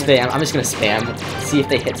weekend. Just spam. I'm just gonna spam. See if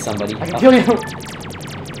they hit somebody. I can kill you.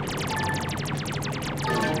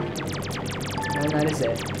 And that is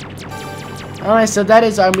it. Alright, so that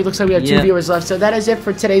is, it looks like we have 2 viewers left. So that is it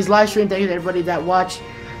for today's live stream. Thank you to everybody that watched.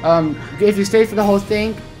 If you stayed for the whole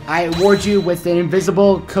thing, I award you with an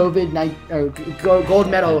invisible gold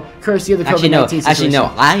medal courtesy of the COVID-19 situation. Actually, no.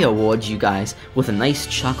 I award you guys with a nice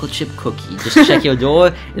chocolate chip cookie. Just check your door,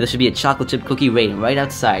 and there should be a chocolate chip cookie waiting right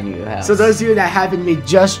outside your house. So those of you that haven't been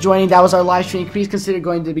just joining, that was our live stream. Please consider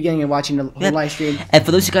going to the beginning and watching the whole live stream. And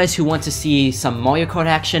for those of you guys who want to see some Mario Kart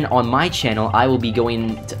action on my channel, I will be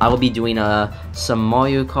doing some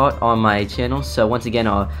Mario Kart on my channel. So once again,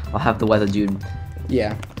 I'll have the weather dude.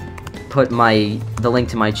 Yeah. Put the link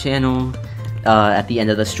to my channel at the end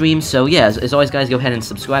of the stream. So yeah, as always, guys, go ahead and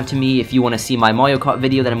subscribe to me if you want to see my Mario Kart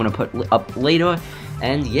video that I'm going to put up later.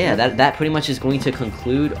 And yeah, that pretty much is going to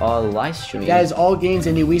conclude our live stream. That is all games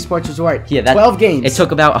in the Wii Sports Resort. Yeah, 12 games. It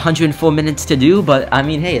took about 104 minutes to do, but I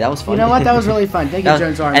mean, hey, that was fun. You know what? That was really fun. Thank you,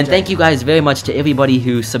 jonesrmj. And thank you guys very much to everybody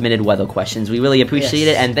who submitted weather questions. We really appreciate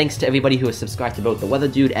it. And thanks to everybody who has subscribed to both the Weather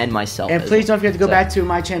Dude and myself. And please don't forget to go back to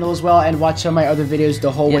my channel as well and watch some of my other videos the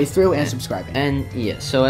whole way through and subscribe. And yeah, so